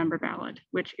 on the November ballot,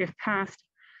 which, if passed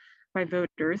by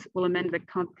voters, will amend the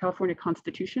California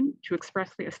Constitution to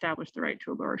expressly establish the right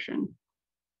to abortion.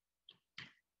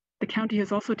 The county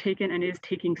has also taken and is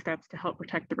taking steps to help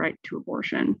protect the right to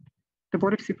abortion. The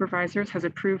Board of Supervisors has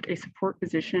approved a support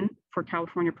position for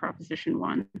California Proposition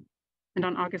 1. And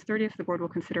on August 30th, the board will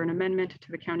consider an amendment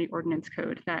to the county ordinance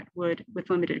code that would, with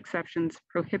limited exceptions,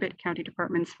 prohibit county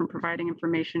departments from providing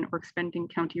information or expending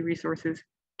county resources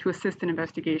to assist an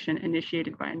investigation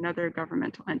initiated by another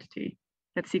governmental entity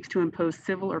that seeks to impose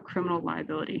civil or criminal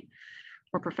liability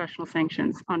or professional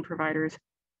sanctions on providers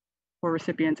or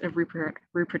recipients of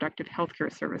reproductive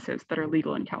healthcare services that are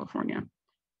legal in California.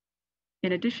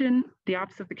 In addition, the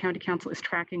Office of the County Council is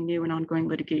tracking new and ongoing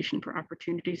litigation for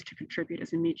opportunities to contribute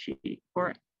as a meat sheet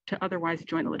or to otherwise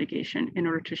join the litigation in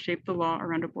order to shape the law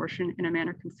around abortion in a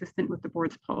manner consistent with the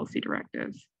board's policy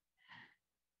directives.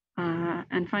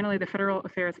 And finally, the Federal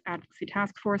Affairs Advocacy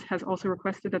Task Force has also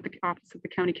requested that the Office of the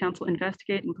County Council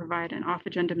investigate and provide an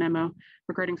off-agenda memo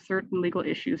regarding certain legal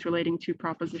issues relating to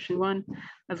Proposition 1,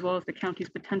 as well as the county's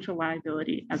potential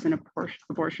liability as an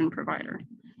abortion provider.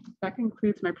 That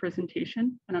concludes my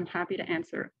presentation, and I'm happy to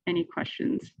answer any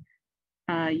questions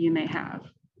you may have.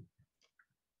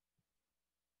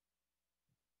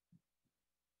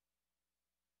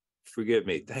 Forgive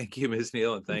me. Thank you, Ms.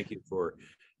 Neal, and thank you for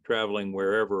traveling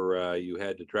wherever you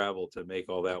had to travel to make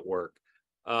all that work.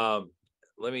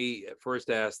 Let me first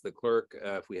ask the clerk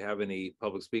if we have any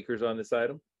public speakers on this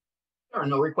item. There are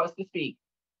no requests to speak.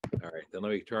 All right, then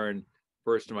let me turn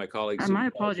first to my colleagues. My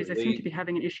apologies, I seem to be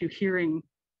having an issue hearing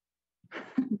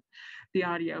the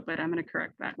audio, but I'm going to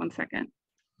correct that. 1 second.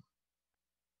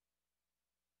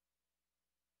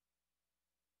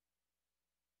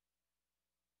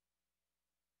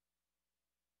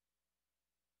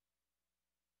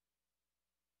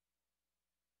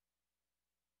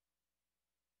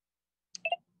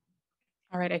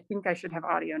 All right, I think I should have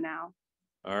audio now.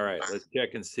 All right, let's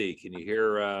check and see. Can you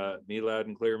hear me loud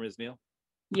and clear, Ms. Neal?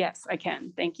 Yes, I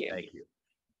can. Thank you. Thank you.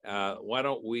 Why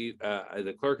don't we,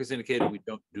 the clerk has indicated we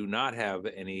do not have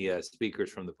any speakers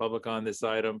from the public on this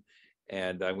item.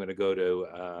 And I'm going to go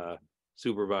to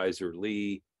Supervisor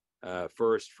Lee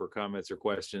first for comments or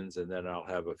questions, and then I'll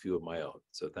have a few of my own.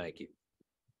 So thank you.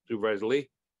 Supervisor Lee.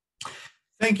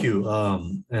 Thank you.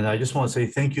 And I just want to say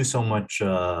thank you so much,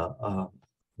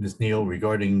 Ms. Neal,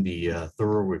 regarding the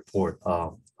thorough report,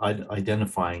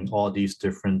 identifying all these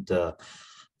different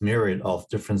myriad of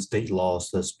different state laws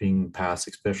that's being passed,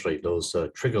 especially those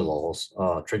trigger laws,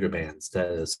 trigger bans that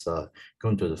is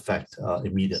going to affect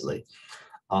immediately.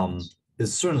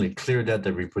 It's certainly clear that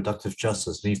the reproductive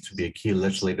justice needs to be a key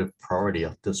legislative priority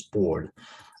of this board.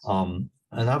 And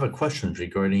I have a question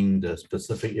regarding the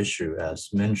specific issue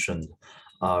as mentioned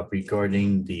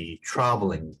regarding the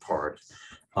traveling part.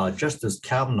 Justice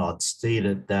Kavanaugh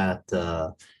stated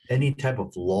that any type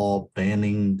of law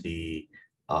banning the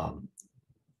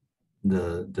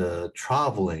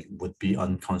traveling would be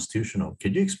unconstitutional.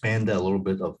 Could you expand that a little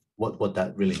bit of what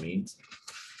that really means?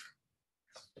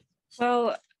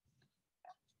 Well,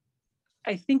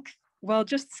 I think, well,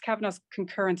 Justice Kavanaugh's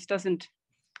concurrence doesn't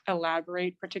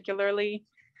elaborate particularly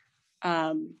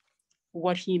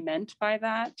what he meant by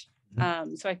that.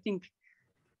 So I think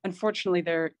unfortunately,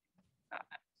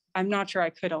 I'm not sure I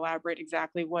could elaborate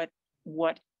exactly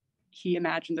what he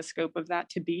imagined the scope of that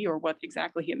to be, or what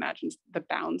exactly he imagines the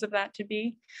bounds of that to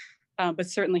be. But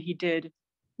certainly he did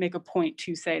make a point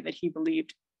to say that he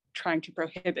believed trying to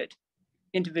prohibit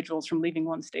individuals from leaving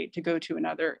one state to go to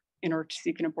another in order to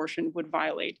seek an abortion would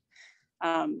violate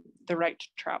the right to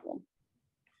travel.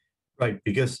 Right,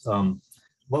 because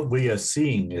what we are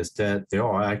seeing is that there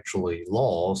are actually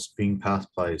laws being passed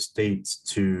by states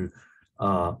to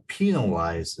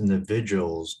penalize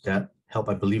individuals that help,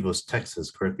 I believe it was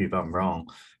Texas, correct me if I'm wrong,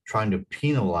 trying to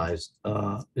penalize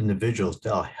individuals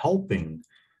that are helping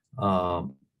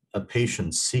a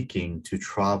patient seeking to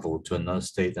travel to another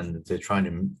state, and they're trying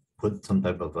to put some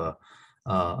type of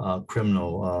a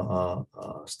criminal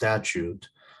statute.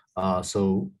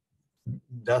 So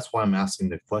that's why I'm asking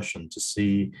the question, to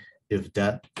see if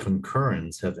that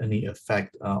concurrence have any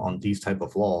effect on these type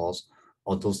of laws,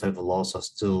 or those type of laws are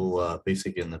still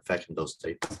basically in effect in those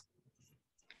states.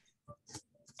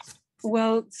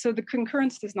 Well, so the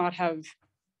concurrence does not have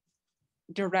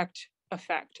direct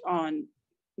effect on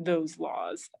those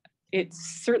laws. It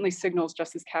certainly signals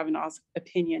Justice Kavanaugh's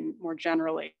opinion more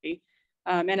generally.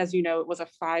 And as you know, it was a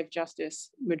 5-justice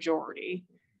majority,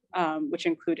 which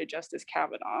included Justice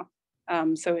Kavanaugh.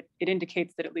 So it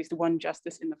indicates that at least one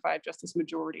justice in the 5-justice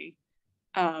majority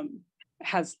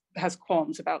has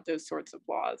qualms about those sorts of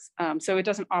laws. So it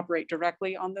doesn't operate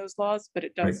directly on those laws, but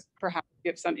it does perhaps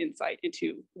give some insight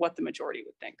into what the majority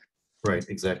would think. Right,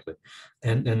 exactly.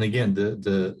 And again,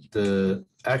 the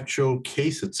actual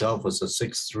case itself was a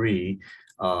 6-3,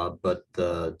 but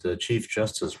the Chief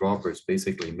Justice Roberts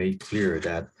basically made clear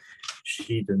that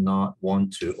he did not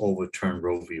want to overturn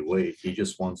Roe v. Wade. He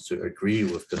just wants to agree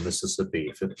with the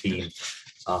Mississippi 15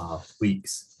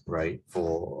 weeks, right,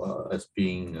 for as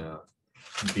being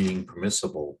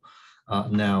permissible.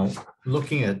 Now,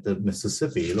 looking at the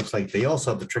Mississippi, it looks like they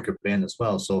also have the trigger ban as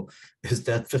well. So is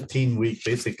that 15-week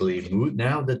basically moot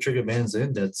now that trigger ban's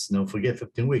in? That's, forget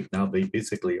 15-week. Now they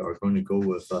basically are going to go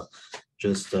with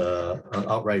just an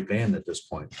outright ban at this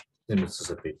point in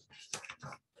Mississippi.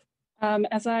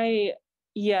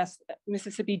 Yes,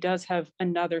 Mississippi does have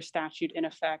another statute in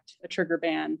effect, a trigger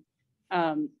ban,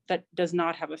 that does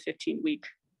not have a 15-week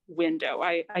window.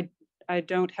 I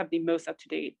don't have the most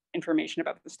up-to-date information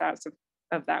about the status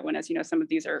of that one. As you know, some of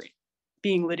these are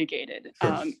being litigated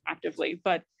actively.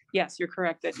 But yes, you're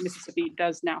correct that Mississippi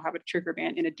does now have a trigger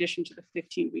ban in addition to the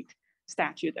 15-week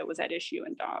statute that was at issue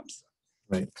in Dobbs.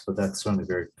 Right, so that's certainly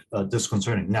very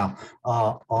disconcerting. Now,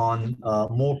 on a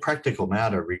more practical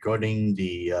matter regarding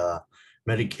the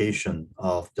medication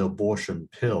of the abortion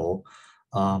pill,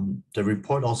 the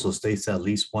report also states that at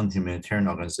least one humanitarian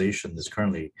organization is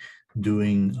currently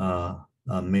doing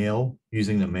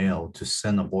using the mail to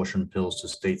send abortion pills to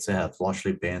states that have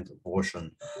largely banned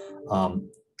abortion.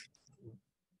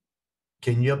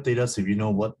 Can you update us if you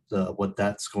know what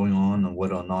that's going on, and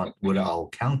whether or not our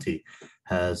county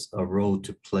has a role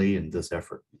to play in this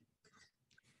effort?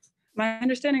 My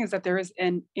understanding is that there is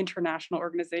an international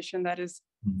organization that is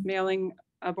mailing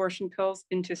abortion pills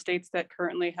into states that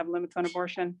currently have limits on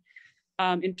abortion.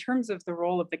 In terms of the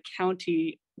role of the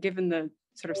county, given the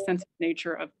sort of sensitive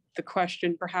nature of the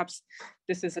question, perhaps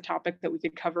this is a topic that we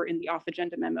could cover in the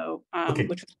off-agenda memo,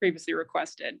 which was previously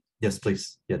requested. Yes,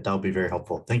 please. Yeah, that would be very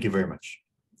helpful. Thank you very much.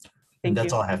 And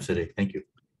that's all I have today. Thank you.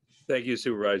 Thank you,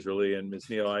 Supervisor Lee. And Ms.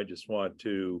 Neal, I just want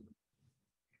to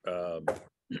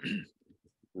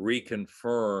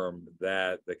reconfirm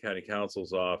that the County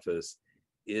Counsel's office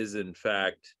is in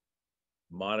fact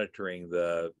monitoring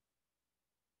the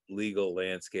legal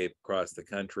landscape across the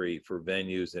country for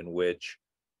venues in which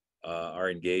our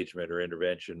engagement or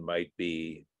intervention might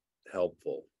be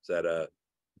helpful.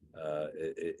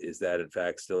 Is that in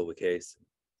fact still the case?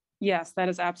 Yes, that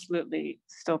is absolutely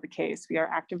still the case. We are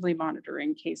actively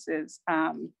monitoring cases,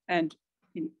 and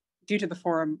due to the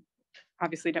forum,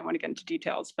 obviously don't want to get into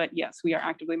details, but yes, we are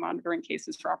actively monitoring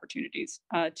cases for opportunities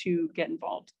to get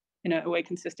involved in a way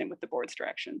consistent with the board's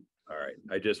direction. All right,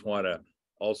 I just want to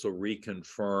also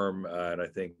reconfirm, and I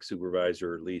think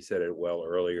Supervisor Lee said it well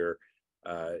earlier,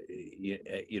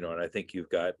 and I think you've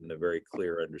gotten a very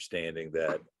clear understanding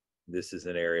that this is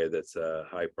an area that's a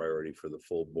high priority for the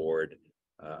full board.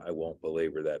 I won't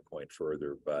belabor that point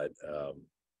further, but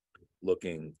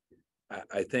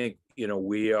I think,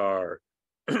 we are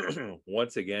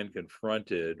once again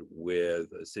confronted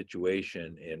with a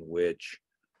situation in which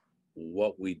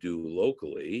what we do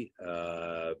locally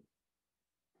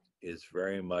is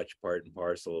very much part and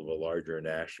parcel of a larger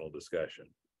national discussion.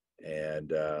 And,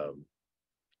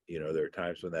 there are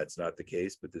times when that's not the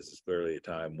case, but this is clearly a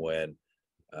time when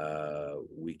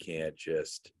We can't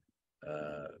just,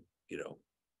 you know,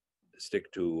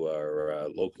 stick to our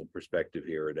local perspective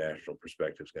here. A national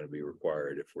perspective is going to be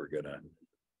required if we're going to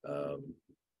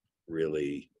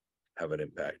really have an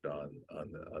impact on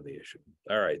the issue.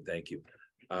 All right, thank you.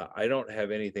 I don't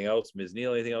have anything else. Ms.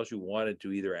 Neal, anything else you wanted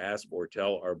to either ask or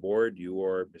tell our board, you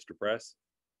or Mr. Press,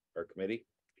 our committee?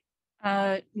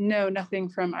 No, nothing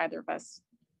from either of us.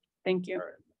 Thank you. All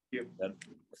right.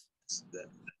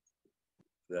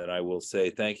 Then I will say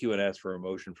thank you and ask for a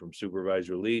motion from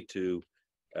Supervisor Lee to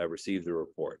receive the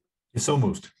report. So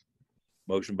moved.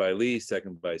 Motion by Lee,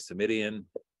 second by Simidian.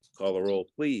 Call the roll,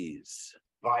 please.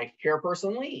 Vice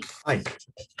Chairperson Lee. Aye.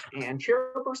 And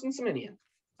Chairperson Simidian.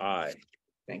 Aye.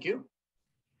 Thank you.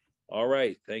 All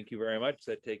right, thank you very much.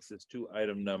 That takes us to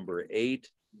item number 8.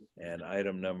 And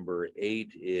item number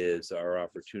 8 is our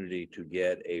opportunity to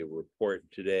get a report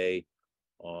today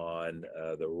on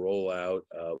the rollout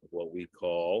of what we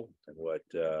call and what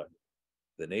the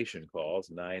nation calls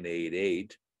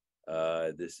 988.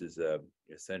 This is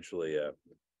essentially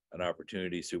an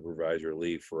opportunity, Supervisor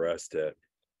Lee, for us to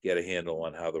get a handle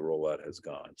on how the rollout has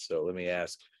gone. So let me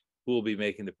ask who will be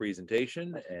making the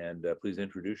presentation, and please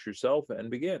introduce yourself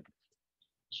and begin.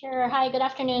 Sure. Hi, good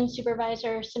afternoon,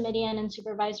 Supervisor Simidian and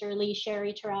Supervisor Lee.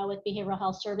 Sherry Terrell with Behavioral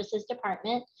Health Services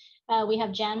Department. We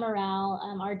have Jan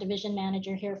Morale, our division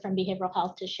manager here from Behavioral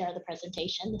Health, to share the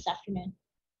presentation this afternoon.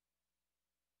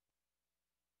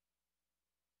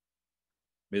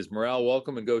 Ms. Morale,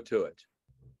 welcome and go to it.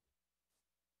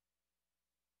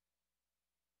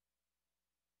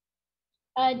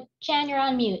 Jan, you're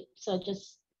on mute, so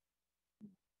just.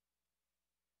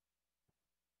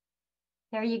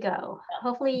 There you go.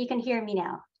 Hopefully you can hear me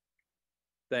now.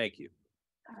 Thank you.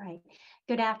 All right.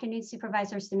 Good afternoon,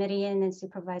 Supervisor Simidian and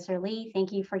Supervisor Lee.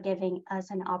 Thank you for giving us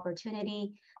an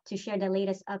opportunity to share the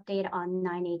latest update on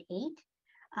 988.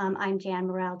 I'm Jan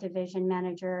Morale, Division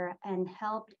Manager, and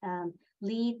helped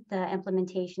lead the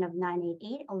implementation of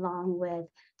 988 along with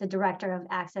the Director of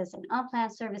Access and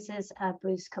Unplanned Services,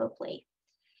 Bruce Copley.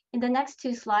 In the next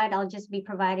 2 slides, I'll just be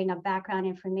providing a background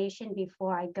information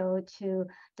before I go to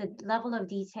the level of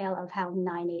detail of how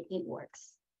 988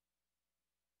 works.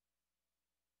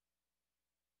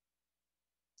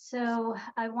 So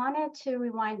I wanted to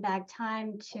rewind back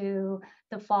time to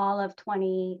the fall of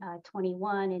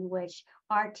 2021, in which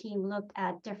our team looked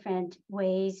at different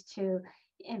ways to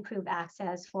improve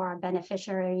access for our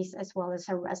beneficiaries as well as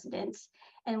our residents.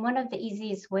 And one of the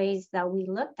easiest ways that we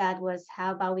looked at was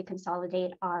how about we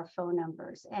consolidate our phone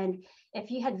numbers. And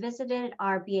if you had visited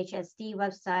our BHSD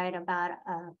website about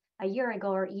a year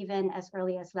ago, or even as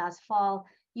early as last fall,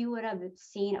 you would have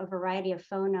seen a variety of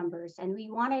phone numbers. And we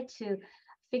wanted to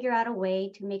figure out a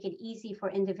way to make it easy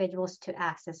for individuals to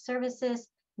access services,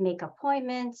 make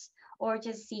appointments, or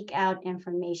just seek out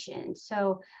information.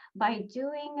 So by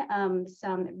doing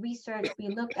some research, we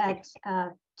looked at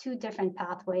 2 different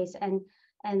pathways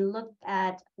and looked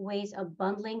at ways of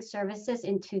bundling services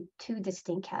into 2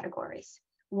 distinct categories.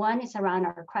 One is around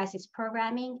our crisis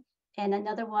programming, and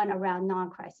another one around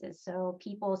non-crisis. So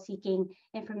people seeking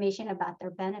information about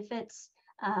their benefits,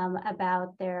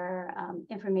 about their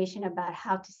information about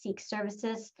how to seek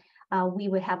services, we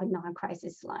would have a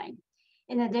non-crisis line.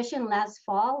 In addition, last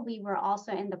fall, we were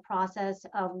also in the process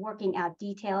of working out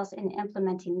details and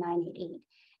implementing 988.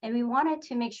 And we wanted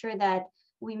to make sure that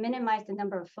we minimize the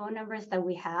number of phone numbers that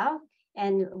we have,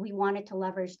 and we wanted to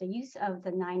leverage the use of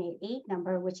the 988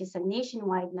 number, which is a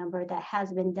nationwide number that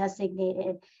has been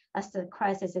designated as the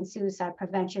crisis and suicide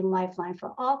prevention lifeline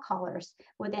for all callers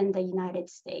within the United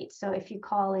States. So if you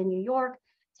call in New York,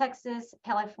 Texas,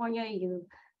 California,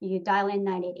 you dial in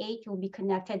 988, you'll be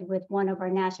connected with one of our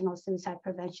national suicide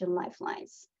prevention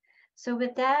lifelines. So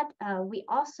with that, we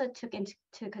also took into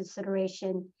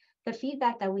consideration the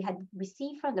feedback that we had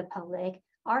received from the public,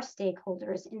 our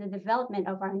stakeholders, in the development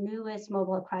of our newest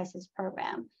mobile crisis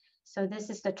program. So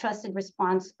this is the Trusted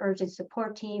Response Urgent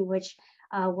Support Team, which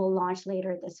will launch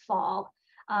later this fall.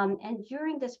 And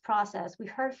during this process, we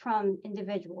heard from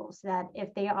individuals that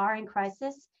if they are in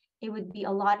crisis, it would be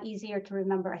a lot easier to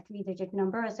remember a 3-digit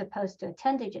number as opposed to a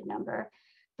 10-digit number.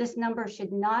 This number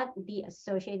should not be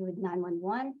associated with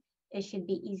 911. It should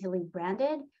be easily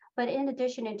branded. But in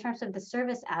addition, in terms of the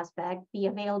service aspect, be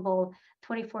available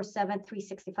 24/7,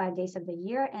 365 days of the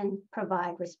year, and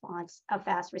provide a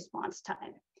fast response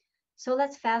time. So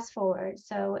let's fast forward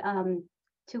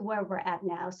to where we're at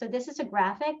now. So this is a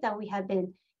graphic that we have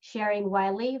been sharing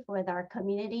widely with our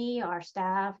community, our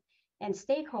staff, and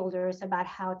stakeholders about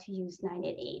how to use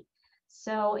 988.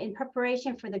 So in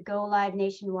preparation for the go live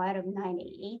nationwide of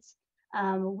 988,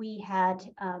 we had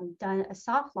done a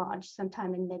soft launch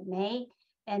sometime in mid-May,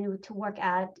 and to work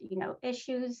at,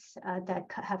 issues that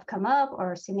have come up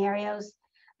or scenarios.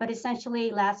 But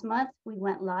essentially last month we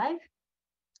went live.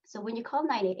 So when you call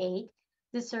 988,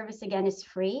 this service again is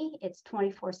free. It's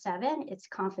 24/7, it's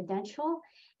confidential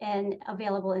and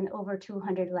available in over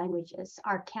 200 languages.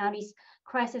 Our county's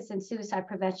crisis and suicide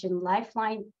prevention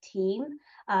lifeline team,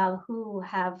 who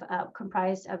have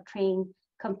comprised of trained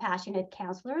compassionate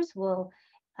counselors, will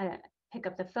pick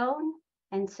up the phone.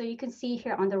 And so you can see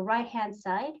here on the right-hand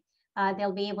side,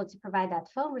 they'll be able to provide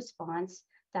that phone response,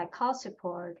 that call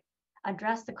support,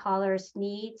 address the caller's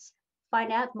needs,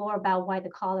 find out more about why the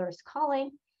caller is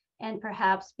calling, and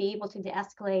perhaps be able to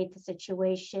de-escalate the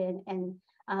situation and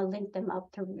link them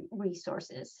up to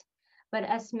resources. But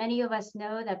as many of us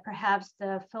know, that perhaps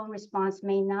the phone response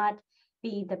may not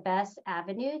be the best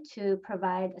avenue to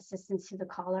provide assistance to the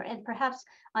caller, and perhaps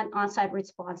an on-site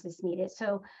response is needed.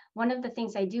 So one of the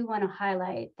things I do want to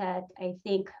highlight that I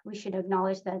think we should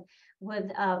acknowledge that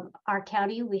with our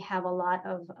county, we have a lot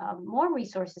of more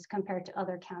resources compared to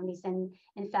other counties. And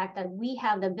in fact, that we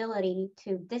have the ability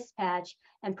to dispatch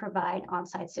and provide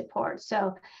on-site support.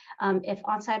 So if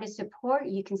on-site is support,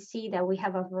 you can see that we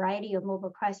have a variety of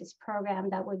mobile crisis program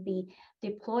that would be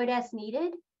deployed as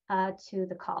needed to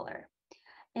the caller.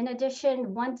 In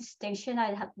addition, one distinction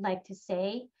I'd like to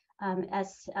say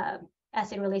as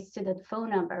it relates to the phone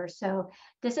number. So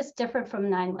this is different from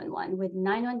 911. With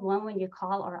 911, when you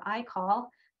call or I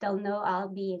call, they'll know I'll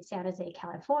be in San Jose,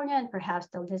 California, and perhaps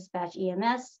they'll dispatch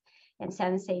EMS and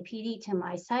San Jose PD to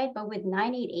my site. But with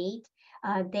 988,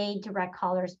 they direct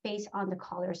callers based on the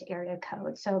caller's area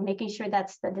code. So making sure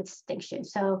that's the distinction.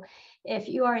 So if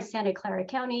you are in Santa Clara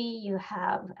County, you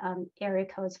have area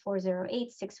codes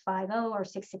 408, 650, or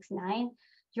 669.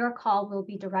 Your call will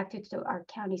be directed to our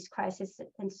county's crisis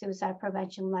and suicide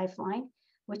prevention lifeline,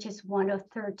 which is one of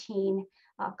 13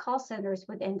 call centers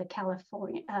within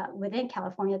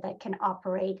California that can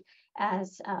operate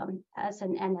as an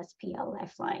NSPL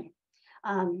lifeline.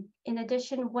 In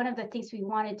addition, one of the things we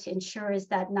wanted to ensure is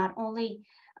that not only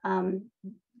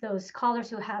those callers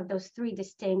who have those 3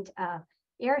 distinct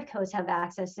area codes have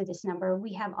access to this number,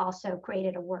 we have also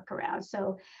created a workaround.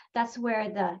 So that's where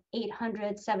the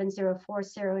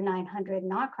 800-704-0900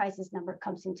 non-crisis number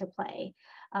comes into play.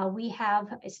 We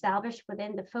have established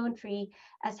within the phone tree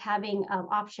as having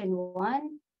option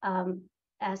 1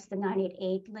 as the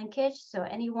 988 linkage. So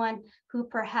anyone who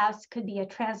perhaps could be a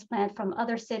transplant from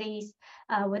other cities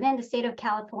within the state of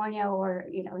California or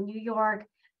New York,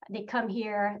 they come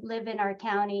here, live in our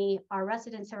county, are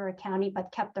residents of our county,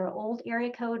 but kept their old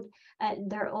area code,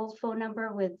 their old phone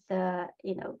number with the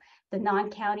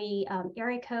non-county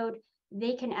area code,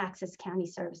 they can access county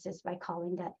services by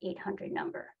calling that 800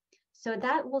 number. So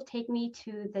that will take me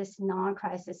to this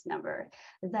non-crisis number,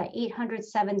 the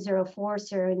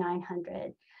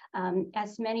 800-704-0900.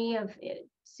 As many of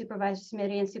Supervisor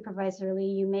Smitty and Supervisor Lee,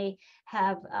 you may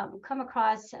have come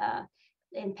across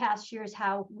in past years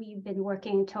how we've been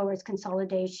working towards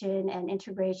consolidation and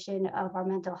integration of our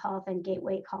mental health and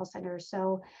gateway call centers.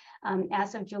 So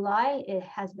as of July, it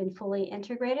has been fully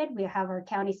integrated. We have our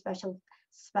county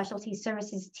specialty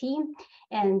services team,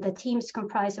 and the team is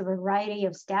comprised of a variety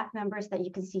of staff members that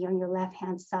you can see on your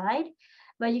left-hand side.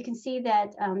 But you can see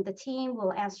that the team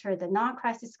will answer the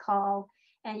non-crisis call,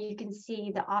 and you can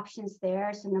see the options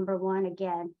there. So number 1,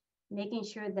 again, making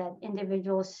sure that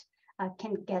individuals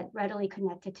can get readily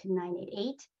connected to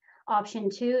 988. Option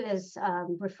 2 is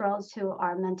referrals to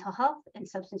our mental health and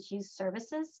substance use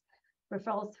services.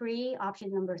 Referral 3,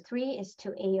 option number 3 is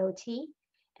to AOT.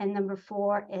 And number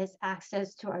 4 is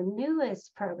access to our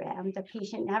newest program, the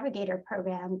Patient Navigator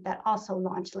program that also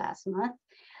launched last month.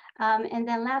 And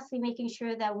then lastly, making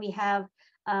sure that we have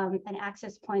an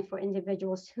access point for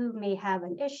individuals who may have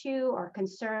an issue or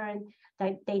concern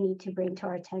that they need to bring to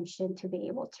our attention to be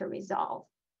able to resolve.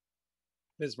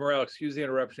 Ms. Morrell, excuse the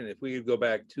interruption. If we could go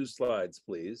back 2 slides,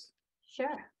 please.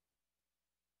 Sure.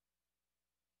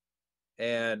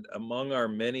 And among our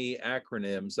many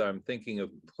acronyms, I'm thinking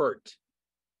of PERT.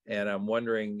 And I'm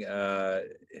wondering,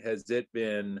 has it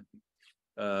been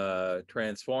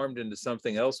transformed into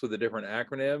something else with a different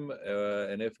acronym?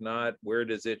 And if not, where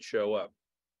does it show up?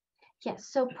 Yes,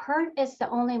 so PERT is the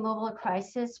only mobile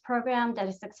crisis program that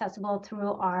is accessible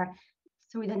through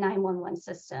the 911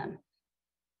 system.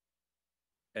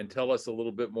 And tell us a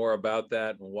little bit more about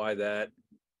that and why that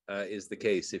is the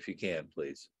case, if you can,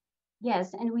 please.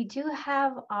 Yes, and we do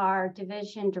have our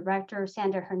division director,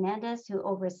 Sandra Hernandez, who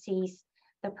oversees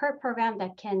the PERT program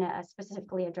that can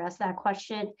specifically address that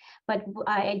question. But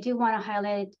I do want to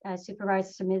highlight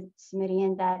Supervisor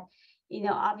Smitty that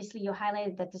obviously you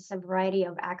highlighted that there's a variety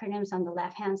of acronyms on the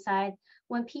left-hand side.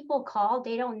 When people call,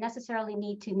 they don't necessarily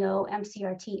need to know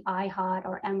MCRT, IHOT,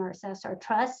 or MRSS or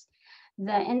TRUST.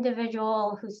 The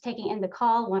individual who's taking in the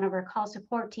call, one of our call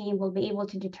support team, will be able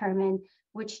to determine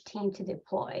which team to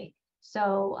deploy.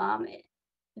 So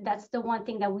that's the one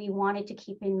thing that we wanted to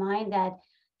keep in mind, that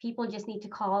people just need to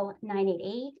call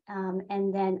 988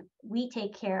 and then we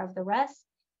take care of the rest,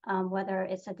 whether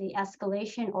it's a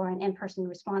de-escalation or an in-person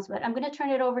response. But I'm going to turn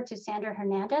it over to Sandra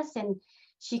Hernandez, and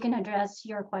she can address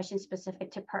your question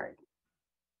specific to PERT.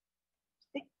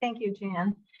 Thank you,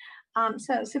 Jan.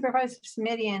 So Supervisor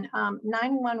Smidian,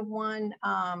 911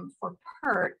 for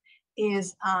PERT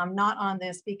is not on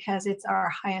this because it's our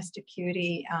highest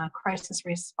acuity crisis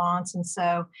response. And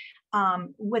so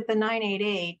with the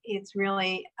 988, it's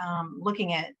really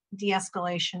looking at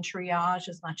de-escalation triage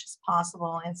as much as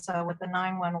possible. And so with the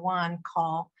 911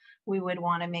 call, we would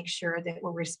want to make sure that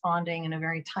we're responding in a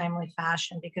very timely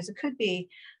fashion, because it could be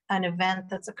an event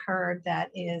that's occurred that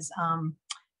is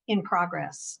in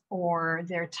progress, or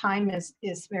their time is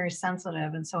very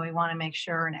sensitive. And so we want to make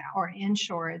sure or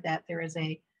ensure that there is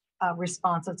a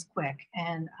response that's quick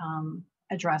and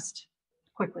addressed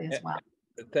quickly as well.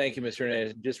 Thank you, Mr.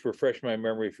 Hernandez. Just refresh my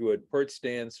memory, if you would. PERT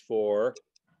stands for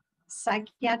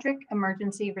Psychiatric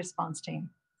Emergency Response Team.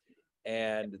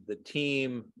 And the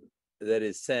team that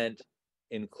is sent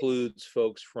includes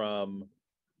folks from?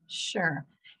 Sure.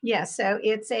 Yeah, so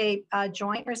it's a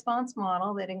joint response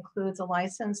model that includes a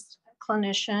licensed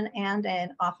clinician and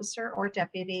an officer or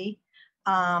deputy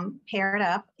paired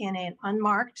up in an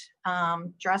unmarked,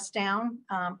 dressed down,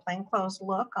 plainclothes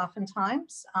look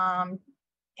oftentimes.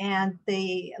 And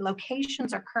the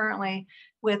locations are currently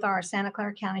with our Santa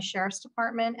Clara County Sheriff's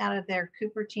Department out of their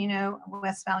Cupertino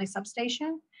West Valley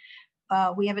substation.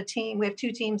 We have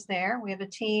two teams there. We have a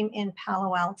team in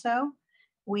Palo Alto.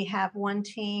 We have one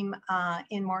team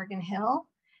in Morgan Hill,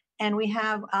 and we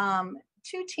have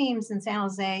two teams in San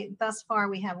Jose. Thus far,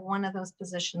 we have one of those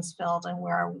positions filled, and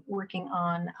we're working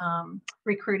on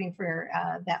recruiting for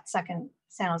that second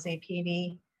San Jose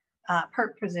PD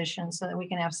PERT position so that we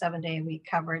can have 7-day-a-week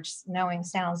coverage, knowing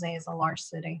San Jose is a large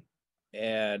city.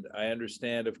 And I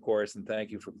understand, of course, and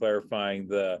thank you for clarifying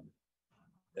the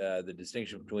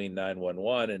distinction between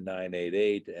 911 and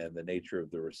 988 and the nature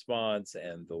of the response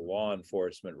and the law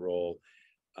enforcement role.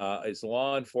 Is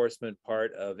law enforcement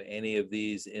part of any of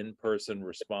these in-person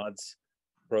response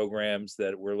programs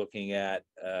that we're looking at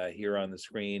here on the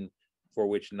screen, for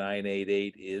which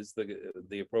 988 is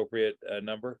the appropriate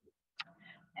number?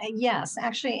 Yes,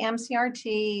 actually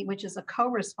MCRT, which is a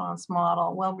co-response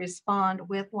model, will respond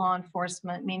with law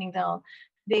enforcement, meaning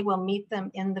they will meet them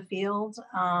in the field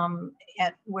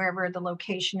at wherever the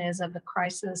location is of the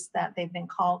crisis that they've been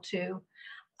called to.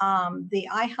 The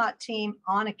IHOT team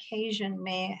on occasion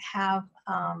may have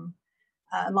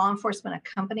law enforcement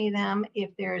accompany them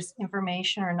if there's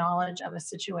information or knowledge of a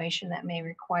situation that may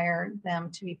require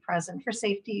them to be present for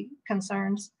safety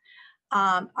concerns.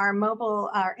 Our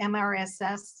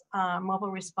MRSS,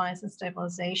 Mobile Response and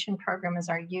Stabilization Program, is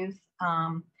our youth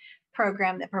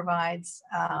program that provides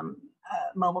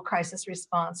mobile crisis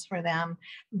response for them.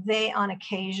 They on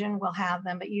occasion will have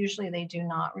them, but usually they do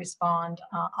not respond,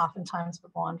 oftentimes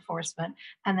with law enforcement.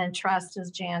 And then TRUST,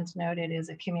 as Jan's noted, is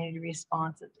a community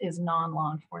response. It is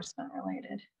non-law enforcement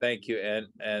related. Thank you.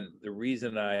 And the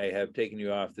reason I have taken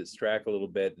you off this track a little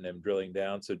bit and am drilling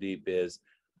down so deep is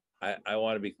I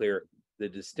want to be clear. The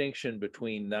distinction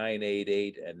between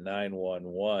 988 and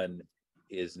 911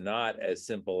 is not as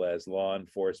simple as law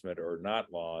enforcement or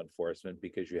not law enforcement,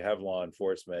 because you have law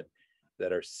enforcement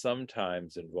that are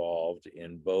sometimes involved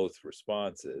in both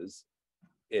responses.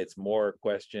 It's more a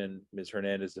question, Ms.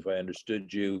 Hernandez, if I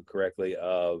understood you correctly,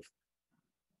 of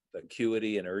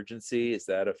acuity and urgency. Is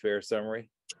that a fair summary?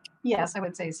 Yes, I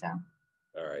would say so.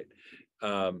 All right.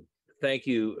 Thank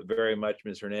you very much,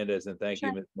 Ms. Hernandez, and thank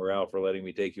you, Ms. Morale, for letting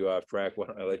me take you off track. Why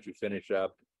don't I let you finish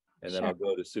up, and then I'll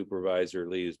go to Supervisor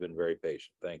Lee, who's been very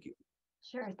patient. Thank you.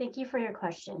 Sure, thank you for your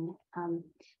question. So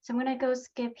I'm gonna go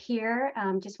skip here.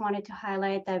 Just wanted to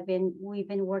highlight that we've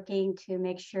been working to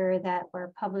make sure that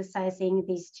we're publicizing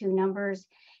these two numbers.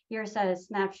 Here's a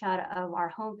snapshot of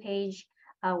our homepage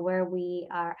where we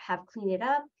have cleaned it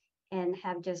up and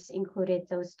have just included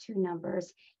those two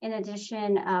numbers. In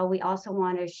addition, we also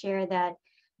want to share that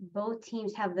both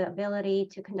teams have the ability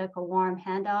to conduct a warm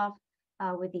handoff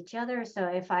with each other. So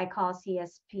if I call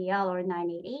CSPL or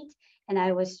 988 and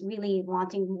I was really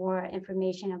wanting more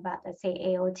information about, let's say,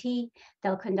 AOT,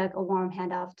 they'll conduct a warm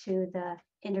handoff to the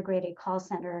integrated call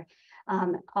center.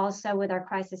 Also with our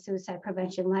crisis suicide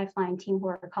prevention lifeline team who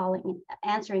are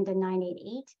answering the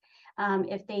 988,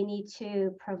 If they need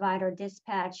to provide or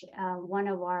dispatch one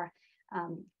of our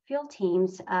field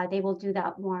teams, they will do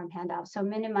that warm handoff. So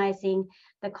minimizing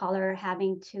the caller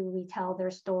having to retell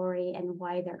their story and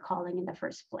why they're calling in the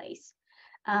first place.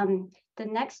 The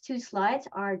next two slides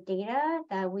are data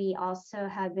that we also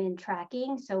have been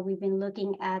tracking. So we've been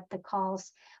looking at the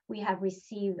calls we have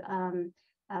received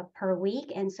per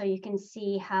week. And so you can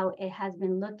see how it has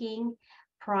been looking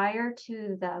prior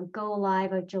to the go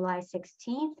live of July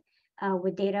 16th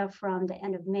with data from the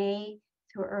end of May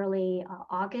through early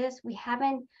August. We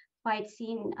haven't quite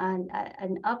seen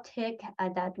an uptick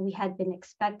that we had been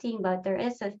expecting, but there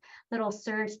is a little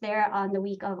surge there on the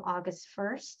week of August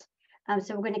 1st.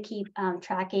 So we're going to keep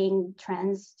tracking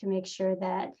trends to make sure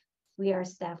that we are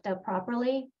staffed up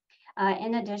properly.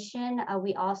 In addition,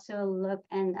 we also look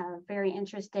and very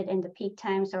interested in the peak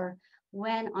times or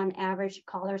when on average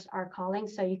callers are calling.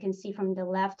 So you can see from the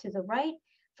left to the right,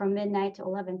 from midnight to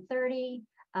 11:30,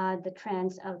 the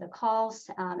trends of the calls,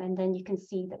 and then you can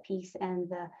see the peaks and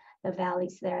the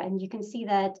valleys there. And you can see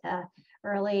that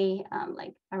early,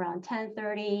 like around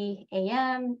 10:30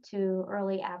 a.m. to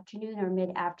early afternoon or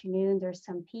mid-afternoon, there's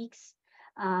some peaks.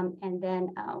 And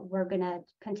then we're gonna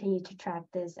continue to track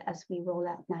this as we roll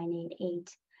out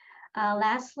 988.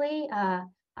 Lastly,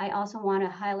 I also wanna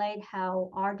highlight how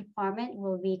our department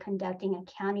will be conducting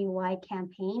a countywide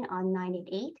campaign on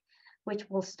 988, which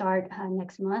will start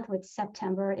next month with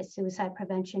September is Suicide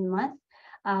Prevention Month.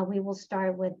 We will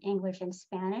start with English and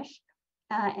Spanish.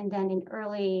 And then in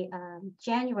early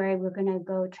January, we're gonna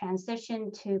go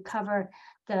transition to cover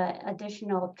the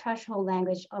additional threshold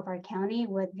language of our county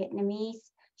with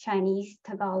Vietnamese, Chinese,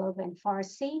 Tagalog, and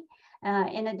Farsi.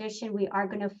 In addition, we are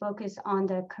gonna focus on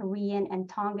the Korean and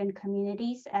Tongan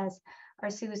communities as our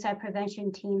suicide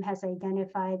prevention team has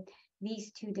identified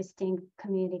these two distinct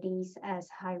communities as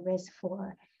high risk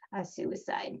for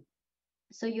suicide.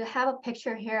 So you have a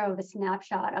picture here of a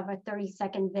snapshot of a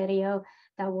 30-second video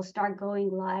that will start going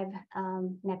live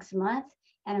next month.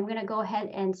 And I'm gonna go ahead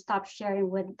and stop sharing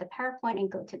with the PowerPoint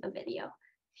and go to the video.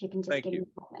 If you can just give me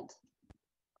a moment.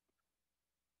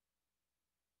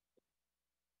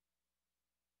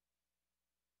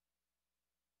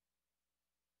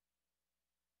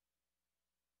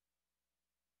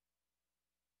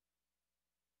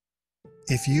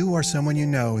 If you or someone you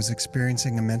know is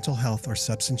experiencing a mental health or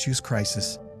substance use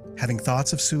crisis, having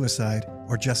thoughts of suicide,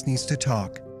 or just needs to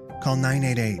talk, call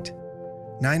 988.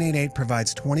 988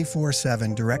 provides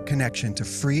 24/7 direct connection to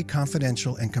free,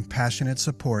 confidential, and compassionate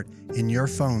support in your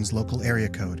phone's local area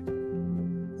code.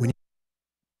 When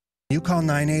you call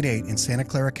 988 in Santa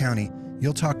Clara County,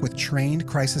 you'll talk with trained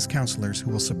crisis counselors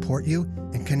who will support you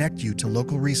and connect you to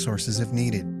local resources if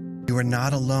needed. You are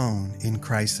not alone in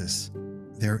crisis.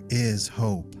 There is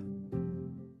hope.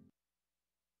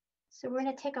 So we're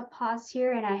going to take a pause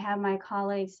here, and I have my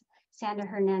colleagues, Sandra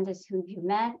Hernandez, who you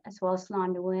met, as well as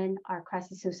Londa Nguyen, our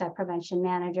crisis suicide prevention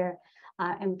manager,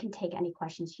 and we can take any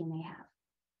questions you may have.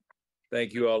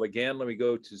 Thank you all again. Let me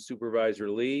go to Supervisor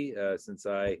Lee, since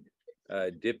I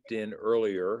dipped in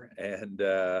earlier and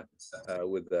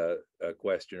with a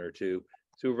question or two.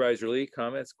 Supervisor Lee,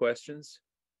 comments, questions?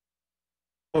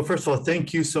 Well, first of all,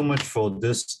 thank you so much for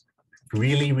this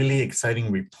really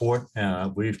exciting report.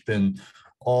 We've been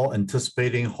all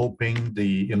anticipating, hoping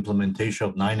the implementation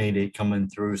of 988 coming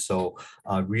through. So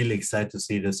really excited to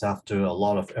see this after a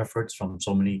lot of efforts from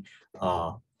so many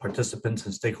participants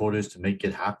and stakeholders to make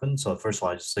it happen. So first of all,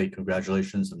 I just say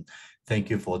congratulations and thank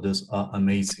you for this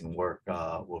amazing work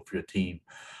with your team.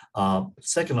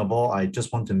 Second of all, I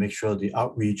just want to make sure the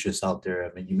outreach is out there.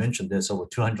 I mean, you mentioned there's over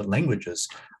 200 languages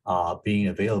being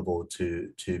available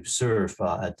to serve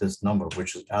at this number,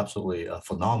 which is absolutely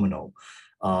phenomenal,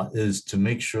 is to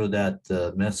make sure that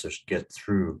the message gets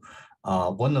through.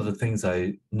 One of the things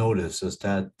I noticed is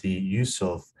that the use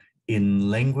of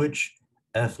in-language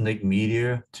ethnic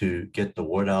media to get the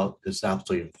word out is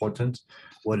absolutely important,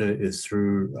 whether it's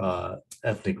through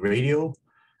ethnic radio,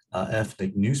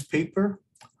 ethnic newspaper,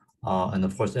 and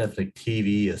of course ethnic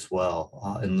TV as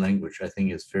well in language. I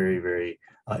think is very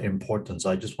important.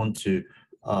 So I just want to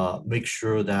make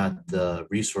sure that the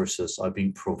resources are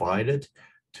being provided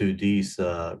to these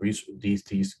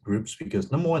groups,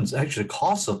 because number one is actually the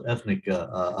cost of ethnic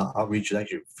outreach is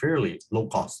actually fairly low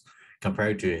cost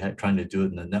compared to trying to do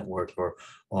it in a network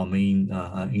or main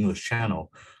English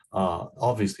channel.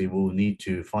 Obviously, we'll need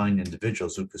to find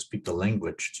individuals who could speak the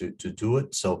language to do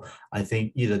it. So I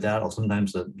think either that or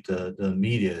sometimes the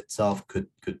media itself could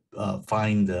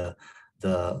find the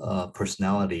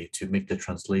personality to make the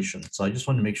translation. So I just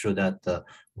want to make sure that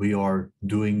we are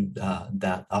doing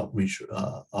that outreach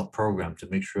program to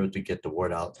make sure to get the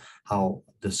word out how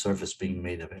the service being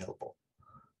made available.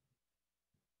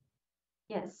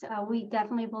 Yes, we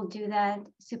definitely will do that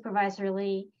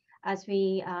supervisorly as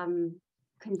we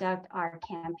conduct our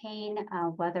campaign,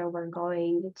 whether we're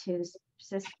going to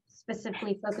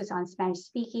specifically focus on Spanish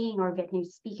speaking or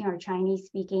Vietnamese speaking or Chinese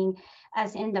speaking.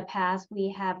 As in the past,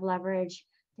 we have leveraged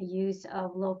the use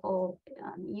of local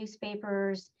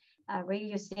newspapers,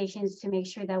 radio stations to make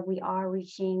sure that we are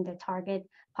reaching the target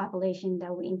population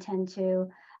that we intend to.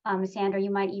 Sandra,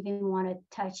 you might even want to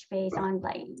touch base on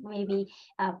like maybe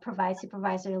provide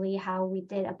supervisorly how we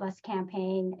did a bus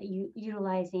campaign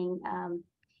utilizing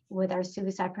with our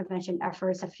suicide prevention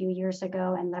efforts a few years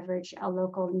ago and leverage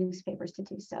local newspapers to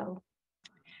do so.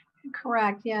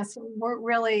 Correct. Yes, we're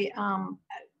really,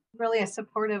 really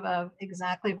supportive of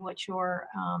exactly what you're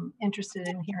interested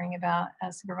in hearing about,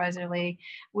 Supervisor Lee.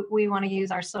 We want to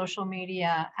use our social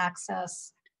media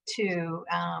access to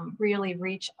really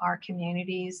reach our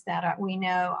communities that we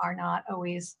know are not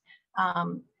always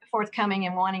forthcoming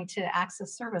and wanting to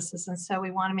access services. And so we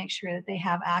want to make sure that they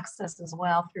have access as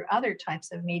well through other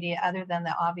types of media other than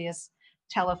the obvious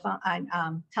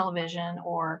television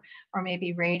or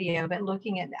maybe radio, but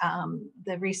looking at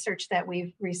the research that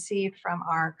we've received from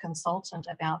our consultant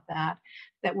about that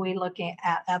we look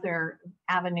at other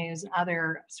avenues,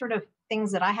 other sort of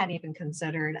things that I hadn't even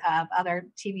considered of other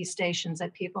TV stations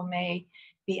that people may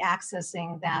be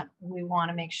accessing that we want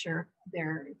to make sure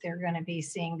they're going to be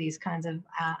seeing these kinds of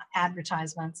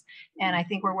advertisements. And I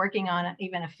think we're working on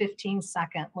even a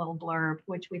 15-second little blurb,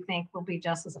 which we think will be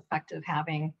just as effective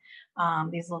having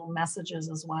these little messages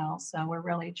as well. So we're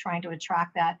really trying to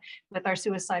attract that. With our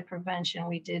suicide prevention,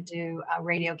 we did do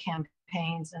radio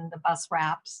campaigns and the bus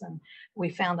wraps, and we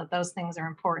found that those things are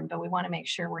important, but we want to make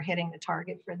sure we're hitting the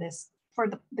target for this, for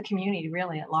the community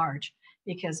really at large,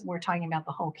 because we're talking about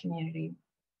the whole community.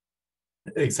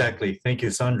 Exactly. Thank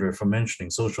you, Sandra, for mentioning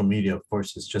social media. Of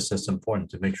course, it's just as important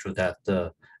to make sure that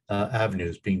the avenue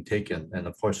is being taken. And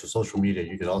of course, for social media,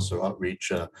 you could also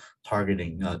outreach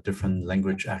targeting different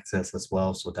language access as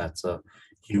well. So that's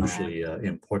hugely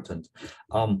important.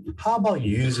 How about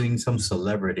using some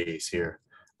celebrities here?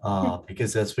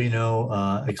 Because as we know,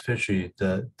 especially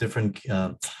the different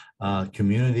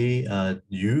community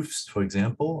youths, for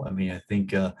example, I mean, I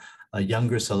think a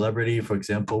younger celebrity, for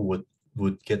example,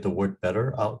 would get the word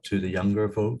better out to the younger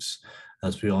folks,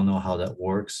 as we all know how that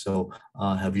works. So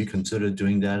have you considered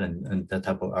doing that and that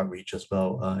type of outreach as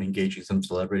well, engaging some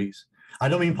celebrities? I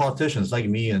don't mean politicians like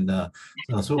me and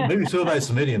so maybe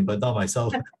Supervisor Smidian, but not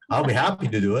myself. I'll be happy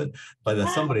to do it, but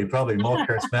somebody probably more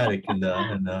charismatic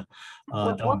and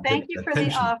well, thank you for the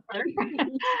offer.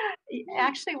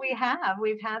 Actually,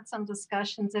 we've had some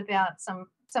discussions about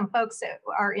some folks that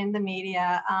are in the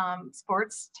media,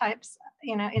 sports types,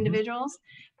 individuals.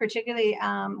 Particularly,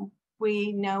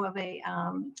 we know of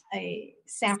a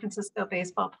San Francisco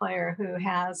baseball player who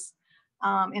has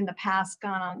in the past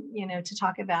gone on, to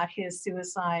talk about his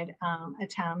suicide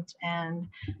attempt. And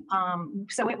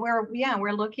so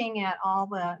we're looking at all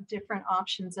the different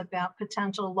options about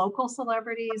potential local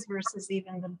celebrities versus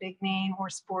even the big name or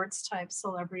sports type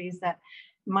celebrities that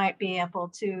might be able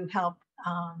to help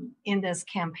in this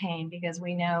campaign, because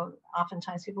we know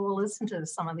oftentimes people will listen to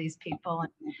some of these people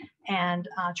and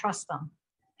trust them.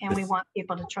 And we want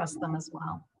people to trust them as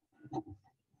well.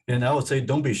 And I would say,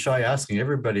 don't be shy asking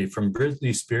everybody from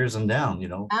Britney Spears and down,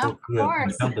 who have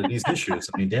encountered these issues.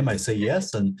 I mean, they might say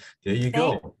yes, and there you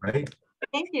go, right?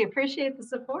 Thank you. Appreciate the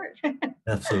support.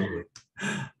 Absolutely.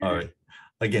 All right.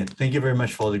 Again, thank you very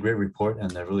much for the great report,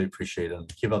 and I really appreciate it.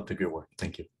 And keep up the good work.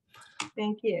 Thank you.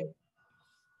 Thank you.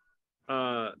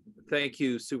 Thank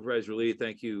you, Supervisor Lee.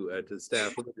 Thank you to the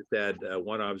staff. Let me just add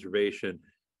one observation.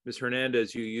 Ms.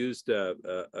 Hernandez, you used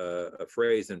a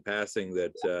phrase in passing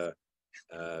that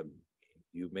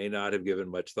you may not have given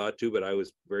much thought to, but I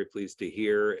was very pleased to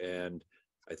hear. And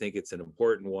I think it's an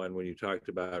important one when you talked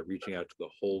about reaching out to the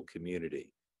whole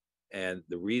community. And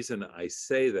the reason I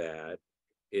say that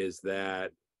is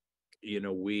that,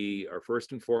 we are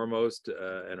first and foremost,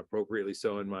 and appropriately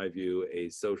so in my view, a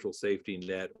social safety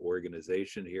net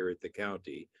organization here at the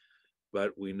county.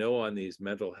 But we know on these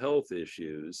mental health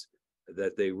issues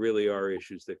that they really are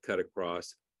issues that cut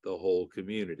across the whole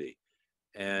community.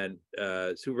 And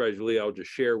Supervisor Lee, I'll just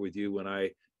share with you, when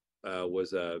I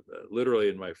was literally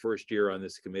in my first year on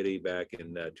this committee back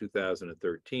in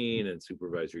 2013, and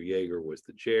Supervisor Yeager was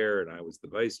the chair and I was the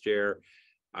vice chair,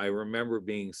 I remember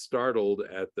being startled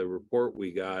at the report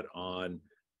we got on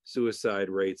suicide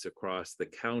rates across the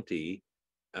county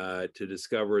to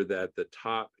discover that the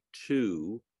top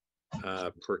two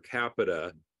per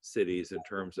capita cities in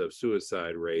terms of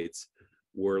suicide rates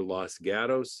were Los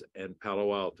Gatos and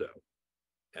Palo Alto.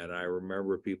 And I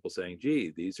remember people saying,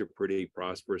 gee, these are pretty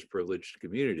prosperous, privileged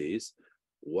communities.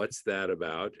 What's that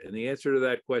about? And the answer to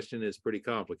that question is pretty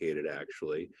complicated,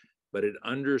 actually, but it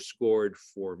underscored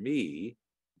for me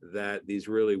that these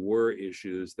really were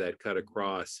issues that cut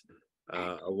across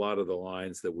a lot of the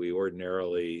lines that we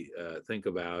ordinarily think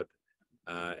about.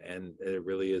 And it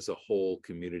really is a whole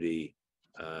community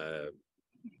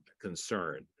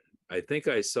concern. I think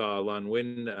I saw Lan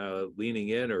Nguyen leaning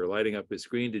in or lighting up his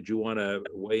screen. Did you want to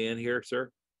weigh in here, sir?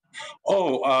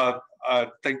 Oh,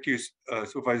 thank you,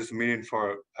 Supervisor Smith,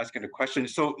 for asking the question.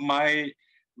 So my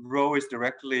role is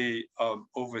directly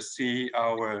oversee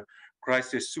our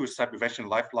crisis suicide prevention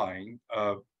lifeline,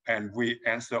 and we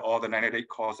answer all the 988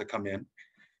 calls that come in.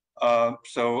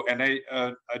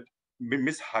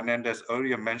 Ms. Hernandez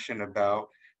earlier mentioned about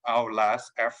our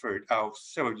last effort, our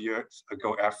several years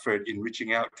ago effort in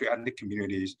reaching out to ethnic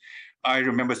communities. I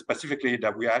remember specifically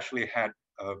that we actually had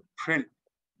print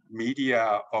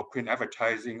media or print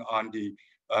advertising on the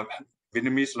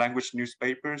Vietnamese language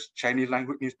newspapers, Chinese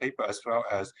language newspaper, as well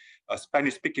as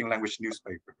Spanish speaking language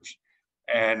newspapers.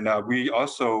 And we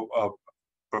also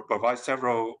provide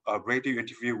several radio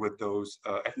interview with those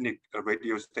ethnic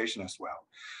radio stations as well.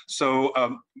 So,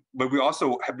 but we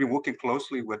also have been working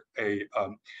closely with a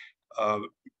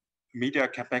media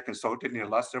campaign consultant in the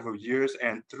last several years,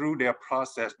 and through their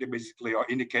process, they basically are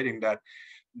indicating that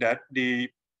the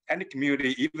ethnic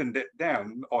community, even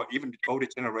them or even the older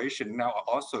generation, now are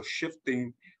also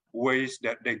shifting ways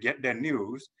that they get their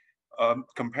news.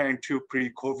 Comparing to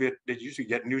pre-COVID, they usually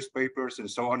get newspapers and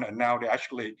so on, and now they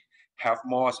actually have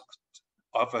more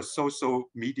of a social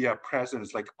media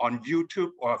presence, like on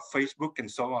YouTube or Facebook and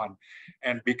so on.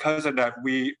 And because of that,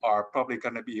 we are probably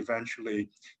going to be eventually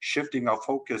shifting our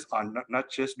focus on not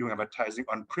just doing advertising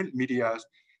on print media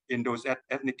in those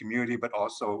ethnic community, but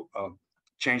also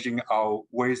changing our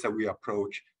ways that we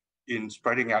approach in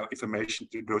spreading out information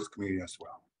to those communities as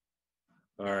well.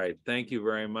 All right, thank you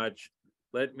very much.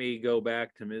 Let me go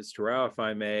back to Ms. Terrell, if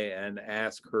I may, and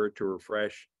ask her to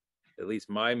refresh at least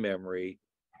my memory.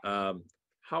 How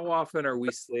often are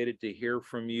we slated to hear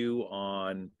from you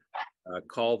on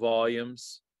call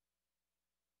volumes?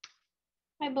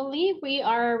 I believe we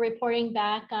are reporting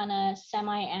back on a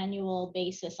semi-annual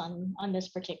basis on this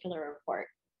particular report.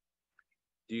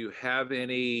 Do you have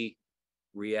any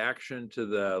reaction to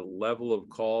the level of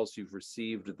calls you've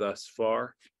received thus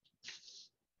far?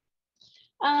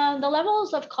 The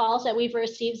levels of calls that we've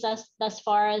received thus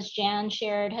far, as Jan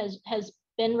shared, has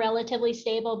been relatively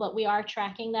stable, but we are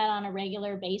tracking that on a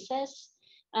regular basis.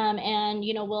 And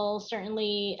we'll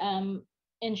certainly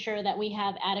ensure that we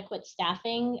have adequate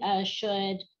staffing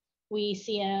should we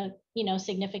see a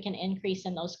significant increase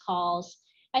in those calls.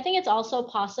 I think it's also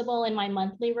possible in my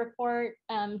monthly report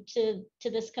to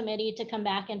this committee to come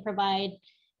back and provide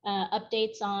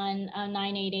updates on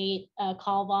 988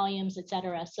 call volumes, et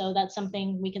cetera. So that's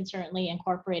something we can certainly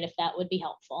incorporate if that would be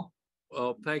helpful.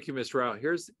 Well, thank you, Ms. Rao.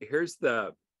 Here's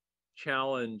the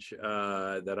challenge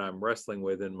that I'm wrestling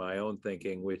with in my own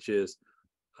thinking, which is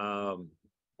on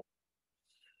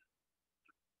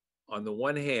the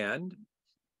one hand,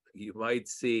 you might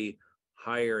see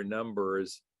higher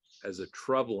numbers as a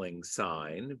troubling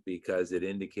sign because it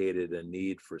indicated a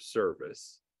need for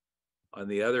service. On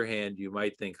the other hand, you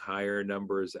might think higher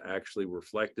numbers actually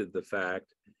reflected the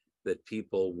fact that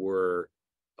people were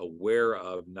aware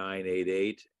of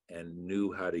 988 and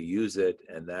knew how to use it,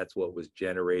 and that's what was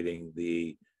generating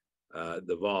the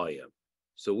volume.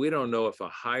 So we don't know if a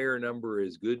higher number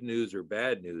is good news or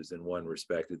bad news in one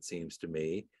respect, it seems to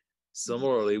me.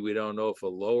 Similarly, we don't know if a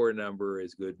lower number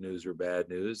is good news or bad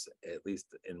news, at least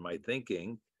in my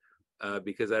thinking,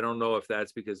 because I don't know if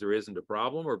that's because there isn't a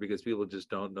problem or because people just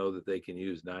don't know that they can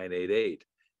use 988.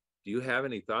 Do you have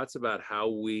any thoughts about how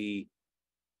we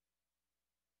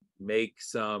make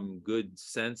some good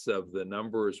sense of the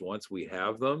numbers once we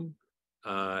have them?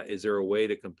 Is there a way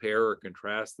to compare or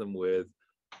contrast them with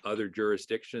other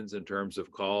jurisdictions in terms of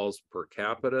calls per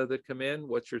capita that come in?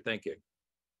 What's your thinking?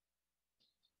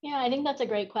 Yeah, I think that's a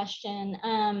great question.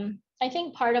 I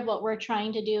think part of what we're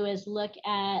trying to do is look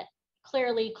at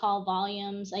clearly call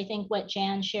volumes. I think what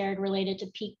Jan shared related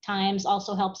to peak times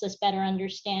also helps us better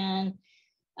understand,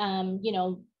 better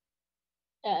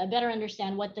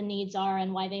understand what the needs are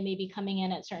and why they may be coming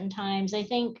in at certain times. I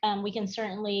think we can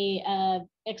certainly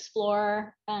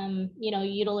explore,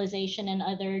 utilization in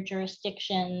other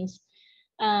jurisdictions.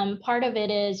 Part of it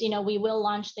is, we will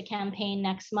launch the campaign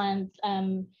next month.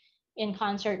 in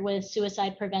concert with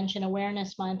Suicide Prevention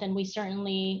Awareness Month. And we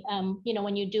certainly,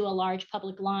 when you do a large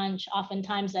public launch,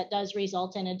 oftentimes that does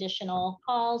result in additional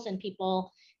calls and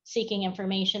people seeking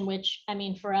information, which, I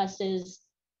mean, for us is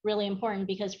really important,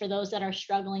 because for those that are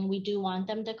struggling, we do want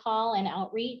them to call and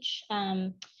outreach.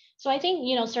 So I think,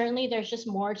 certainly there's just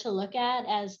more to look at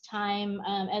as time,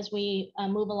 as we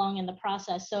move along in the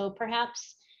process. So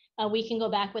perhaps we can go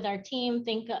back with our team,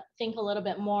 think a little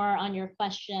bit more on your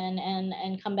question,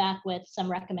 and come back with some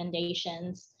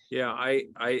recommendations. Yeah,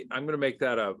 I'm going to make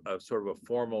that a sort of a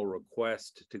formal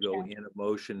request to go in a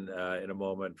motion in a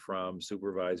moment from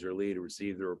Supervisor Lee to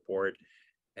receive the report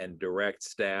and direct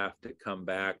staff to come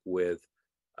back with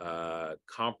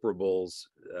comparables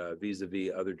vis-a-vis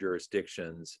other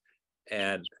jurisdictions.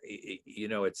 And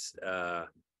it's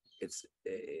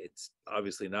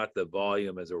obviously not the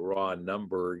volume as a raw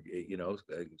number.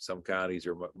 Some counties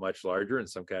are much larger and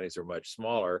some counties are much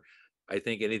smaller. I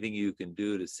think anything you can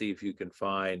do to see if you can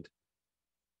find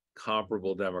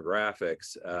comparable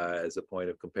demographics as a point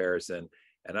of comparison.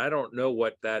 And I don't know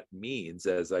what that means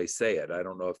as I say it. I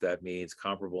don't know if that means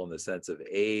comparable in the sense of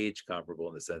age, comparable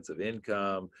in the sense of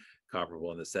income,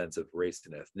 comparable in the sense of race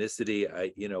and ethnicity.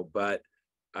 But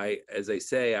as I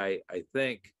say, I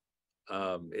think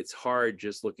it's hard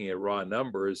just looking at raw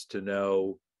numbers to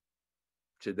know,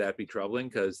 should that be troubling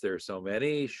because there are so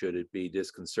many? Should it be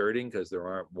disconcerting because there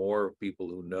aren't more people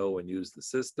who know and use the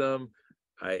system?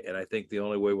 I think the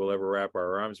only way we'll ever wrap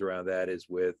our arms around that is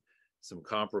with some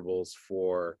comparables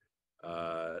for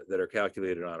that are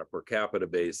calculated on a per capita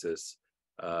basis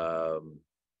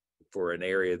for an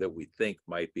area that we think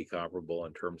might be comparable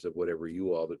in terms of whatever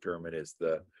you all determine is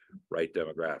the right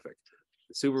demographic.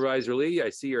 Supervisor Lee, I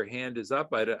see your hand is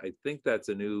up. I think that's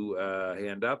a new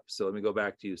hand up. So let me go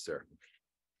back to you, sir.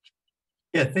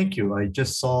 Yeah, thank you. I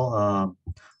just saw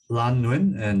Lan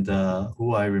Nguyen, and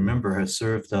who I remember has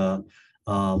served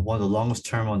one of the longest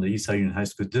term on the Eastside Union High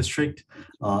School District,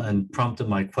 and prompted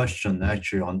my question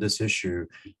actually on this issue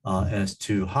as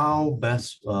to how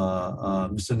best,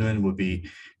 Mr. Nguyen, would be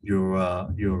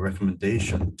your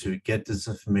recommendation to get this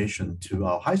information to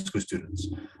our high school students.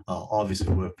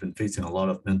 Obviously, we've been facing a lot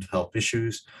of mental health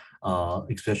issues,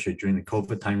 especially during the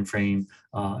COVID timeframe,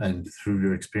 and through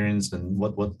your experience and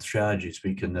what strategies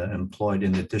we can employ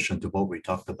in addition to what we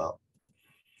talked about.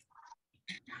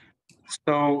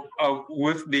 So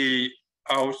with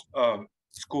our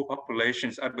school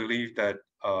populations, I believe that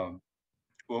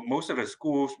most of the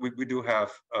schools, we do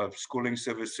have schooling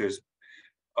services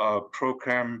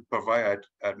program provided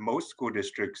at most school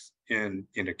districts in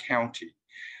the county.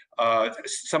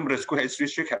 Some of the school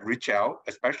districts have reached out,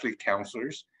 especially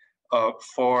counselors,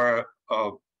 to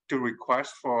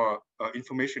request for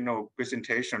informational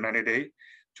presentation 90 days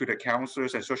to the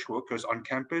counselors and social workers on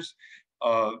campus.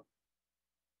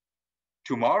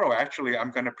 Tomorrow, actually,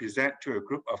 I'm going to present to a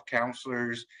group of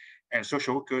counselors and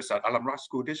social workers at Alamra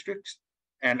school districts.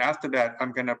 And after that,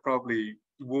 I'm going to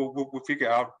we'll figure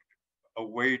out a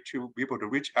way to be able to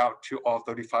reach out to all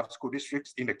 35 school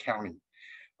districts in the county.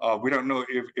 We don't know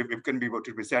if we're going to be able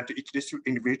to present to each district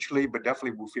individually, but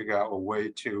definitely we'll figure out a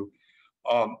way to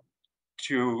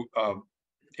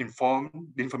inform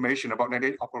the information about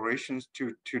 90-day operations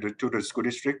to the school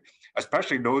district,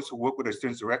 especially those who work with the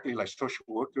students directly, like social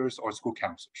workers or school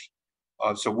counselors.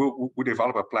 So we'll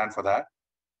develop a plan for that.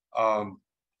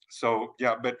 So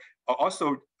yeah, but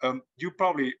also you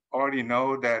probably already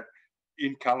know that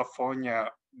in California,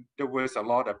 there was a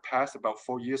law that passed about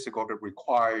 4 years ago that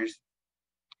requires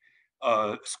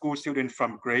school students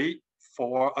from grade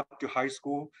 4 up to high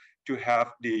school to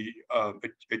have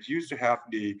it used to have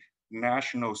the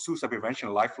National Suicide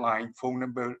Prevention Lifeline phone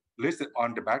number listed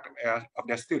on the back of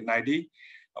their student ID.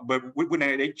 But when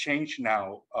they change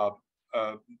now,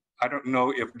 I don't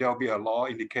know if there'll be a law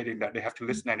indicating that they have to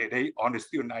list 90-day on the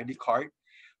student ID card.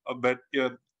 But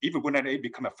even when 90-day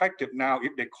become effective now,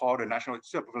 if they call the National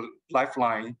Suicide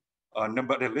Lifeline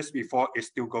number they listed before, it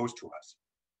still goes to us.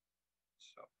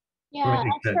 So. Yeah,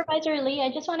 Supervisor Lee,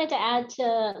 I just wanted to add to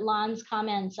Lan's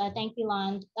comments. Thank you,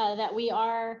 Lan, that we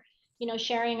are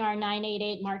sharing our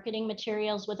 988 marketing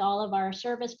materials with all of our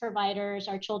service providers,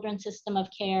 our children's system of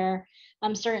care.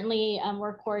 Certainly,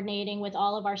 we're coordinating with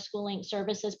all of our schooling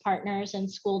services partners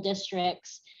and school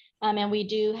districts. And we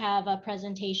do have a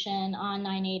presentation on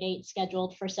 988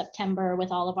 scheduled for September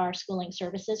with all of our schooling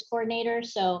services coordinators.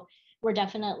 So we're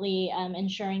definitely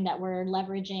ensuring that we're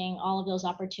leveraging all of those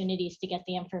opportunities to get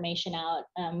the information out,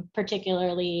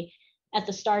 particularly at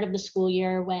the start of the school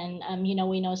year when we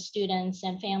know students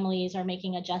and families are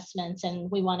making adjustments,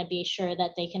 and we want to be sure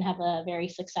that they can have a very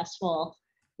successful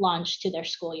launch to their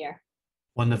school year.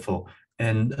 Wonderful.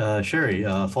 And Sherry,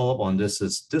 follow up on this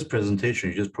is this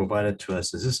presentation you just provided to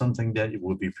us. Is this something that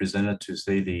will be presented to,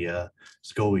 say, the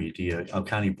SCOE, the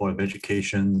County Board of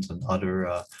Education and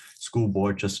other school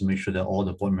board, just to make sure that all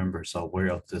the board members are aware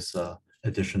of this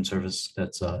addition service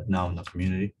that's now in the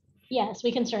community? Yes,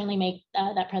 we can certainly make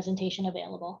that presentation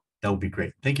available. That would be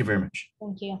great. Thank you very much.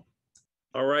 Thank you.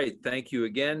 All right, thank you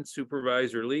again,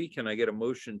 Supervisor Lee. Can I get a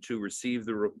motion to receive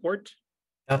the report?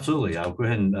 Absolutely. I'll go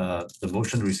ahead and the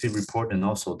motion to receive report and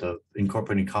also the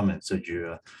incorporating comments that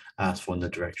you asked for in the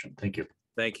direction. Thank you.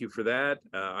 Thank you for that.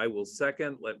 I will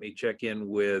second. Let me check in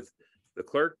with the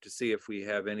clerk to see if we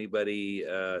have anybody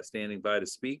standing by to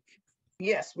speak.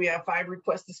 Yes, we have 5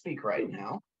 requests to speak right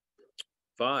now.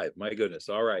 5, my goodness.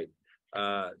 All right.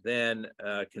 Then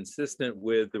consistent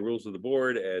with the rules of the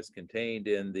board as contained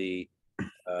in the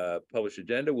published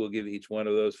agenda, we'll give each one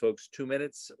of those folks 2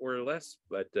 minutes or less,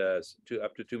 but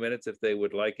up to 2 minutes if they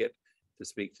would like it to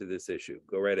speak to this issue.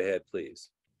 Go right ahead, please.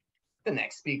 The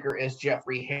next speaker is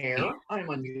Jeffrey Hare. I'm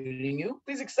unmuting you.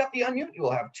 Please accept the unmute. You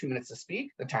will have 2 minutes to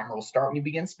speak. The timer will start when you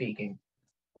begin speaking.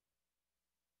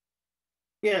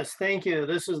 Yes, thank you.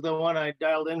 This is the one I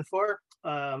dialed in for.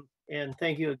 And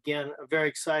thank you again. I'm very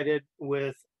excited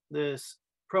with this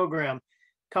program.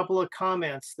 Couple of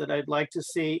comments that I'd like to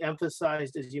see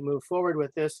emphasized as you move forward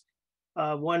with this.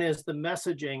 One is the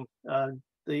messaging.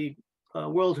 The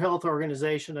World Health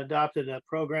Organization adopted a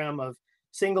program of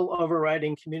single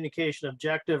overriding communication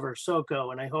objective, or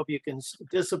SOCO, and I hope you can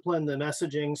discipline the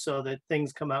messaging so that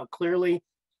things come out clearly.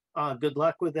 Good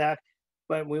luck with that.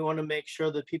 But we want to make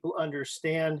sure that people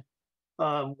understand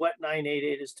what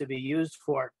 988 is to be used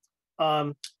for.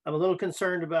 I'm a little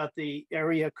concerned about the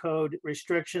area code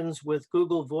restrictions with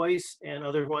Google Voice and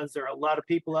other ones. There are a lot of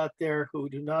people out there who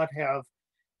do not have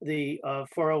the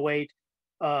 408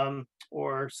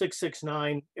 or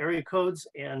 669 area codes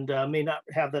and may not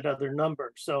have that other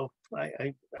number. So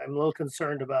I'm a little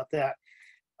concerned about that.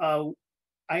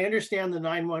 I understand the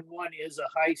 911 is a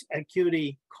high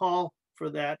acuity call for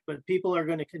that, but people are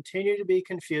going to continue to be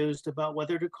confused about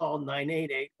whether to call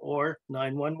 988 or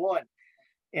 911.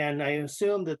 And I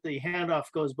assume that the handoff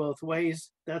goes both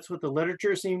ways. That's what the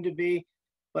literature seemed to be.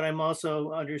 But I'm also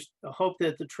hope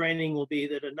that the training will be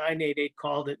that a 988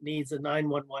 call that needs a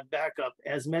 911 backup,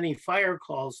 as many fire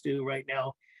calls do right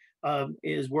now,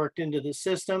 is worked into the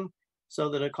system so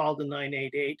that a call to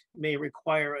 988 may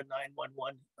require a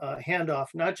 911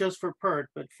 handoff, not just for PERT,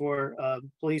 but for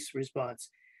police response.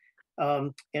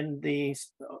 And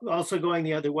also going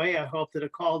the other way, I hope that a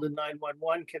call to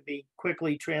 911 can be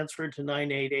quickly transferred to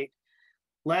 988.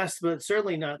 Last but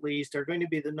certainly not least are going to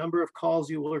be the number of calls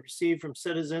you will receive from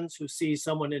citizens who see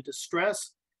someone in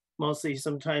distress, mostly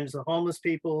sometimes the homeless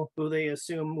people who they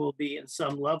assume will be in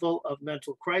some level of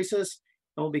mental crisis,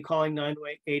 and will be calling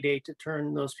 988 to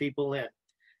turn those people in.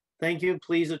 Thank you.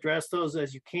 Please address those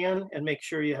as you can and make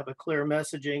sure you have a clear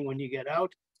messaging when you get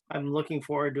out. I'm looking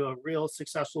forward to a real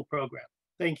successful program.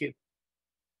 Thank you.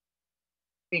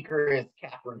 Speaker is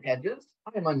Catherine Hedges.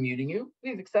 I'm unmuting you.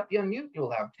 Please accept the unmute. You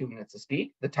will have 2 minutes to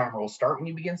speak. The timer will start when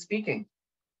you begin speaking.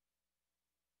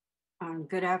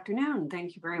 Good afternoon.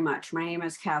 Thank you very much. My name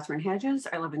is Catherine Hedges.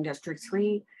 I live in District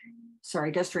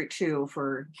 2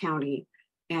 for county.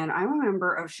 And I'm a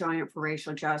member of Showing Up for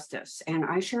Racial Justice. And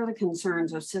I share the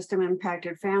concerns of system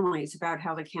impacted families about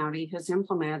how the county has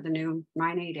implemented the new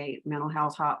 988 mental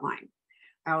health hotline.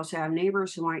 I also have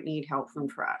neighbors who might need help from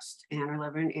Trust. And I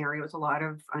live in an area with a lot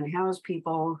of unhoused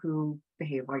people who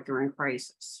behave like they're in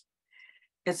crisis.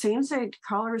 It seems that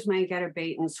callers may get a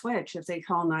bait and switch if they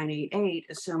call 988,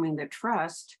 assuming that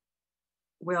Trust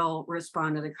will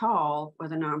respond to the call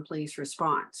with a non-police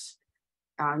response.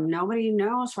 Nobody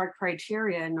knows what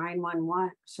criteria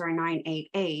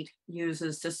 988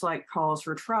 uses to select calls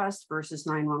for Trust versus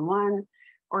 911,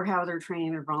 or how they're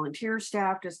training their volunteer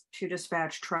staff to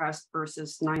dispatch Trust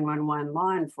versus 911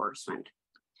 law enforcement.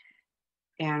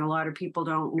 And a lot of people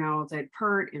don't know that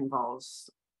PERT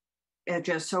involves. It's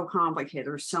just so complicated.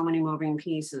 There's so many moving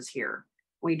pieces here.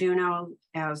 We do know,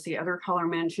 as the other caller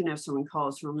mentioned, if someone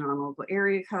calls from a non-local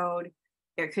area code,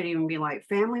 it could even be like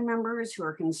family members who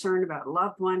are concerned about a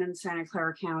loved one in Santa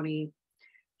Clara County.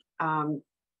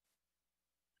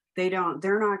 They're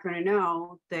not going to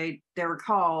know their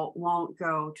call won't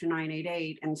go to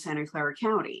 988 in Santa Clara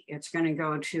County. It's going to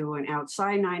go to an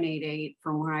outside 988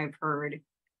 from what I've heard,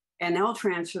 and they'll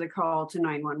transfer the call to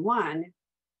 911,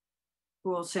 who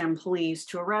will send police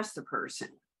to arrest the person.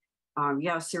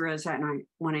 Yes, there is that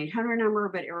 1-800 number,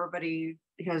 but everybody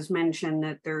has mentioned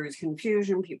that there is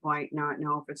confusion. People might not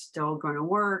know if it's still going to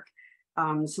work.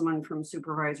 Someone from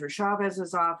Supervisor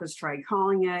Chavez's office tried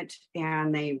calling it,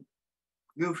 and they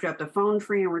goofed up the phone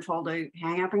tree and we're told to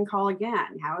hang up and call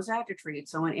again. How is that to treat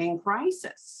someone in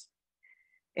crisis?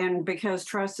 And because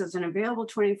trust isn't available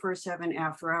 24/7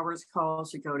 after hours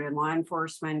calls to go to law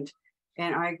enforcement.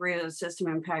 And I agree that the system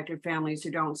impacted families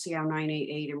who don't see how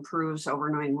 988 improves over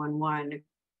 911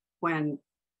 when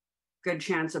good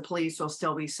chance the police will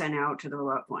still be sent out to their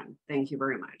loved one. Thank you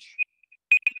very much.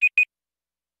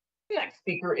 Next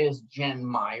speaker is Jen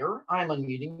Meyer. I'm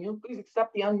unmuting you. Please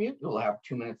accept the unmute. You'll have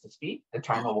 2 minutes to speak. The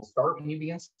timer will start when you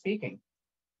begin speaking.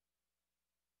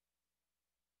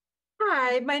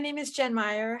 Hi, my name is Jen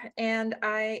Meyer, and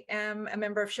I am a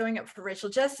member of Showing Up for Racial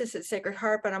Justice at Sacred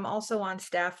Heart, but I'm also on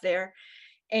staff there.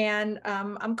 And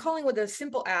I'm calling with a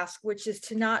simple ask, which is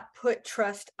to not put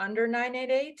trust under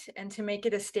 988 and to make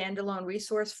it a standalone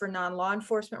resource for non-law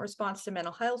enforcement response to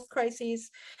mental health crises.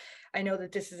 I know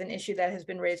that this is an issue that has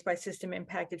been raised by system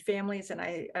impacted families, and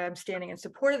I am standing in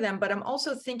support of them, but I'm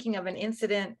also thinking of an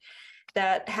incident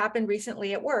that happened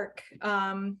recently at work,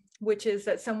 which is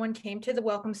that someone came to the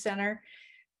Welcome Center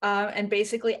and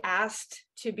basically asked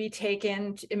to be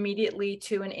taken immediately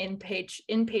to an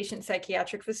inpatient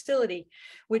psychiatric facility,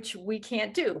 which we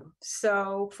can't do.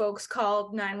 So folks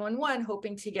called 911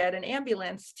 hoping to get an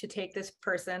ambulance to take this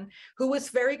person, who was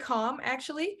very calm,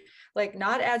 actually, like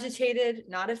not agitated,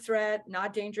 not a threat,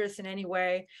 not dangerous in any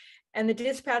way. And the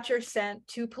dispatcher sent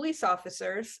 2 police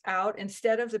officers out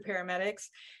instead of the paramedics.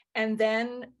 And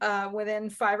then within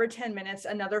 5 or 10 minutes,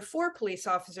 another 4 police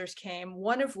officers came,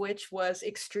 one of which was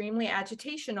extremely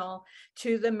agitational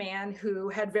to the man who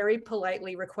had very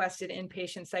politely requested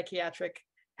inpatient psychiatric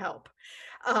help.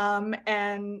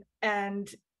 And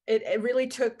it really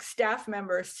took staff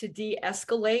members to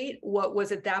de-escalate what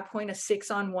was at that point a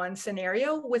 6-on-1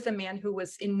 scenario with a man who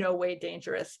was in no way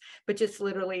dangerous, but just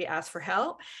literally asked for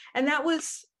help. And that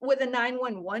was with a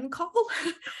 911 call.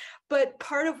 But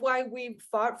part of why we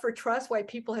fought for trust, why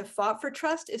people have fought for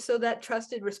trust, is so that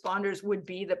trusted responders would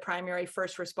be the primary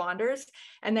first responders,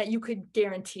 and that you could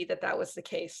guarantee that that was the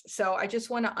case. So I just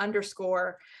want to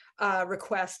underscore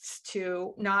requests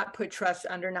to not put trust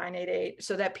under 988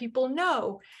 so that people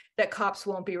know that cops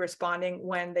won't be responding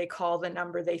when they call the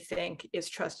number they think is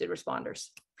trusted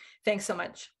responders. Thanks so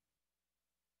much.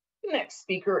 The next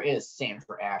speaker is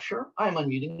Sandra Asher. I'm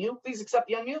unmuting you. Please accept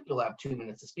the unmute. You'll have 2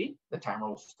 minutes to speak. The timer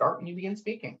will start when you begin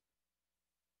speaking.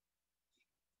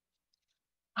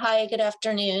 Hi, good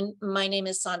afternoon. My name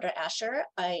is Sandra Asher.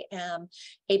 I am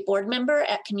a board member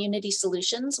at Community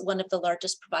Solutions, one of the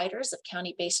largest providers of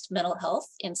county-based mental health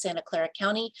in Santa Clara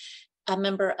County, a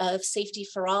member of Safety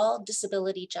for All,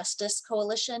 Disability Justice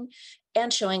Coalition,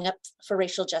 and Showing Up for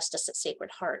Racial Justice at Sacred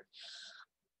Heart.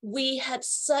 We had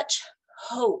such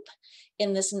hope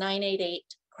in this 988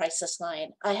 crisis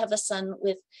line. I have a son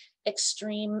with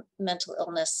extreme mental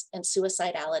illness and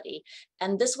suicidality,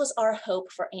 and this was our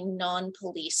hope for a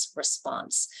non-police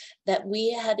response, that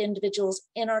we had individuals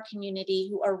in our community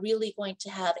who are really going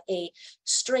to have a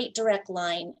straight direct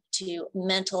line to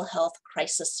mental health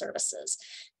crisis services.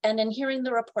 And in hearing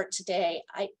the report today,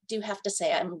 I do have to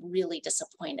say I'm really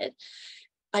disappointed.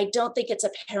 I don't think it's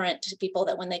apparent to people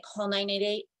that when they call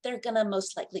 988, they're gonna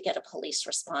most likely get a police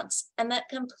response. And that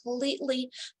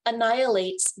completely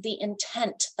annihilates the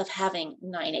intent of having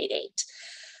 988.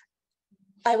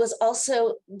 I was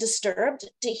also disturbed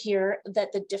to hear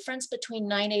that the difference between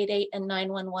 988 and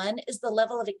 911 is the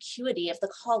level of acuity of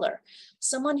the caller.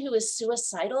 Someone who is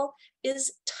suicidal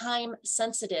is time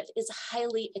sensitive, is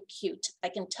highly acute. I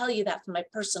can tell you that from my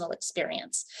personal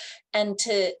experience. And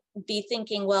to be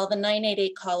thinking, well, the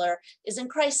 988 caller is in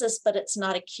crisis, but it's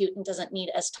not acute and doesn't need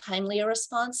as timely a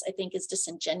response, I think is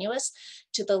disingenuous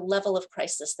to the level of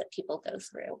crisis that people go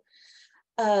through.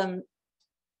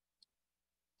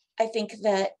 I think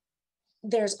that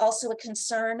there's also a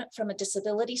concern from a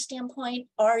disability standpoint.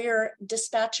 Are your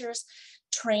dispatchers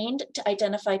trained to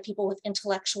identify people with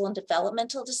intellectual and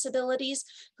developmental disabilities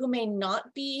who may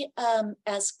not be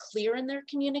as clear in their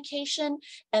communication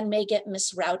and may get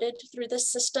misrouted through the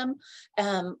system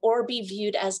or be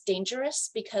viewed as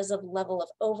dangerous because of level of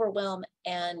overwhelm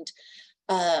and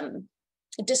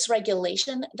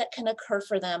dysregulation that can occur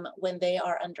for them when they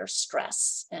are under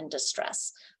stress and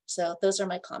distress. So those are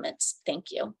my comments.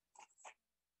 Thank you.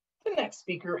 The next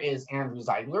speaker is Andrew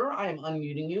Zeidler. I am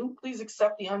unmuting you. Please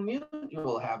accept the unmute. You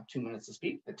will have 2 minutes to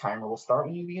speak. The timer will start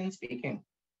when you begin speaking.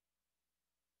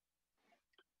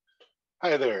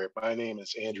 Hi there, my name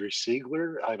is Andrew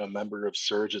Siegler. I'm a member of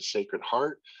Surge at Sacred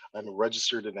Heart. I'm a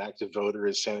registered and active voter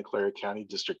in Santa Clara County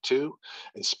District 2,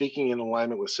 and speaking in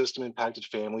alignment with system impacted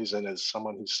families and as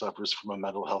someone who suffers from a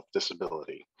mental health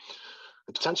disability.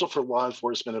 The potential for law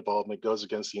enforcement involvement goes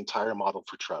against the entire model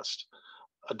for trust.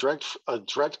 A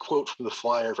direct quote from the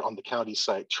flyer on the county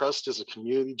site: "Trust is a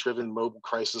community-driven mobile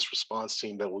crisis response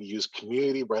team that will use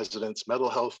community residents, mental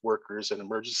health workers, and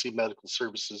emergency medical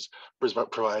services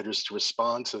providers to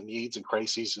respond to the needs and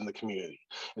crises in the community,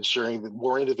 ensuring that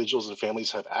more individuals and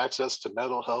families have access to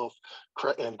mental health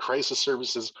and crisis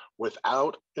services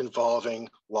without involving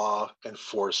law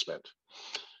enforcement."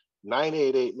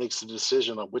 988 makes the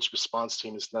decision on which response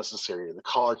team is necessary. The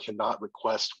caller cannot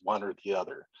request one or the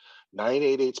other.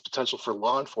 988's potential for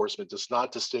law enforcement does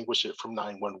not distinguish it from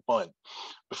 911.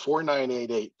 Before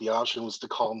 988, the option was to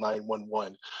call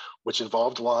 911, which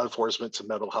involved law enforcement to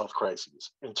mental health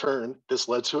crises. In turn, this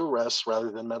led to arrests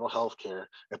rather than mental health care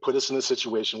and put us in a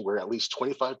situation where at least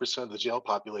 25% of the jail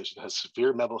population has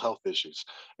severe mental health issues.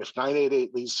 If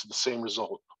 988 leads to the same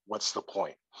result, what's the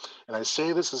point? And I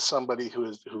say this as somebody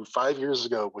who 5 years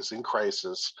ago was in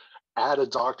crisis at a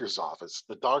doctor's office.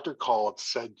 The doctor called,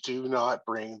 said, "Do not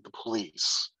bring the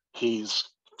police. He is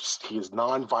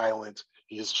nonviolent.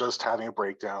 He is just having a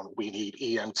breakdown. We need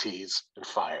EMTs and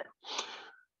fire."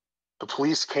 The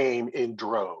police came in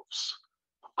droves.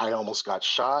 I almost got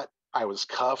shot. I was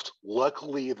cuffed.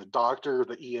 Luckily, the doctor,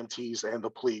 the EMTs, and the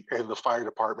police and the fire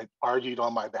department argued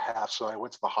on my behalf, so I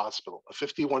went to the hospital. A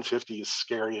 5150 is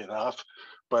scary enough,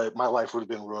 but my life would have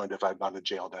been ruined if I'd gone to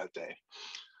jail that day.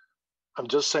 I'm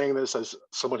just saying this as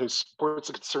someone who supports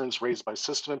the concerns raised by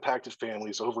system-impacted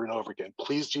families over and over again.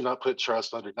 Please do not put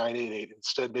trust under 988.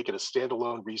 Instead, make it a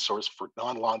standalone resource for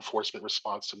non-law enforcement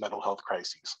response to mental health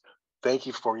crises. Thank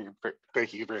you very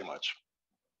much.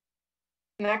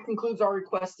 And that concludes our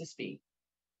request to speak.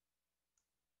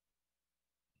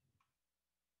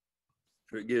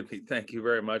 Thank you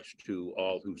very much to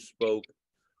all who spoke.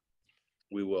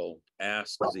 We will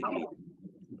ask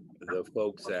the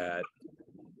folks at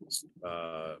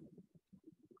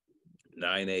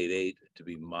 988 to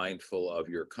be mindful of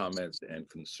your comments and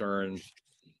concerns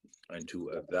and to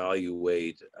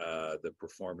evaluate the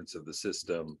performance of the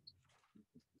system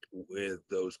with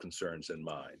those concerns in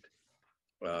mind.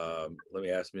 Let me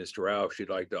ask Mr. Rao if she'd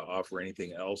like to offer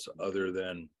anything else other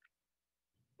than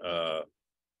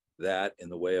that in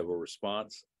the way of a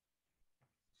response.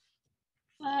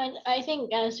 I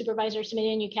think Supervisor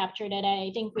Simitian, you captured it. I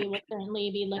think we would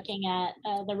certainly be looking at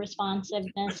the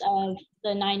responsiveness of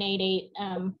the 988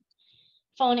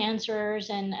 phone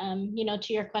answerers, and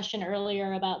to your question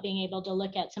earlier about being able to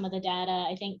look at some of the data,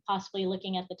 I think possibly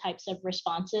looking at the types of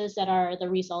responses that are the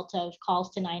result of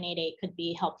calls to 988 could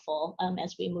be helpful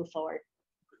as we move forward.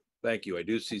 Thank you. I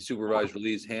do see Supervisor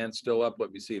Lee's hand still up.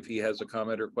 Let me see if he has a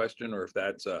comment or question, or if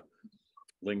that's a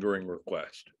lingering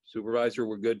request. Supervisor,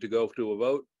 we're good to go to a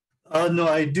vote? No,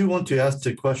 I do want to ask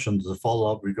the question to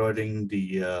follow up regarding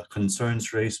the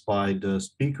concerns raised by the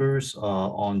speakers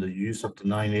on the use of the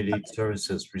 988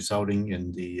 services resulting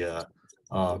in the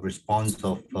response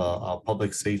of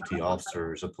public safety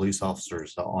officers or police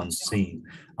officers on scene.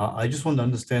 I just want to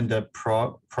understand that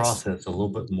process a little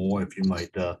bit more, if you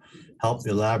might help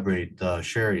elaborate,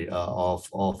 Sherry, of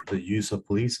the use of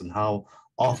police and how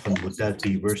often would that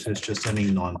be versus just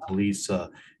sending non-police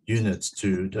units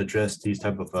to address these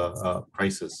type of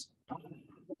crises?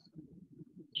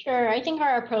 Sure, I think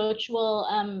our approach will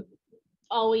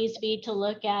always be to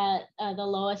look at the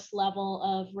lowest level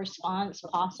of response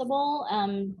possible,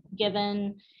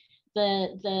 given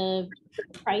the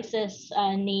crisis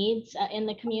needs in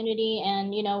the community. And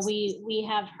we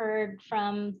have heard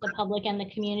from the public and the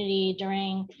community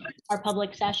during our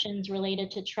public sessions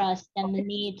related to trust and the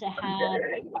need to have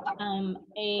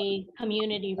a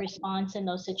community response in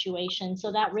those situations.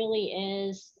 So that really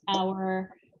is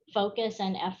our focus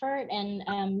and effort. And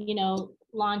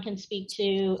Lon can speak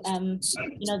to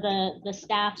the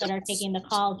staff that are taking the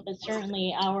calls, but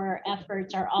certainly our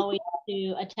efforts are always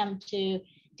to attempt to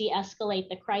de-escalate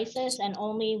the crisis, and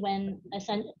only when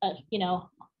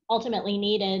ultimately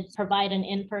needed, provide an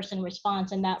in-person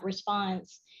response. And that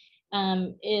response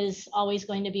is always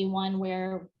going to be one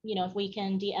where if we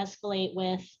can de-escalate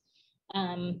with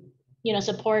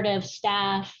supportive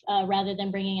staff rather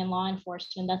than bringing in law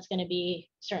enforcement, that's going to be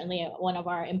certainly one of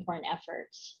our important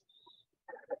efforts.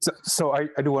 So I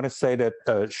do want to say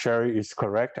that Sherry is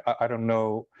correct. I don't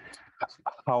know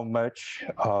how much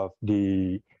of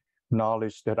the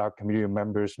knowledge that our community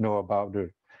members know about the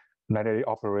 988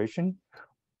 operation.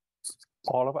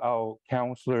 All of our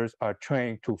counselors are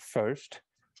trained to first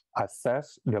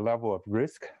assess the level of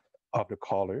risk of the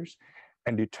callers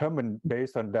and determine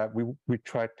based on that, we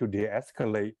try to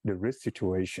de-escalate the risk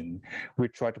situation. We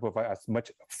try to provide as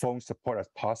much phone support as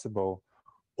possible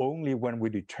only when we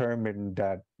determine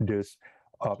that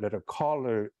that a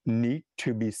caller need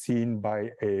to be seen by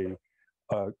a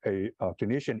a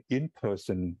clinician in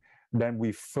person, then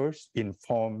we first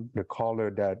inform the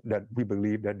caller that we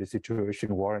believe that the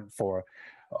situation warrant for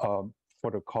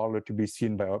the caller to be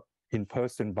seen in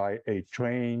person by a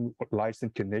trained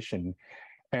licensed clinician.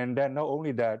 And then not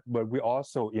only that, but we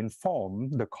also inform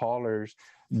the callers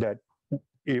that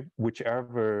if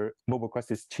whichever mobile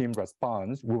crisis team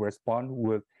responds, will respond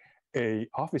with a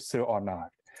officer or not.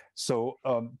 So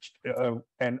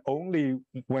and only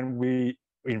when we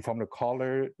inform the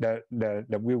caller that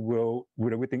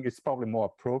we think it's probably more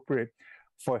appropriate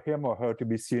for him or her to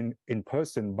be seen in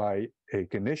person by a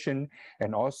clinician,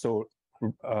 and also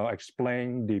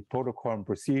explain the protocol and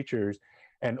procedures,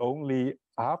 and only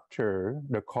after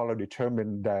the caller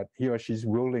determined that he or she is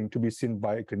willing to be seen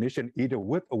by a clinician, either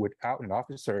with or without an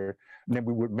officer, then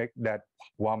we would make that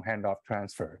warm handoff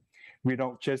transfer. We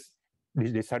don't just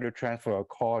decide to transfer a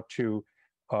call to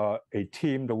a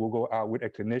team that will go out with a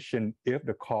clinician if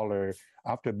the caller,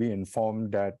 after being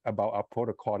informed that about our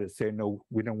protocol, to say, no,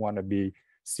 we don't want to be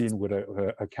seen with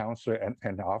a counselor and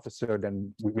an officer,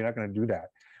 then we're not going to do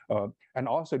that. And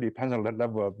also depends on the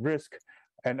level of risk.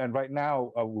 And right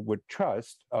now with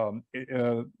Trust,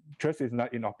 Trust is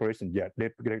not in operation yet.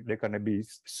 They're going to be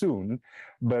soon.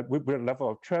 But with the level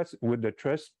of trust, with the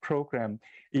Trust program,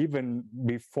 even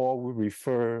before we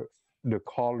refer the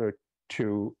caller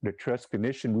to the Trust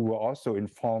clinician, we will also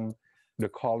inform the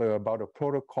caller about the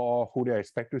protocol, who they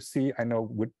expect to see. I know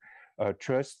with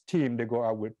Trust team, they go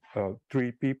out with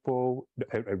 3 people,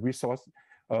 a resource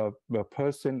a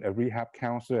person, a rehab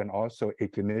counselor, and also a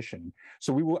clinician.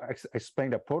 So we will explain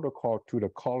the protocol to the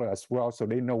caller as well, so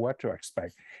they know what to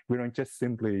expect. We don't just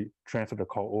simply transfer the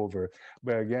call over.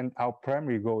 But again, our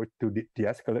primary goal is to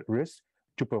de-escalate risk,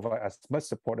 to provide as much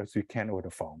support as we can over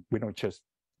the phone. We don't just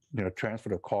transfer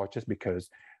the call just because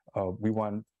we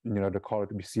want the caller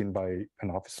to be seen by an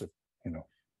officer.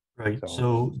 Right.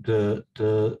 So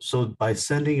so by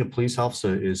sending a police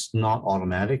officer is not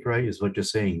automatic, right? Is what you're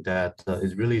saying, that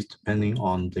it really is depending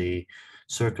on the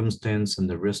circumstance and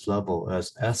the risk level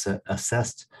as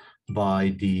assessed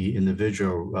by the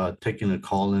individual taking a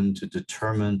call in to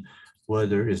determine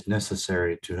whether it's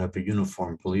necessary to have a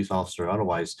uniformed police officer.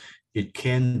 Otherwise, it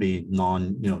can be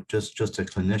just the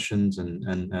clinicians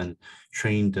and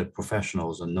trained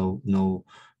professionals and no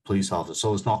police officer.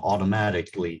 So it's not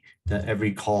automatically that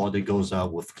every call that goes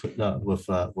out with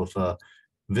a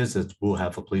visit will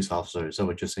have a police officer. Is that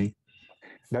what you're saying?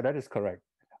 No, that is correct.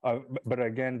 But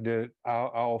again,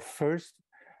 our first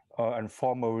and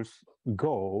foremost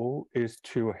goal is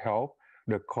to help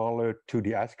the caller to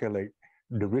de-escalate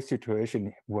the risk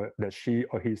situation that she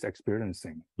or he is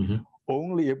experiencing. Mm-hmm.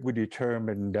 Only if we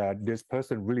determine that this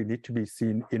person really needs to be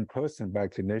seen in person by a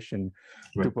clinician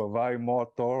to provide more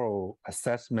thorough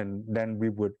assessment, then we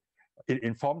would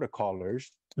inform the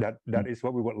callers that is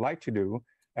what we would like to do.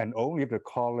 And only if the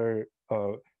caller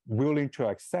willing to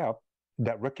accept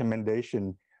that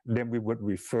recommendation, then we would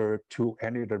refer to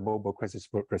any of the mobile crisis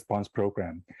response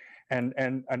program.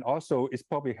 And also it's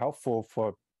probably helpful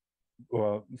for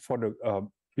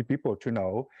the people to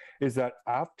know is that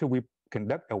after we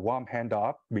conduct a warm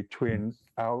handoff between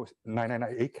our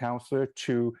 998 counselor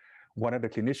to one of the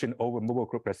clinicians over mobile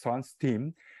group response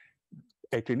team,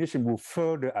 a clinician will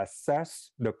further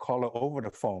assess the caller over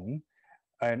the phone,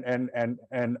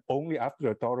 and only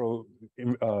after a thorough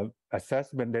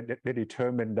assessment that they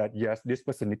determine that yes, this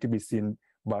person needs to be seen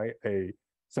by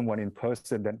someone in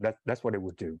person, then that's what they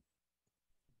would do.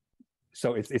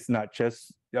 So it's not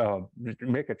just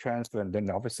make a transfer and then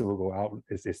the officer will go out.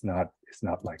 It's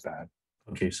not like that.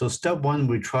 Okay, so step one,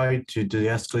 we try to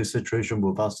de-escalate situation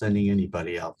without sending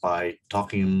anybody out by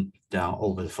talking down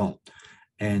over the phone.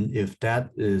 And if that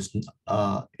is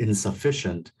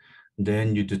insufficient,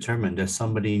 then you determine that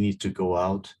somebody needs to go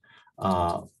out,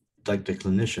 like the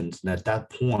clinicians. And at that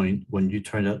point, when you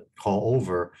turn that call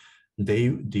over,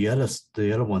 the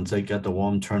other ones that get the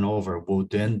warm turnover will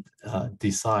then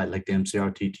decide, like the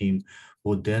MCRT team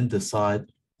will then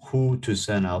decide who to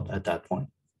send out at that point.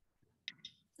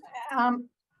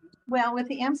 Well, with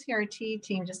the MCRT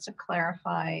team, just to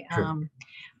clarify, Sure.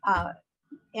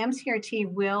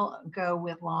 MCRT will go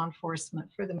with law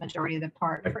enforcement for the majority of the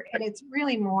part, and it's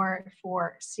really more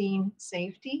for scene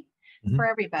safety for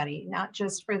everybody, not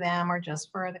just for them or just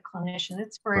for the clinician.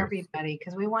 It's for everybody,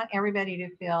 because we want everybody to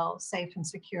feel safe and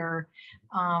secure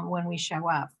when we show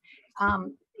up.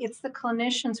 It's the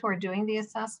clinicians who are doing the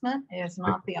assessment. It's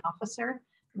not the officer.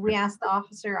 we ask the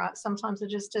officer sometimes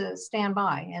just to stand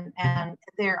by, and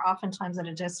they're oftentimes at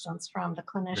a distance from the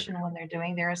clinician when they're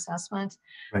doing their assessment.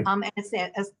 Right. And it's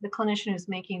as the clinician who's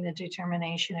making the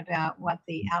determination about what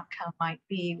the outcome might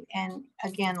be. And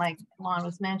again, like Lon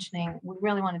was mentioning, we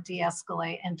really want to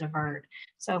de-escalate and divert.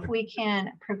 So if we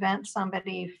can prevent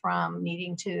somebody from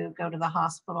needing to go to the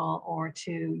hospital or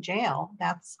to jail,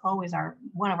 that's always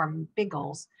one of our big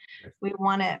goals. We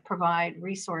want to provide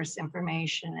resource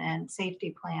information and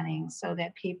safety planning so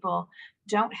that people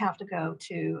don't have to go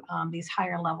to these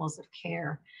higher levels of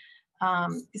care.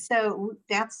 So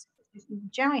that's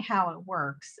generally how it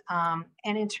works. And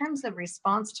in terms of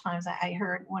response times, I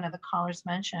heard one of the callers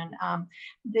mention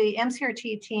the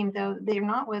MCRT team, though they're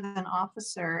not with an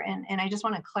officer. And I just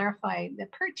want to clarify, the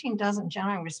PERT team doesn't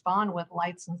generally respond with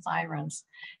lights and sirens.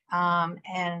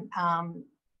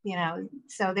 You know,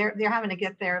 so they're having to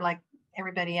get there like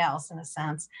everybody else in a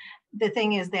sense. The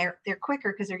thing is they're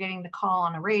quicker because they're getting the call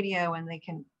on a radio and they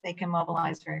can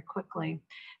mobilize very quickly.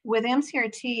 With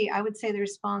MCRT, I would say the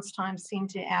response times seem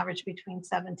to average between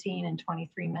 17 and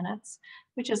 23 minutes,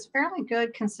 which is fairly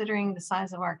good considering the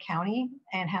size of our county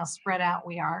and how spread out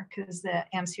we are, because the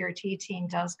MCRT team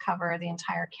does cover the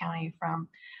entire county from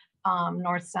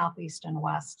north, south, east, and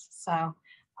west. So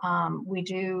we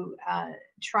do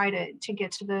try to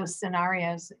get to those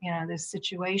scenarios, you know, those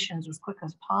situations as quick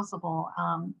as possible.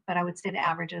 But I would say the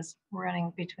average is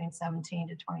running between 17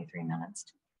 to 23 minutes.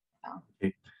 So.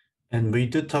 Okay. And we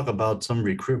did talk about some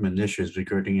recruitment issues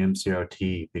regarding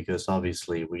MCRT, because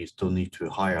obviously we still need to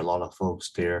hire a lot of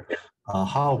folks there.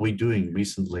 How are we doing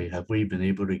recently? Have we been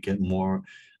able to get more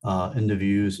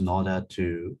interviews and all that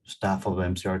to staff of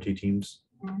MCRT teams?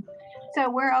 Mm-hmm. So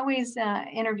we're always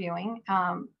interviewing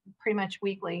pretty much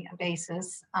weekly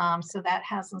basis. So that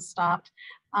hasn't stopped.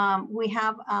 We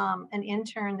have an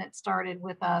intern that started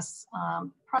with us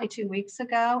probably 2 weeks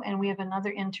ago, and we have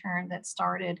another intern that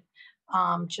started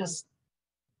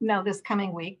this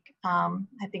coming week.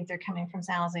 I think they're coming from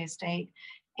San Jose State.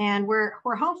 And we're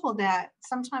hopeful that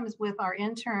sometimes with our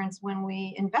interns, when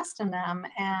we invest in them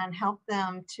and help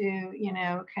them to, you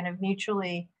know, kind of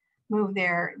mutually move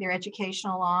their education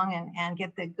along and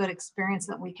get the good experience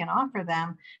that we can offer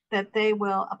them, that they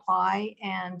will apply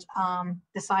and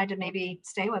decide to maybe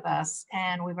stay with us.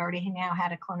 And we've already now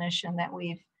had a clinician that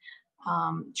we've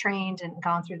trained and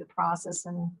gone through the process,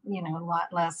 and, you know, a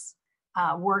lot less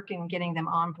work in getting them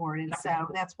onboarded.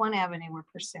 So that's one avenue we're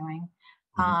pursuing.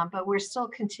 But we're still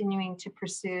continuing to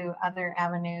pursue other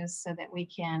avenues so that we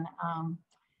can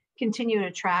continue to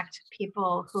attract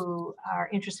people who are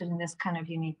interested in this kind of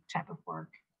unique type of work.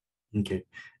 Okay.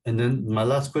 And then my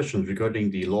last question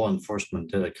regarding the law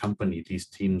enforcement that accompany these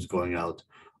teams going out.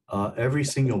 Every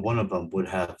single one of them would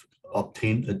have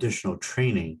obtained additional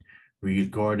training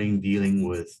regarding dealing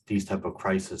with these type of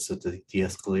crises, such as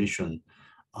de-escalation,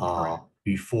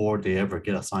 before they ever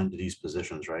get assigned to these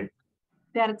positions, right?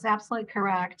 That is absolutely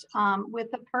correct.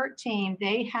 With the PERT team,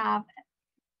 they have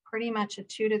pretty much a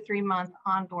 2 to 3 month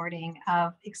onboarding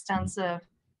of extensive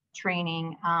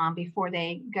training before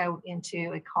they go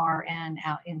into a car and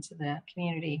out into the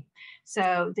community.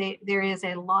 So there is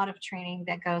a lot of training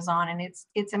that goes on, and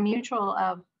it's a mutual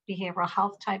of behavioral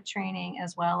health type training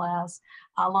as well as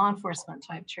law enforcement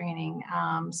type training,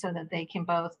 so that they can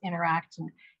both interact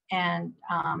and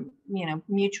you know,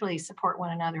 mutually support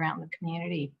one another out in the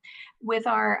community. With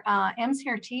our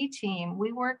MCRT team,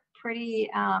 we work pretty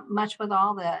much with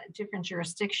all the different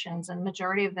jurisdictions, and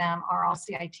majority of them are all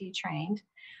CIT trained.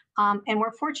 And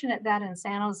we're fortunate that in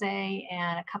San Jose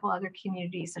and a couple other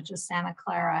communities such as Santa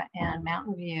Clara and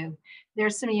Mountain View,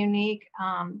 there's some unique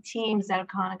teams that have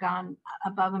kind of gone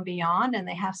above and beyond, and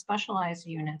they have specialized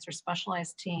units or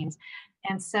specialized teams.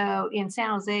 And so in San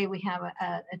Jose, we have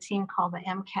a team called the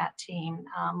MCAT team,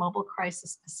 Mobile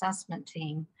Crisis Assessment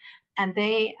Team. And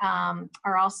they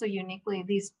are also uniquely,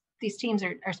 these teams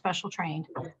are special trained.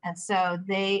 And so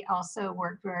they also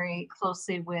work very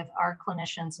closely with our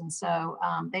clinicians. And so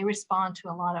they respond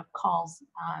to a lot of calls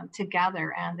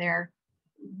together, and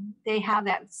they have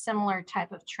that similar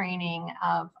type of training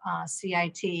of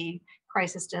CIT,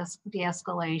 crisis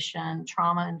de-escalation,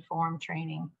 trauma-informed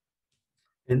training.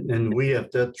 And we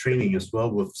have that training as well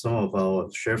with some of our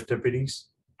sheriff deputies?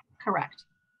 Correct.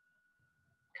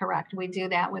 Correct. We do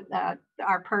that with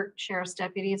our PERT sheriff's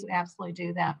deputies. We absolutely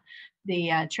do that.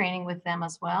 The training with them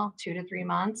as well, 2 to 3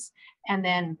 months. And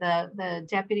then the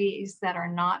deputies that are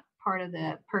not part of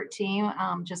the PERT team,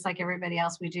 just like everybody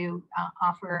else, we do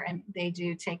offer, and they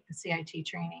do take the CIT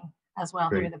training as well.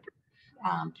 Great.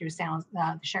 Through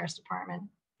the sheriff's department.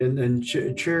 And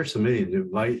Chair Summidian,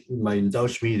 might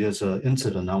indulge me, there's an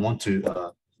incident I want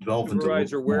to delve into.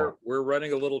 Supervisor, we're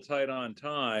running a little tight on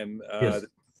time. Yes. The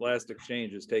last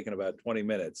exchange has taken about 20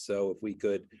 minutes. So if we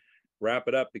could wrap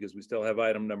it up, because we still have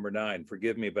item number 9.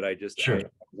 Forgive me, but I'm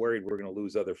worried we're going to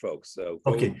lose other folks. So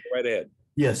go right ahead.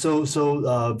 Yeah, so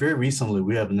very recently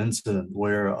we have an incident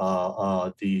where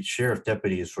the sheriff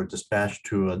deputies were dispatched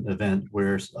to an event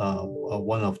where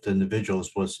one of the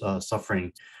individuals was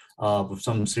suffering with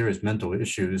some serious mental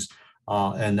issues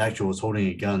and actually was holding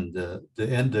a gun.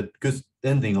 The good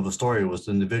ending of the story was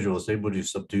the individual was able to be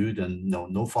subdued and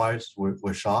no fires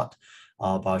were shot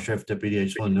by a sheriff deputy. I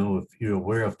just want to know if you're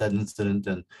aware of that incident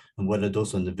and whether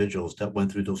those individuals that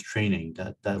went through those training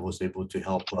that was able to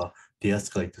help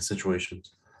de-escalate the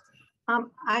situations.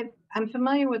 I'm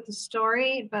familiar with the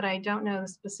story, but I don't know the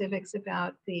specifics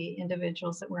about the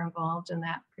individuals that were involved in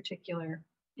that particular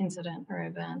incident or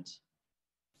event.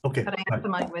 Okay. But I am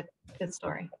familiar with the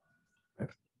story.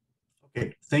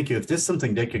 Okay, thank you. If there's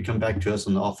something that could come back to us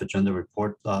on the off-agenda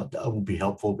report, that would be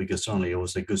helpful, because certainly it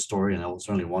was a good story, and I would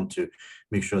certainly want to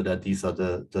make sure that these are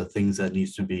the things that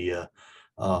needs to be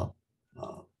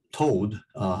told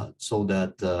so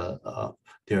that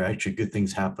there are actually good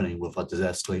things happening with the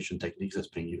de-escalation techniques that's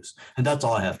being used. And that's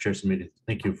all I have, Chair Submitted.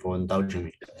 Thank you for indulging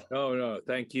me. No,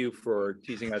 thank you for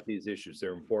teasing out these issues.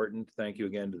 They're important. Thank you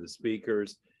again to the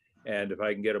speakers. And if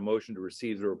I can get a motion to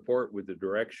receive the report with the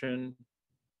direction.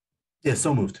 Yeah,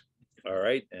 so moved. All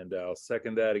right, and I'll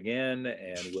second that again,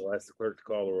 and we'll ask the clerk to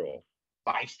call the roll.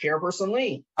 Vice Chairperson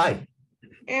Lee. Aye.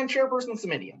 And Chairperson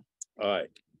Simidian. Aye.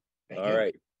 All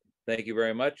right. Thank you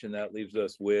very much. And that leaves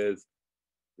us with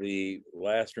the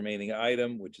last remaining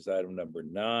item, which is item number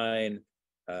 9.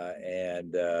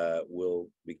 And we'll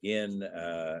begin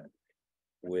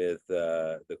with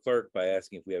the clerk by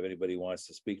asking if we have anybody who wants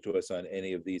to speak to us on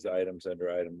any of these items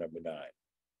under item number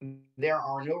 9. There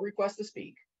are no requests to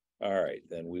speak. All right,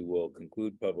 then we will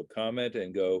conclude public comment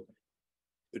and go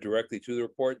directly to the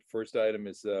report. The first item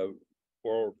is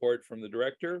oral report from the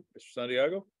director, Mr.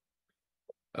 Santiago.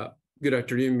 Good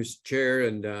afternoon, Mr. Chair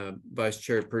and Vice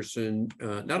Chairperson.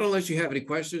 Not unless you have any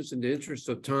questions, in the interest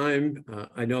of time,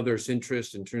 I know there's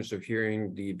interest in terms of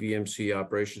hearing the VMC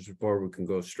operations report. We can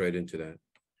go straight into that.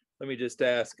 Let me just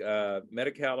ask,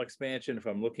 Medi-Cal expansion, if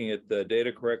I'm looking at the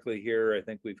data correctly here, I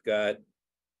think we've got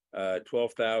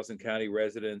 12,000 county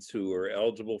residents who are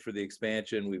eligible for the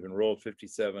expansion. We've enrolled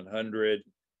 5,700.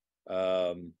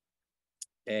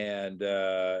 And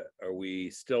are we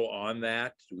still on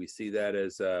that? Do we see that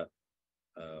as a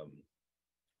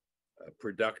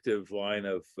productive line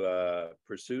of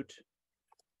pursuit?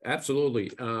 Absolutely.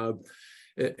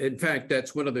 In fact,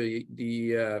 that's one of the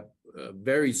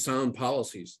very sound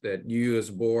policies that you as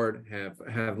a board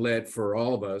have led for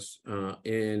all of us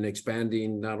in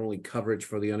expanding not only coverage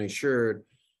for the uninsured,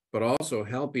 but also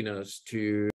helping us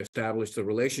to establish the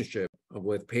relationship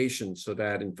with patients so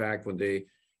that, in fact, when they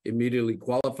immediately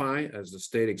qualify, as the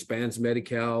state expands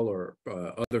Medi-Cal or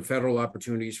other federal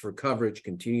opportunities for coverage,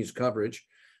 continuous coverage,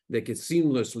 they can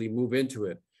seamlessly move into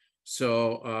it.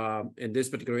 So in this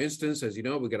particular instance, as you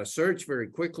know, we got a surge very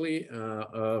quickly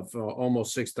of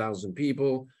almost 6,000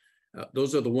 people.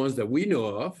 Those are the ones that we know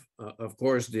of. Of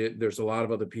course, there's a lot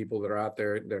of other people that are out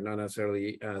there. They're not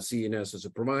necessarily seeing us as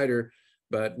a provider,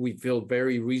 but we feel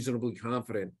very reasonably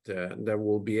confident that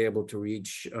we'll be able to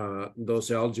reach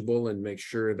those eligible and make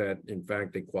sure that, in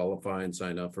fact, they qualify and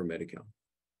sign up for Medi-Cal.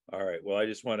 All right. Well, I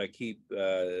just want to keep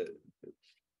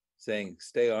saying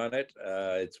stay on it.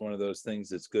 It's one of those things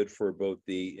that's good for both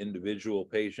the individual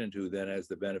patient who then has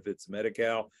the benefits of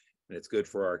Medi-Cal, and it's good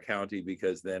for our county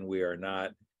because then we are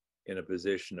not in a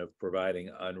position of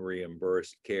providing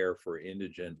unreimbursed care for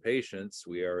indigent patients.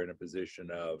 We are in a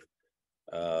position of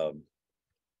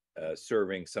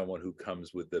serving someone who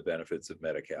comes with the benefits of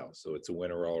Medi-Cal. So it's a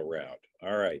winner all around.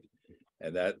 All right.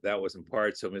 And that was in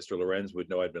part so Mr. Lorenz would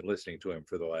know I'd been listening to him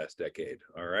for the last decade.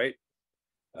 All right.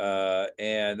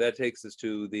 And that takes us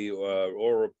to the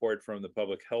oral report from the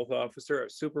public health officer.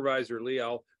 Supervisor Lee,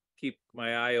 I'll keep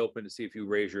my eye open to see if you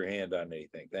raise your hand on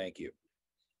anything. Thank you.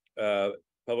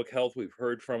 Public health we've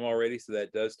heard from already, so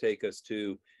that does take us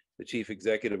to the Chief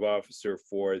Executive Officer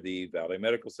for the Valley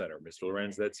Medical Center. Mr.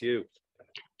 Lorenz, that's you.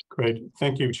 Great.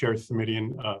 Thank you, Chair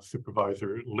Simidian,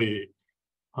 Supervisor Lee.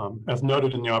 As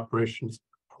noted in the operations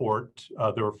report,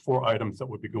 there are 4 items that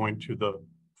will be going to the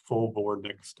full board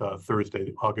next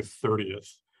Thursday, August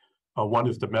 30th. One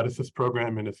is the Medicines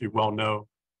program, and as you well know,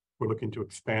 we're looking to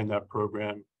expand that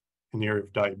program in the area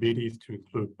of diabetes to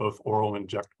include both oral and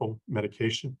injectable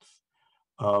medications.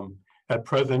 At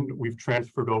present, we've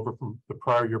transferred over from the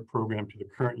prior year program to the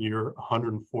current year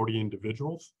 140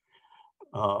 individuals.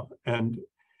 And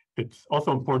it's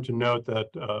also important to note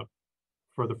that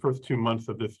for the first 2 months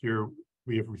of this year,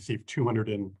 we have received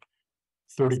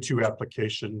 232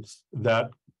 applications.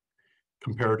 That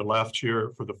compared to last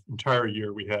year, for the entire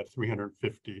year, we had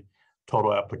 350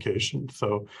 total applications.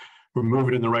 So we're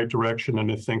moving in the right direction,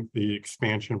 and I think the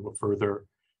expansion will further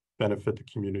benefit the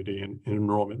community, and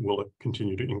enrollment will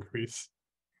continue to increase.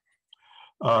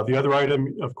 The other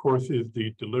item, of course, is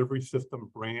the delivery system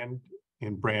brand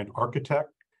and brand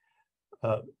architect.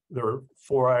 There are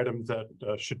 4 items that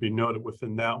should be noted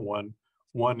within that one.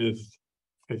 One is,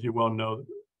 as you well know,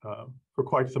 for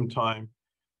quite some time,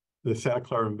 the Santa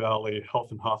Clara Valley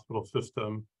Health and Hospital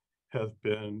System has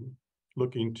been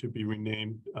looking to be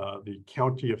renamed the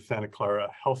County of Santa Clara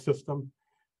Health System.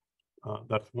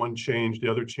 That's one change. The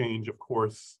other change, of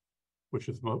course, which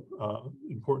is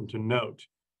important to note,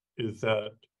 is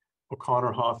that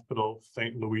O'Connor Hospital,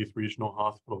 St. Louis Regional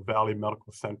Hospital, Valley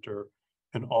Medical Center,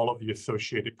 and all of the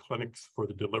associated clinics for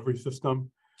the delivery system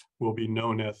will be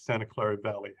known as Santa Clara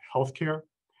Valley Healthcare.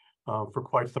 For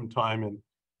quite some time, and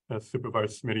as Supervisor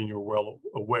Smitty, you're well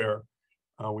aware,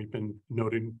 we've been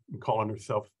noting and calling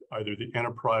ourselves either the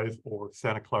Enterprise or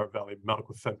Santa Clara Valley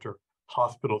Medical Center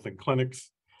hospitals and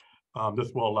clinics.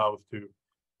 This will allow us to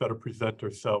better present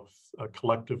ourselves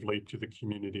collectively to the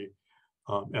community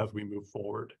as we move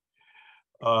forward.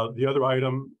 The other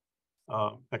item,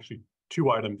 actually 2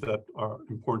 items that are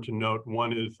important to note.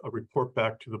 One is a report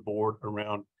back to the board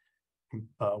around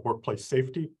workplace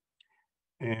safety.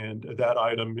 And that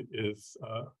item is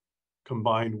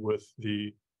combined with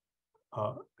the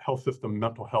Health System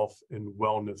Mental Health and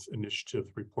Wellness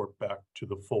Initiative report back to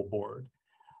the full board.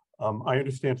 I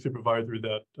understand, Supervisor,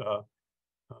 that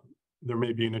there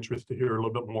may be an interest to hear a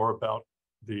little bit more about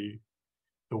the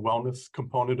wellness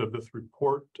component of this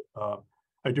report.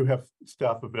 I do have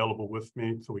staff available with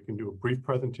me, so we can do a brief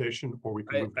presentation, or we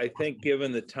can. I think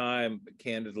given the time,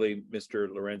 candidly,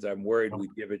 Mr. Lorenz, I'm worried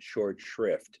we'd give it short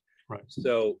shrift. Right.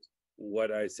 So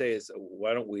what I say is,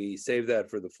 why don't we save that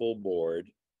for the full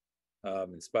board,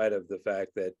 in spite of the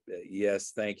fact that,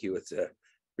 yes, thank you, it's a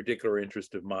particular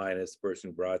interest of mine as the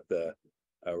person who brought the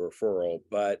referral,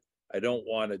 but I don't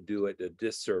want to do it a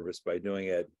disservice by doing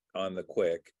it on the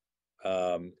quick.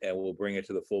 And we'll bring it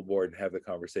to the full board and have the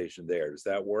conversation there. Does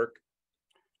that work?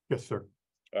 Yes, sir.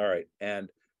 All right. And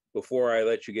before I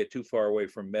let you get too far away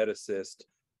from Medasist,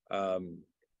 I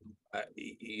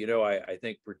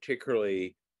think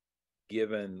particularly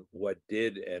given what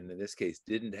did, and in this case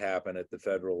didn't happen at the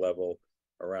federal level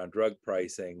around drug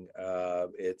pricing,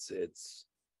 it's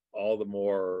all the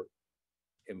more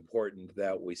important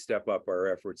that we step up our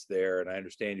efforts there. And I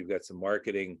understand you've got some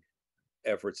marketing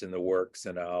efforts in the works,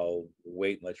 and I'll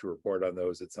wait and let you report on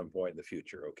those at some point in the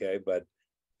future, okay? But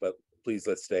please,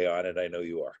 let's stay on it. I know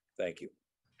you are. Thank you.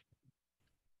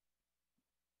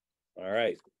 All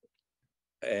right.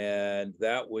 And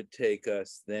that would take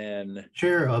us then.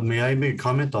 Chair, may I make a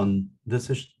comment on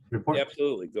this report?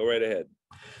 Absolutely. Go right ahead.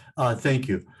 Thank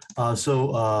you.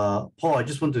 Paul, I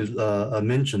just want to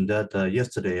mention that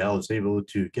yesterday I was able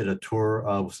to get a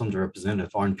tour with some of the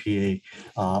representatives, RNPA,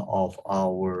 of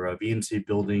our VMC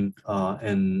building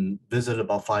and visit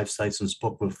about 5 sites and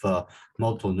spoke with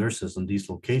multiple nurses in these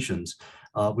locations.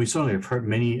 We certainly have heard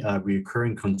many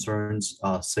recurring concerns,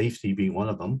 safety being one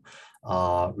of them,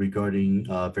 regarding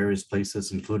various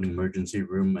places, including emergency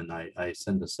room, and I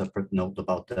sent a separate note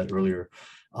about that earlier.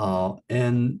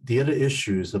 And the other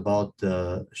issue is about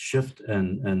the shift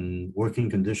and working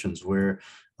conditions, where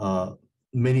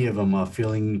many of them are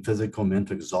feeling physical,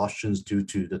 mental exhaustions due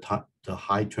to the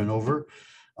high turnover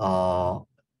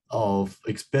of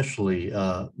especially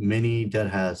many that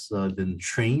has been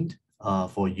trained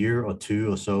for a year or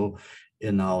 2 or so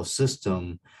in our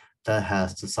system that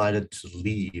has decided to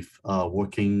leave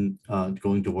working,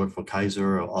 going to work for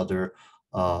Kaiser or other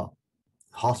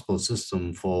hospital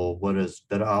system for what is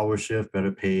better hour shift,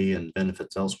 better pay, and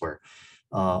benefits elsewhere.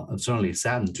 I'm certainly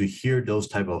saddened to hear those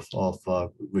type of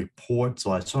reports.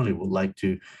 So I certainly would like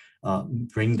to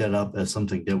bring that up as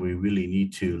something that we really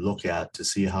need to look at to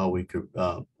see how we could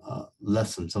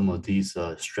lessen some of these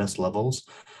stress levels.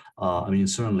 I mean,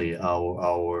 certainly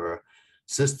our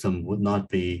system would not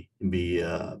be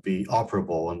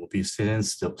operable and would be stand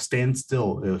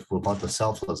still if without the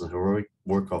selfless and heroic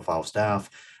work of our staff,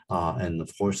 and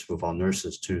of course with our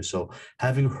nurses too. So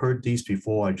having heard these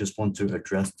before, I just want to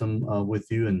address them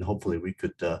with you, and hopefully we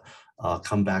could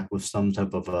come back with some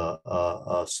type of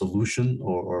a solution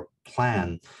or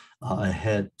plan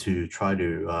ahead to try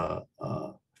to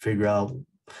figure out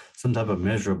some type of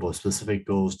measurable specific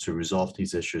goals to resolve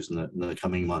these issues in the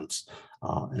coming months.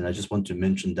 And I just want to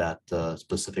mention that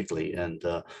specifically. And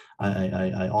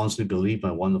I honestly believe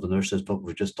one of the nurses spoke,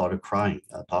 we just started crying,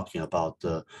 talking about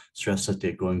the stress that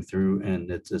they're going through. And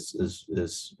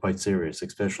it's quite serious,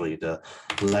 especially the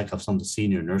lack of some of the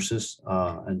senior nurses.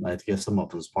 And I guess some of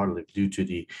them is partly due to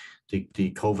the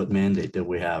COVID mandate that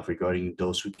we have regarding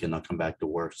those who cannot come back to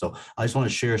work. So I just want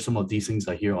to share some of these things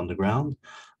I hear on the ground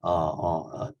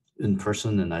in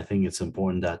person. And I think it's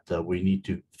important that we need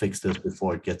to fix this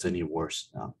before it gets any worse.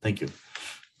 Thank you.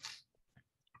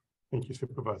 Thank you,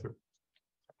 Supervisor.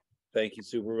 Thank you,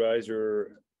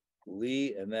 Supervisor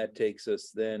Lee. And that takes us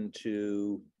then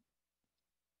to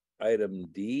item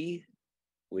D,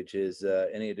 which is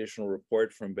any additional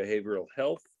report from behavioral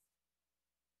health.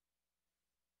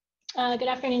 Good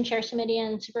afternoon, Chair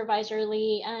Simidian and Supervisor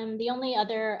Lee. The only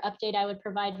other update I would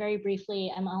provide very briefly,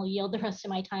 I'll yield the rest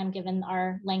of my time given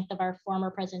our length of our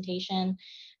former presentation,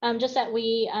 just that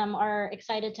we are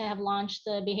excited to have launched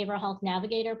the Behavioral Health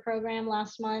Navigator program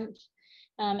last month.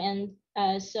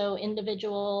 So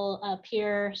individual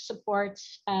peer support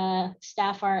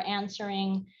staff are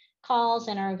answering calls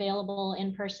and are available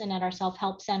in person at our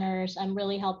self-help centers. I'm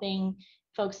really helping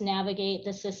folks navigate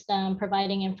the system,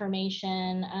 providing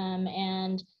information,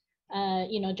 and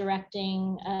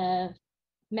directing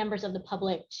members of the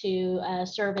public to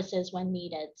services when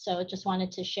needed. So just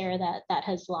wanted to share that that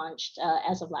has launched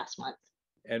as of last month.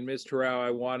 And Ms. Terrell,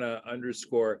 I want to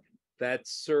underscore that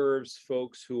serves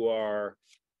folks who are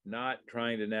not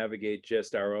trying to navigate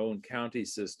just our own county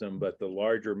system, but the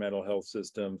larger mental health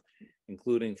system,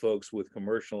 including folks with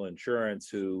commercial insurance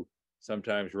who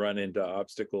sometimes run into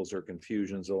obstacles or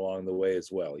confusions along the way as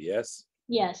well. Yes?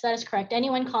 Yes, that is correct.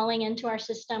 Anyone calling into our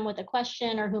system with a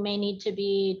question or who may need to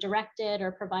be directed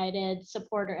or provided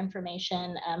support or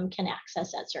information can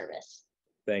access that service.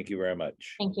 Thank you very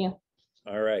much. Thank you.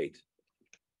 All right.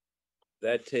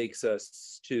 That takes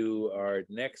us to our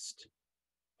next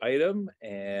item,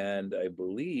 and I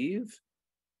believe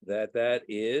that that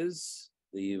is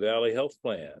the Valley Health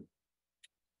Plan,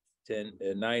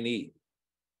 9E.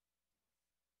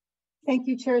 Thank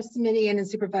you, Chair Simidian and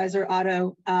Supervisor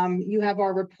Otto. You have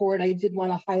our report. I did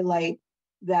want to highlight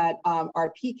that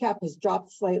our PCAP has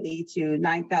dropped slightly to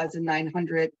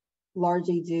 9,900,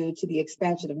 largely due to the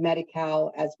expansion of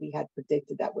Medi-Cal, as we had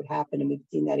predicted that would happen. And we've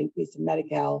seen that increase in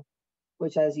Medi-Cal,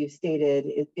 which, as you've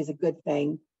stated, is a good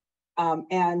thing.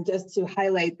 And just to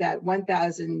highlight that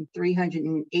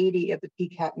 1,380 of the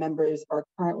PCAP members are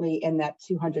currently in that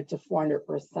 200 to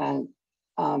 400%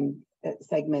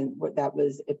 segment that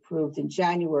was approved in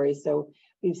January. So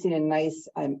we've seen a nice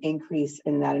increase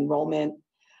in that enrollment.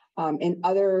 In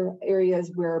other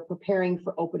areas, we're preparing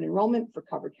for open enrollment for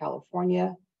Covered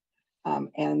California.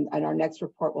 And our next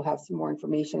report will have some more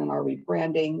information on our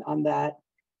rebranding on that.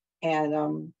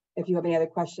 And if you have any other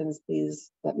questions,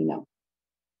 please let me know.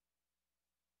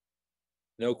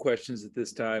 No questions at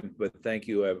this time, but thank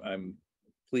you. I'm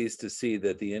pleased to see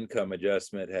that the income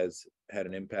adjustment has had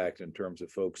an impact in terms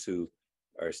of folks who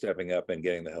are stepping up and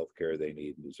getting the health care they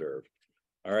need and deserve.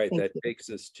 All right, that takes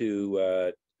us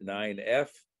to 9F,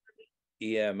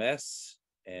 EMS.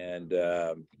 And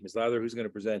Ms. Lowther, who's going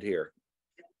to present here?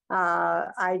 You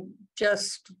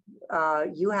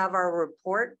have our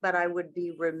report, but I would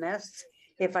be remiss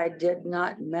if I did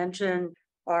not mention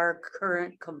our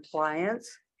current compliance.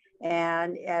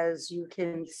 And as you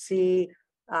can see,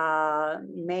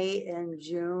 May and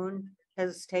June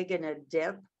has taken a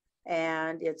dip,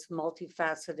 and it's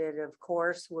multifaceted. Of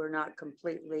course, we're not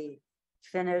completely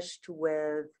finished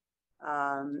with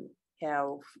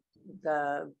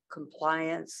the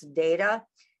compliance data.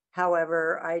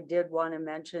 However, I did want to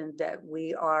mention that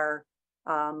we are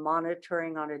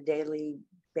monitoring on a daily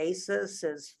basis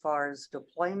as far as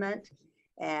deployment,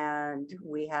 and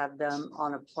we have them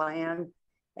on a plan,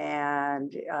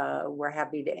 and we're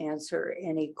happy to answer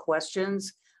any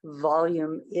questions.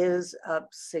 Volume is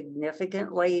up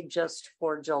significantly. Just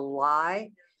for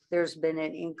July, there's been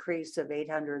an increase of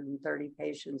 830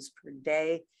 patients per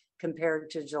day compared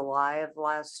to July of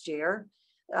last year.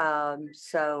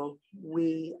 So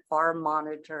we are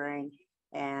monitoring,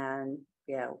 and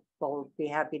we'll be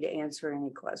happy to answer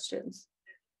any questions.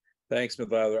 Thanks, Ms.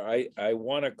 Lowther. I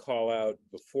want to call out,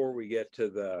 before we get to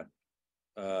the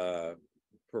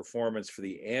performance for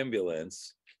the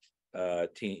ambulance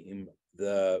team,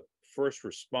 the first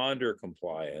responder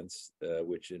compliance,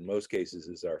 which in most cases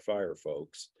is our fire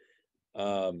folks,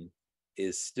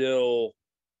 is still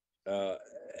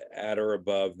at or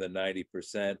above the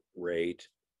 90% rate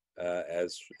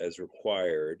as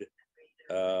required.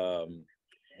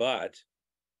 But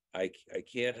I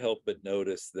can't help but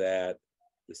notice that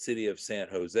the city of San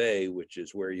Jose, which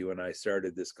is where you and I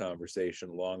started this conversation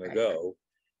long ago,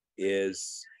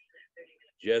 is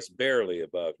just barely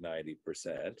above 90%.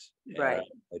 Right.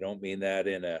 I don't mean that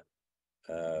in a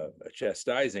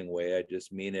chastising way. I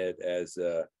just mean it as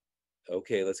a,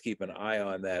 okay, let's keep an eye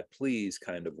on that, please,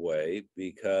 kind of way,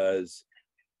 because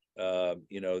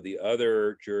the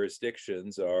other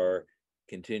jurisdictions are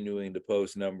continuing to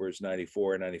post numbers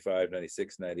 94, 95,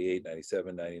 96, 98,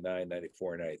 97, 99,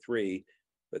 94, 93.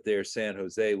 But there's San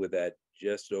Jose with that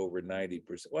just over 90%,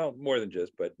 well, more than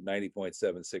just, but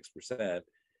 90.76%.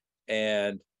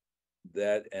 And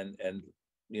that, and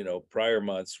prior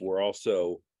months were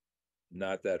also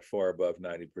not that far above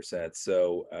 90%.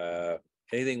 So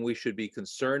anything we should be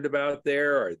concerned about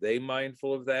there? Are they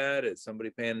mindful of that? Is somebody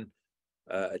paying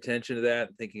attention to that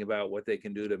and thinking about what they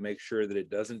can do to make sure that it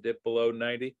doesn't dip below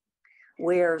 90?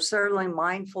 We are certainly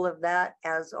mindful of that,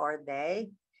 as are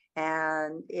they.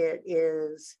 And it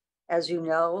is, as you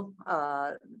know,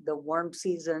 the warm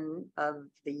season of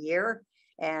the year.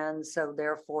 And so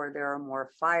therefore there are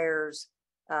more fires,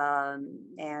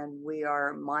 and we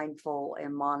are mindful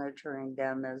and monitoring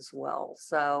them as well.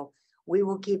 So we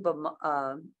will keep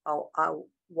I'll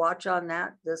watch on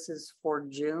that. This is for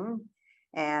June,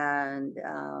 and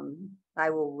I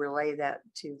will relay that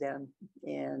to them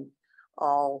in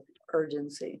all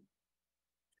urgency.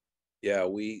 Yeah,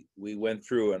 we went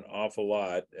through an awful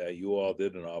lot. You all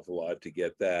did an awful lot to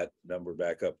get that number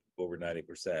back up over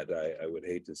 90%. I would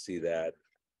hate to see that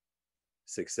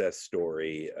success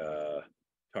story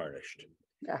tarnished.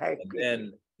 And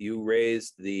then you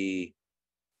raised the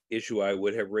issue I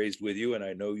would have raised with you, and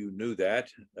I know you knew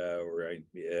that,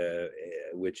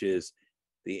 which is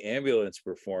the ambulance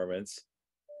performance.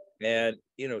 And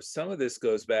some of this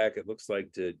goes back, it looks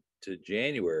like, to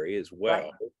January as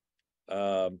well.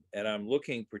 Right. And I'm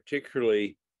looking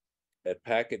particularly at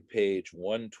packet page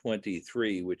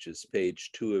 123, which is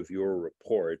page 2 of your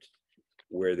report,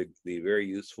 where the very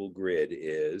useful grid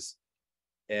is.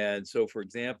 And so, for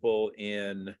example,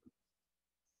 in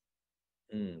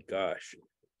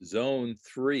zone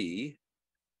 3,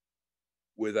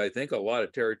 with I think a lot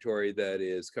of territory that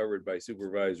is covered by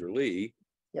Supervisor Lee.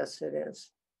 Yes, it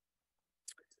is.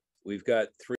 We've got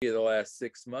 3 of the last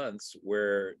 6 months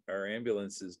where our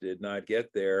ambulances did not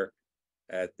get there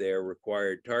at their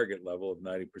required target level of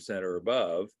 90% or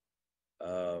above.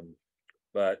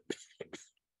 But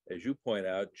as you point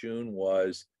out, June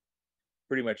was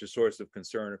pretty much a source of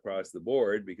concern across the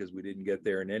board because we didn't get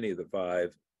there in any of the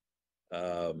 5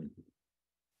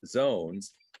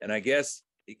 zones. And I guess,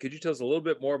 could you tell us a little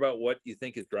bit more about what you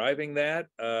think is driving that?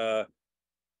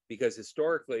 Because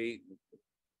historically,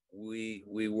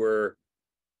 we were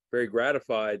very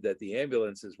gratified that the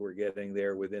ambulances were getting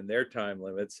there within their time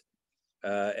limits,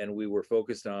 and we were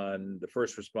focused on the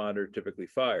first responder, typically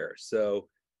fire. So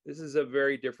this is a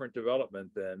very different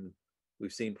development than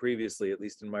we've seen previously, at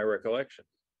least in my recollection.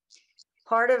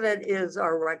 Part of it is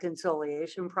our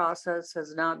reconciliation process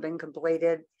has not been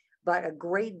completed, but a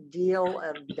great deal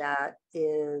of that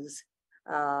is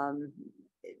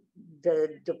the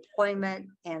deployment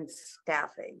and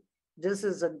staffing. This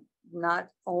is not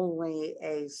only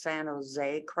a San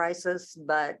Jose crisis,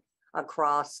 but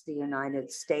across the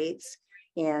United States,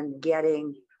 in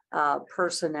getting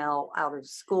personnel out of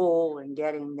school and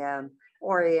getting them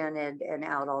oriented and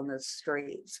out on the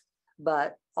streets.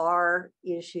 But our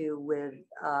issue with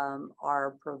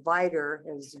our provider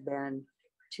has been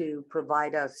to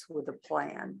provide us with a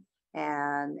plan.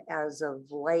 And as of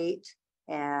late,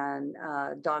 and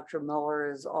Dr.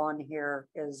 Miller is on here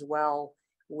as well,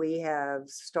 we have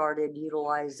started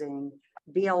utilizing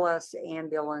BLS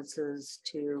ambulances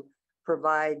to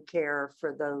provide care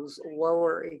for those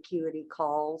lower acuity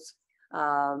calls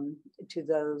to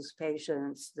those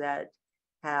patients that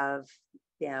have,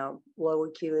 low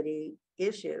acuity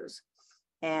issues.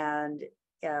 And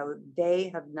they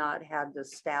have not had the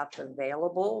staff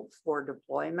available for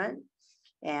deployment.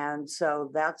 And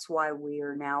so that's why we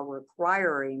are now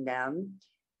requiring them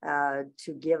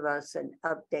to give us an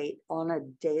update on a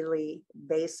daily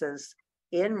basis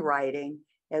in writing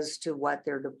as to what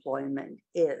their deployment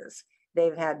is.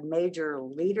 They've had major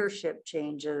leadership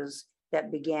changes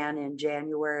that began in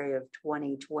January of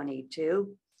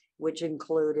 2022, which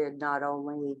included not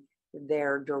only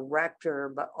their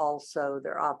director, but also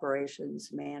their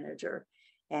operations manager.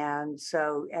 And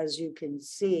so, as you can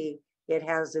see, it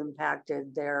has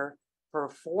impacted their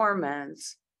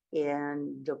performance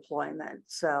in deployment.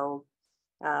 So,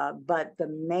 but the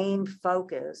main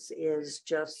focus is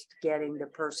just getting the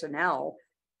personnel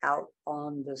out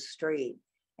on the street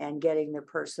and getting the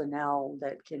personnel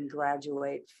that can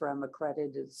graduate from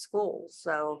accredited schools.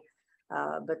 So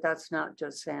But that's not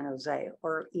just San Jose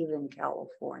or even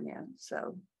California.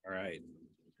 So. All right.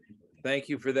 Thank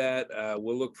you for that.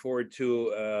 We'll look forward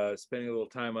to spending a little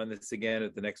time on this again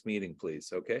at the next meeting,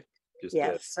 please. Okay. Just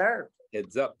yes, sir.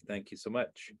 Heads up. Thank you so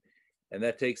much. And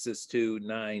that takes us to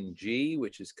 9G,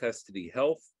 which is custody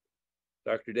health.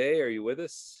 Dr. Day, are you with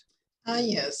us?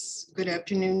 Yes. Good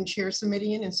afternoon, Chair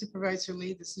Summidian and Supervisor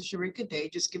Lee. This is Sharika Day,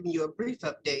 just giving you a brief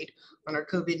update on our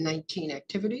COVID-19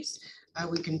 activities.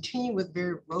 We continue with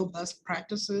very robust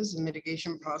practices and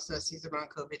mitigation processes around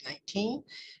COVID-19.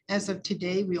 As of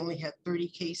today, we only had 30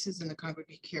 cases in the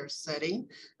congregate care setting.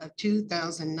 Of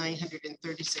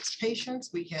 2,936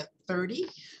 patients, we had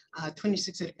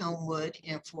 26 at Elmwood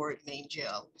and 4 at Main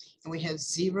Jail. And we have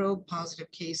 0 positive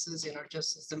cases in our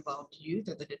justice-involved youth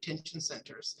at the detention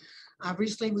centers.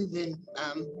 Recently, we've been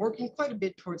working quite a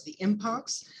bit towards the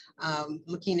MPOCs,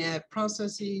 looking at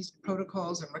processes,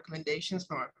 protocols, and recommendations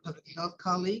from our public health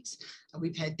colleagues.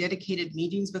 We've had dedicated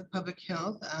meetings with public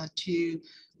health to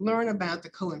learn about the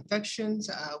co-infections,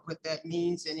 what that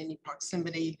means in any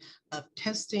proximity of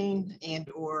testing and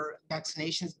or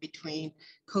vaccinations between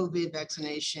COVID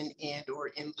vaccination and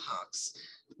or MPOCs.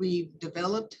 We've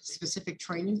developed specific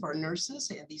training for our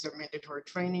nurses, and these are mandatory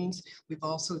trainings. We've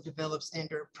also developed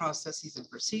standard processes and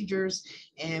procedures,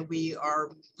 and we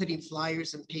are putting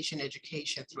flyers and patient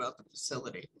education throughout the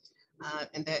facility.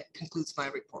 And that concludes my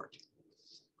report.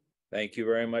 Thank you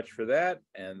very much for that.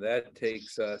 And that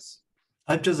takes us.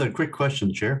 I have just a quick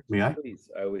question, Chair. May I? Please.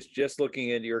 I was just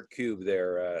looking at your cube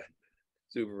there,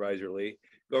 Supervisor Lee.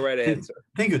 Go right ahead, sir.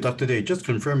 Thank you, Dr. Day. Just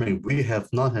confirming, we have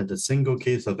not had a single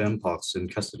case of Mpox in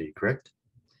custody, correct?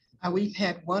 We've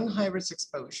had 1 high-risk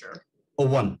exposure. Oh,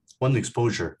 one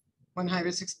exposure. 1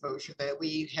 high-risk exposure that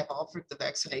we have offered the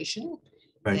vaccination.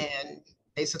 Right. And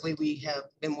basically we have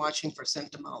been watching for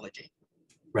symptomology.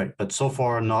 Right, but so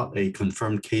far not a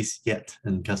confirmed case yet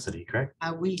in custody, correct?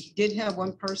 We did have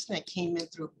 1 person that came in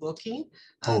through booking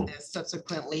that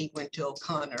subsequently went to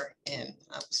O'Connor and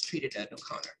was treated at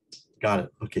O'Connor. Got it.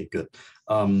 Okay, good.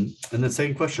 And the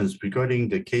second question is regarding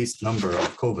the case number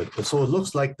of COVID. So it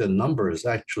looks like the number is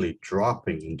actually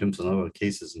dropping in terms of number of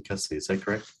cases in custody. Is that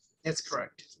correct? That's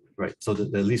correct. Right. So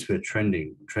at least we're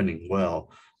trending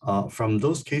well. From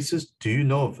those cases, do you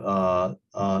know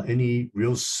of any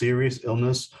real serious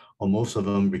illness, or most of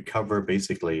them recover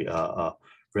basically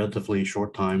relatively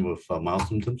short time with mild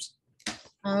symptoms?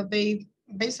 They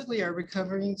basically are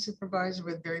recovering, Supervisor,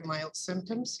 with very mild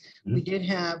symptoms. Mm-hmm. We did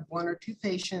have 1 or 2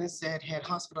 patients that had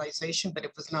hospitalization, but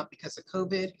it was not because of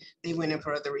COVID. They went in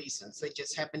for other reasons. They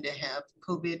just happened to have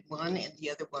COVID-1, and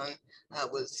the other one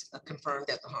was confirmed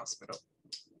at the hospital.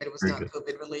 But it was very not good.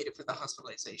 COVID related for the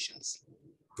hospitalizations.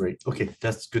 Great. Okay,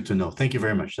 that's good to know. Thank you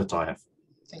very much. That's all I have.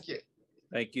 Thank you.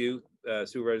 Thank you,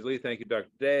 Supervisor Lee. Thank you, Dr.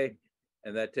 Day.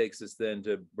 And that takes us then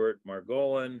to Bert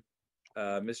Margolin.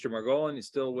 Mr. Margolin, you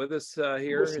still with us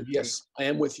here? Yes, I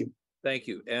am with you. Thank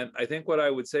you. And I think what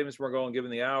I would say, Mr. Margolin, given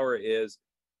the hour, is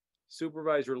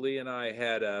Supervisor Lee and I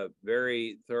had a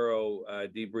very thorough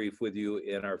debrief with you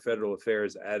in our Federal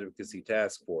Affairs Advocacy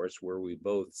Task Force, where we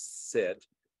both sit.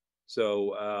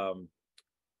 So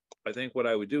I think what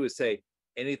I would do is say,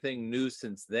 anything new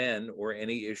since then, or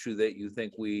any issue that you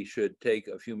think we should take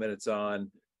a few minutes on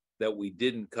that we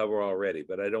didn't cover already,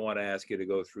 but I don't want to ask you to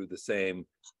go through the same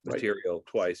material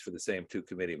twice for the same 2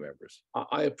 committee members.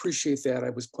 I appreciate that. I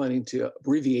was planning to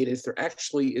abbreviate it. There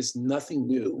actually is nothing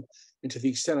new. And to the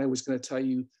extent I was going to tell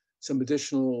you some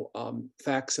additional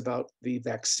facts about the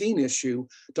vaccine issue,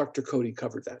 Dr. Cody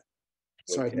covered that.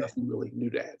 So I have nothing really new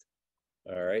to add.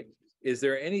 All right. Is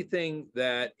there anything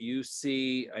that you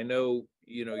see, I know,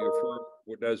 you know, your firm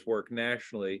does work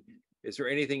nationally. Is there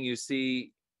anything you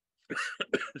see,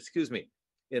 excuse me,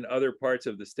 in other parts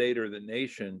of the state or the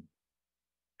nation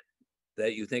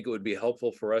that you think it would be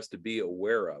helpful for us to be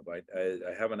aware of?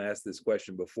 I haven't asked this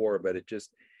question before, but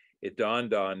it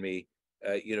dawned on me,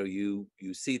 you know, you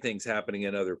see things happening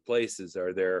in other places.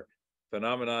 Are there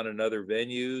phenomenon in other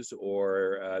venues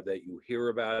or that you hear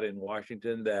about in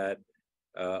Washington that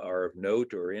are of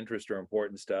note or interest or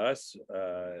importance to us?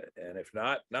 And if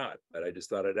not, but I just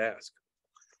thought I'd ask.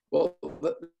 Well,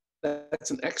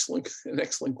 that's an excellent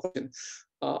question.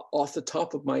 Off the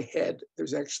top of my head,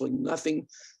 there's actually nothing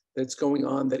that's going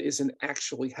on that isn't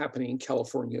actually happening in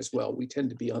California as well. We tend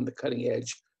to be on the cutting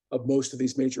edge of most of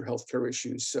these major healthcare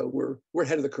issues. So we're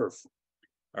ahead of the curve.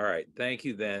 All right, thank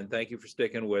you then. Thank you for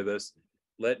sticking with us.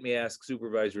 Let me ask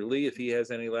Supervisor Lee if he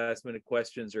has any last minute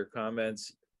questions or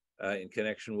comments in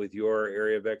connection with your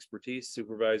area of expertise.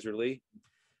 Supervisor Lee?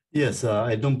 Yes,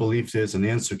 I don't believe there's an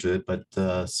answer to it, but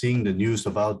seeing the news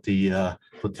about the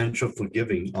potential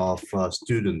forgiving of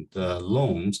student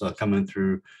loans coming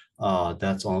through,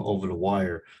 that's on over the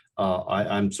wire.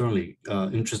 I'm certainly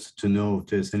interested to know if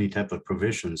there's any type of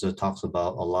provisions that talks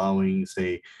about allowing,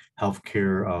 say,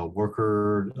 healthcare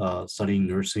worker studying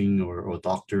nursing or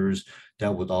doctors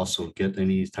that would also get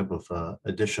any type of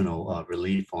additional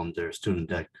relief on their student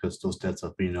debt, because those debts,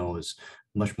 as we know, is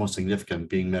much more significant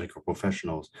being medical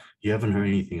professionals. You haven't heard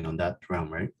anything on that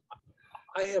realm, right?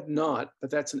 I have not, but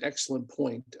that's an excellent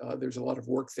point. There's a lot of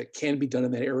work that can be done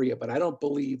in that area, but I don't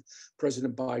believe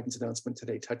President Biden's announcement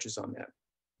today touches on that.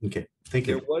 Okay, thank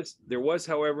you. There was,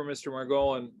 however, Mr.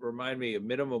 Margolin, remind me, a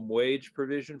minimum wage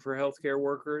provision for healthcare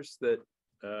workers that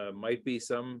might be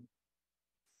some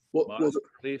modest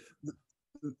relief.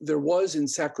 There was in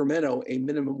Sacramento a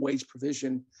minimum wage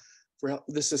provision for,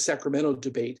 this is a Sacramento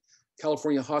debate.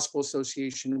 California Hospital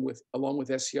Association along with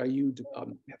SEIU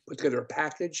put together a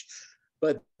package,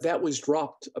 but that was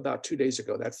dropped about 2 days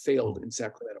ago. That failed in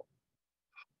Sacramento.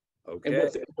 Okay.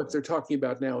 And what they're talking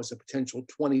about now is a potential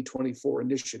 2024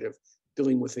 initiative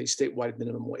dealing with a statewide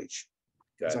minimum wage.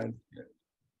 Got it.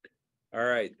 All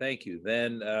right, thank you.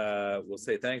 Then we'll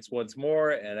say thanks once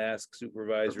more and ask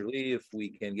Supervisor Lee if we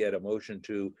can get a motion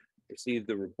to receive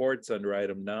the reports under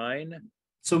item 9.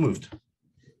 So moved.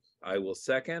 I will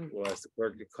second. We'll ask the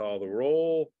clerk to call the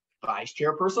roll. Vice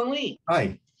Chairperson Lee.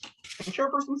 Aye. And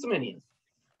Chairperson Semenian.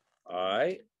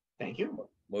 Aye. Thank you.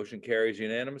 Motion carries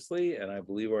unanimously, and I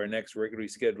believe our next regularly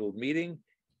scheduled meeting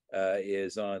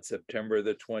is on September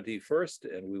the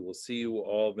 21st, and we will see you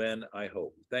all then, I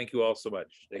hope. Thank you all so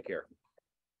much. Take care.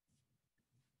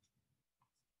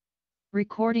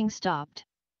 Recording stopped.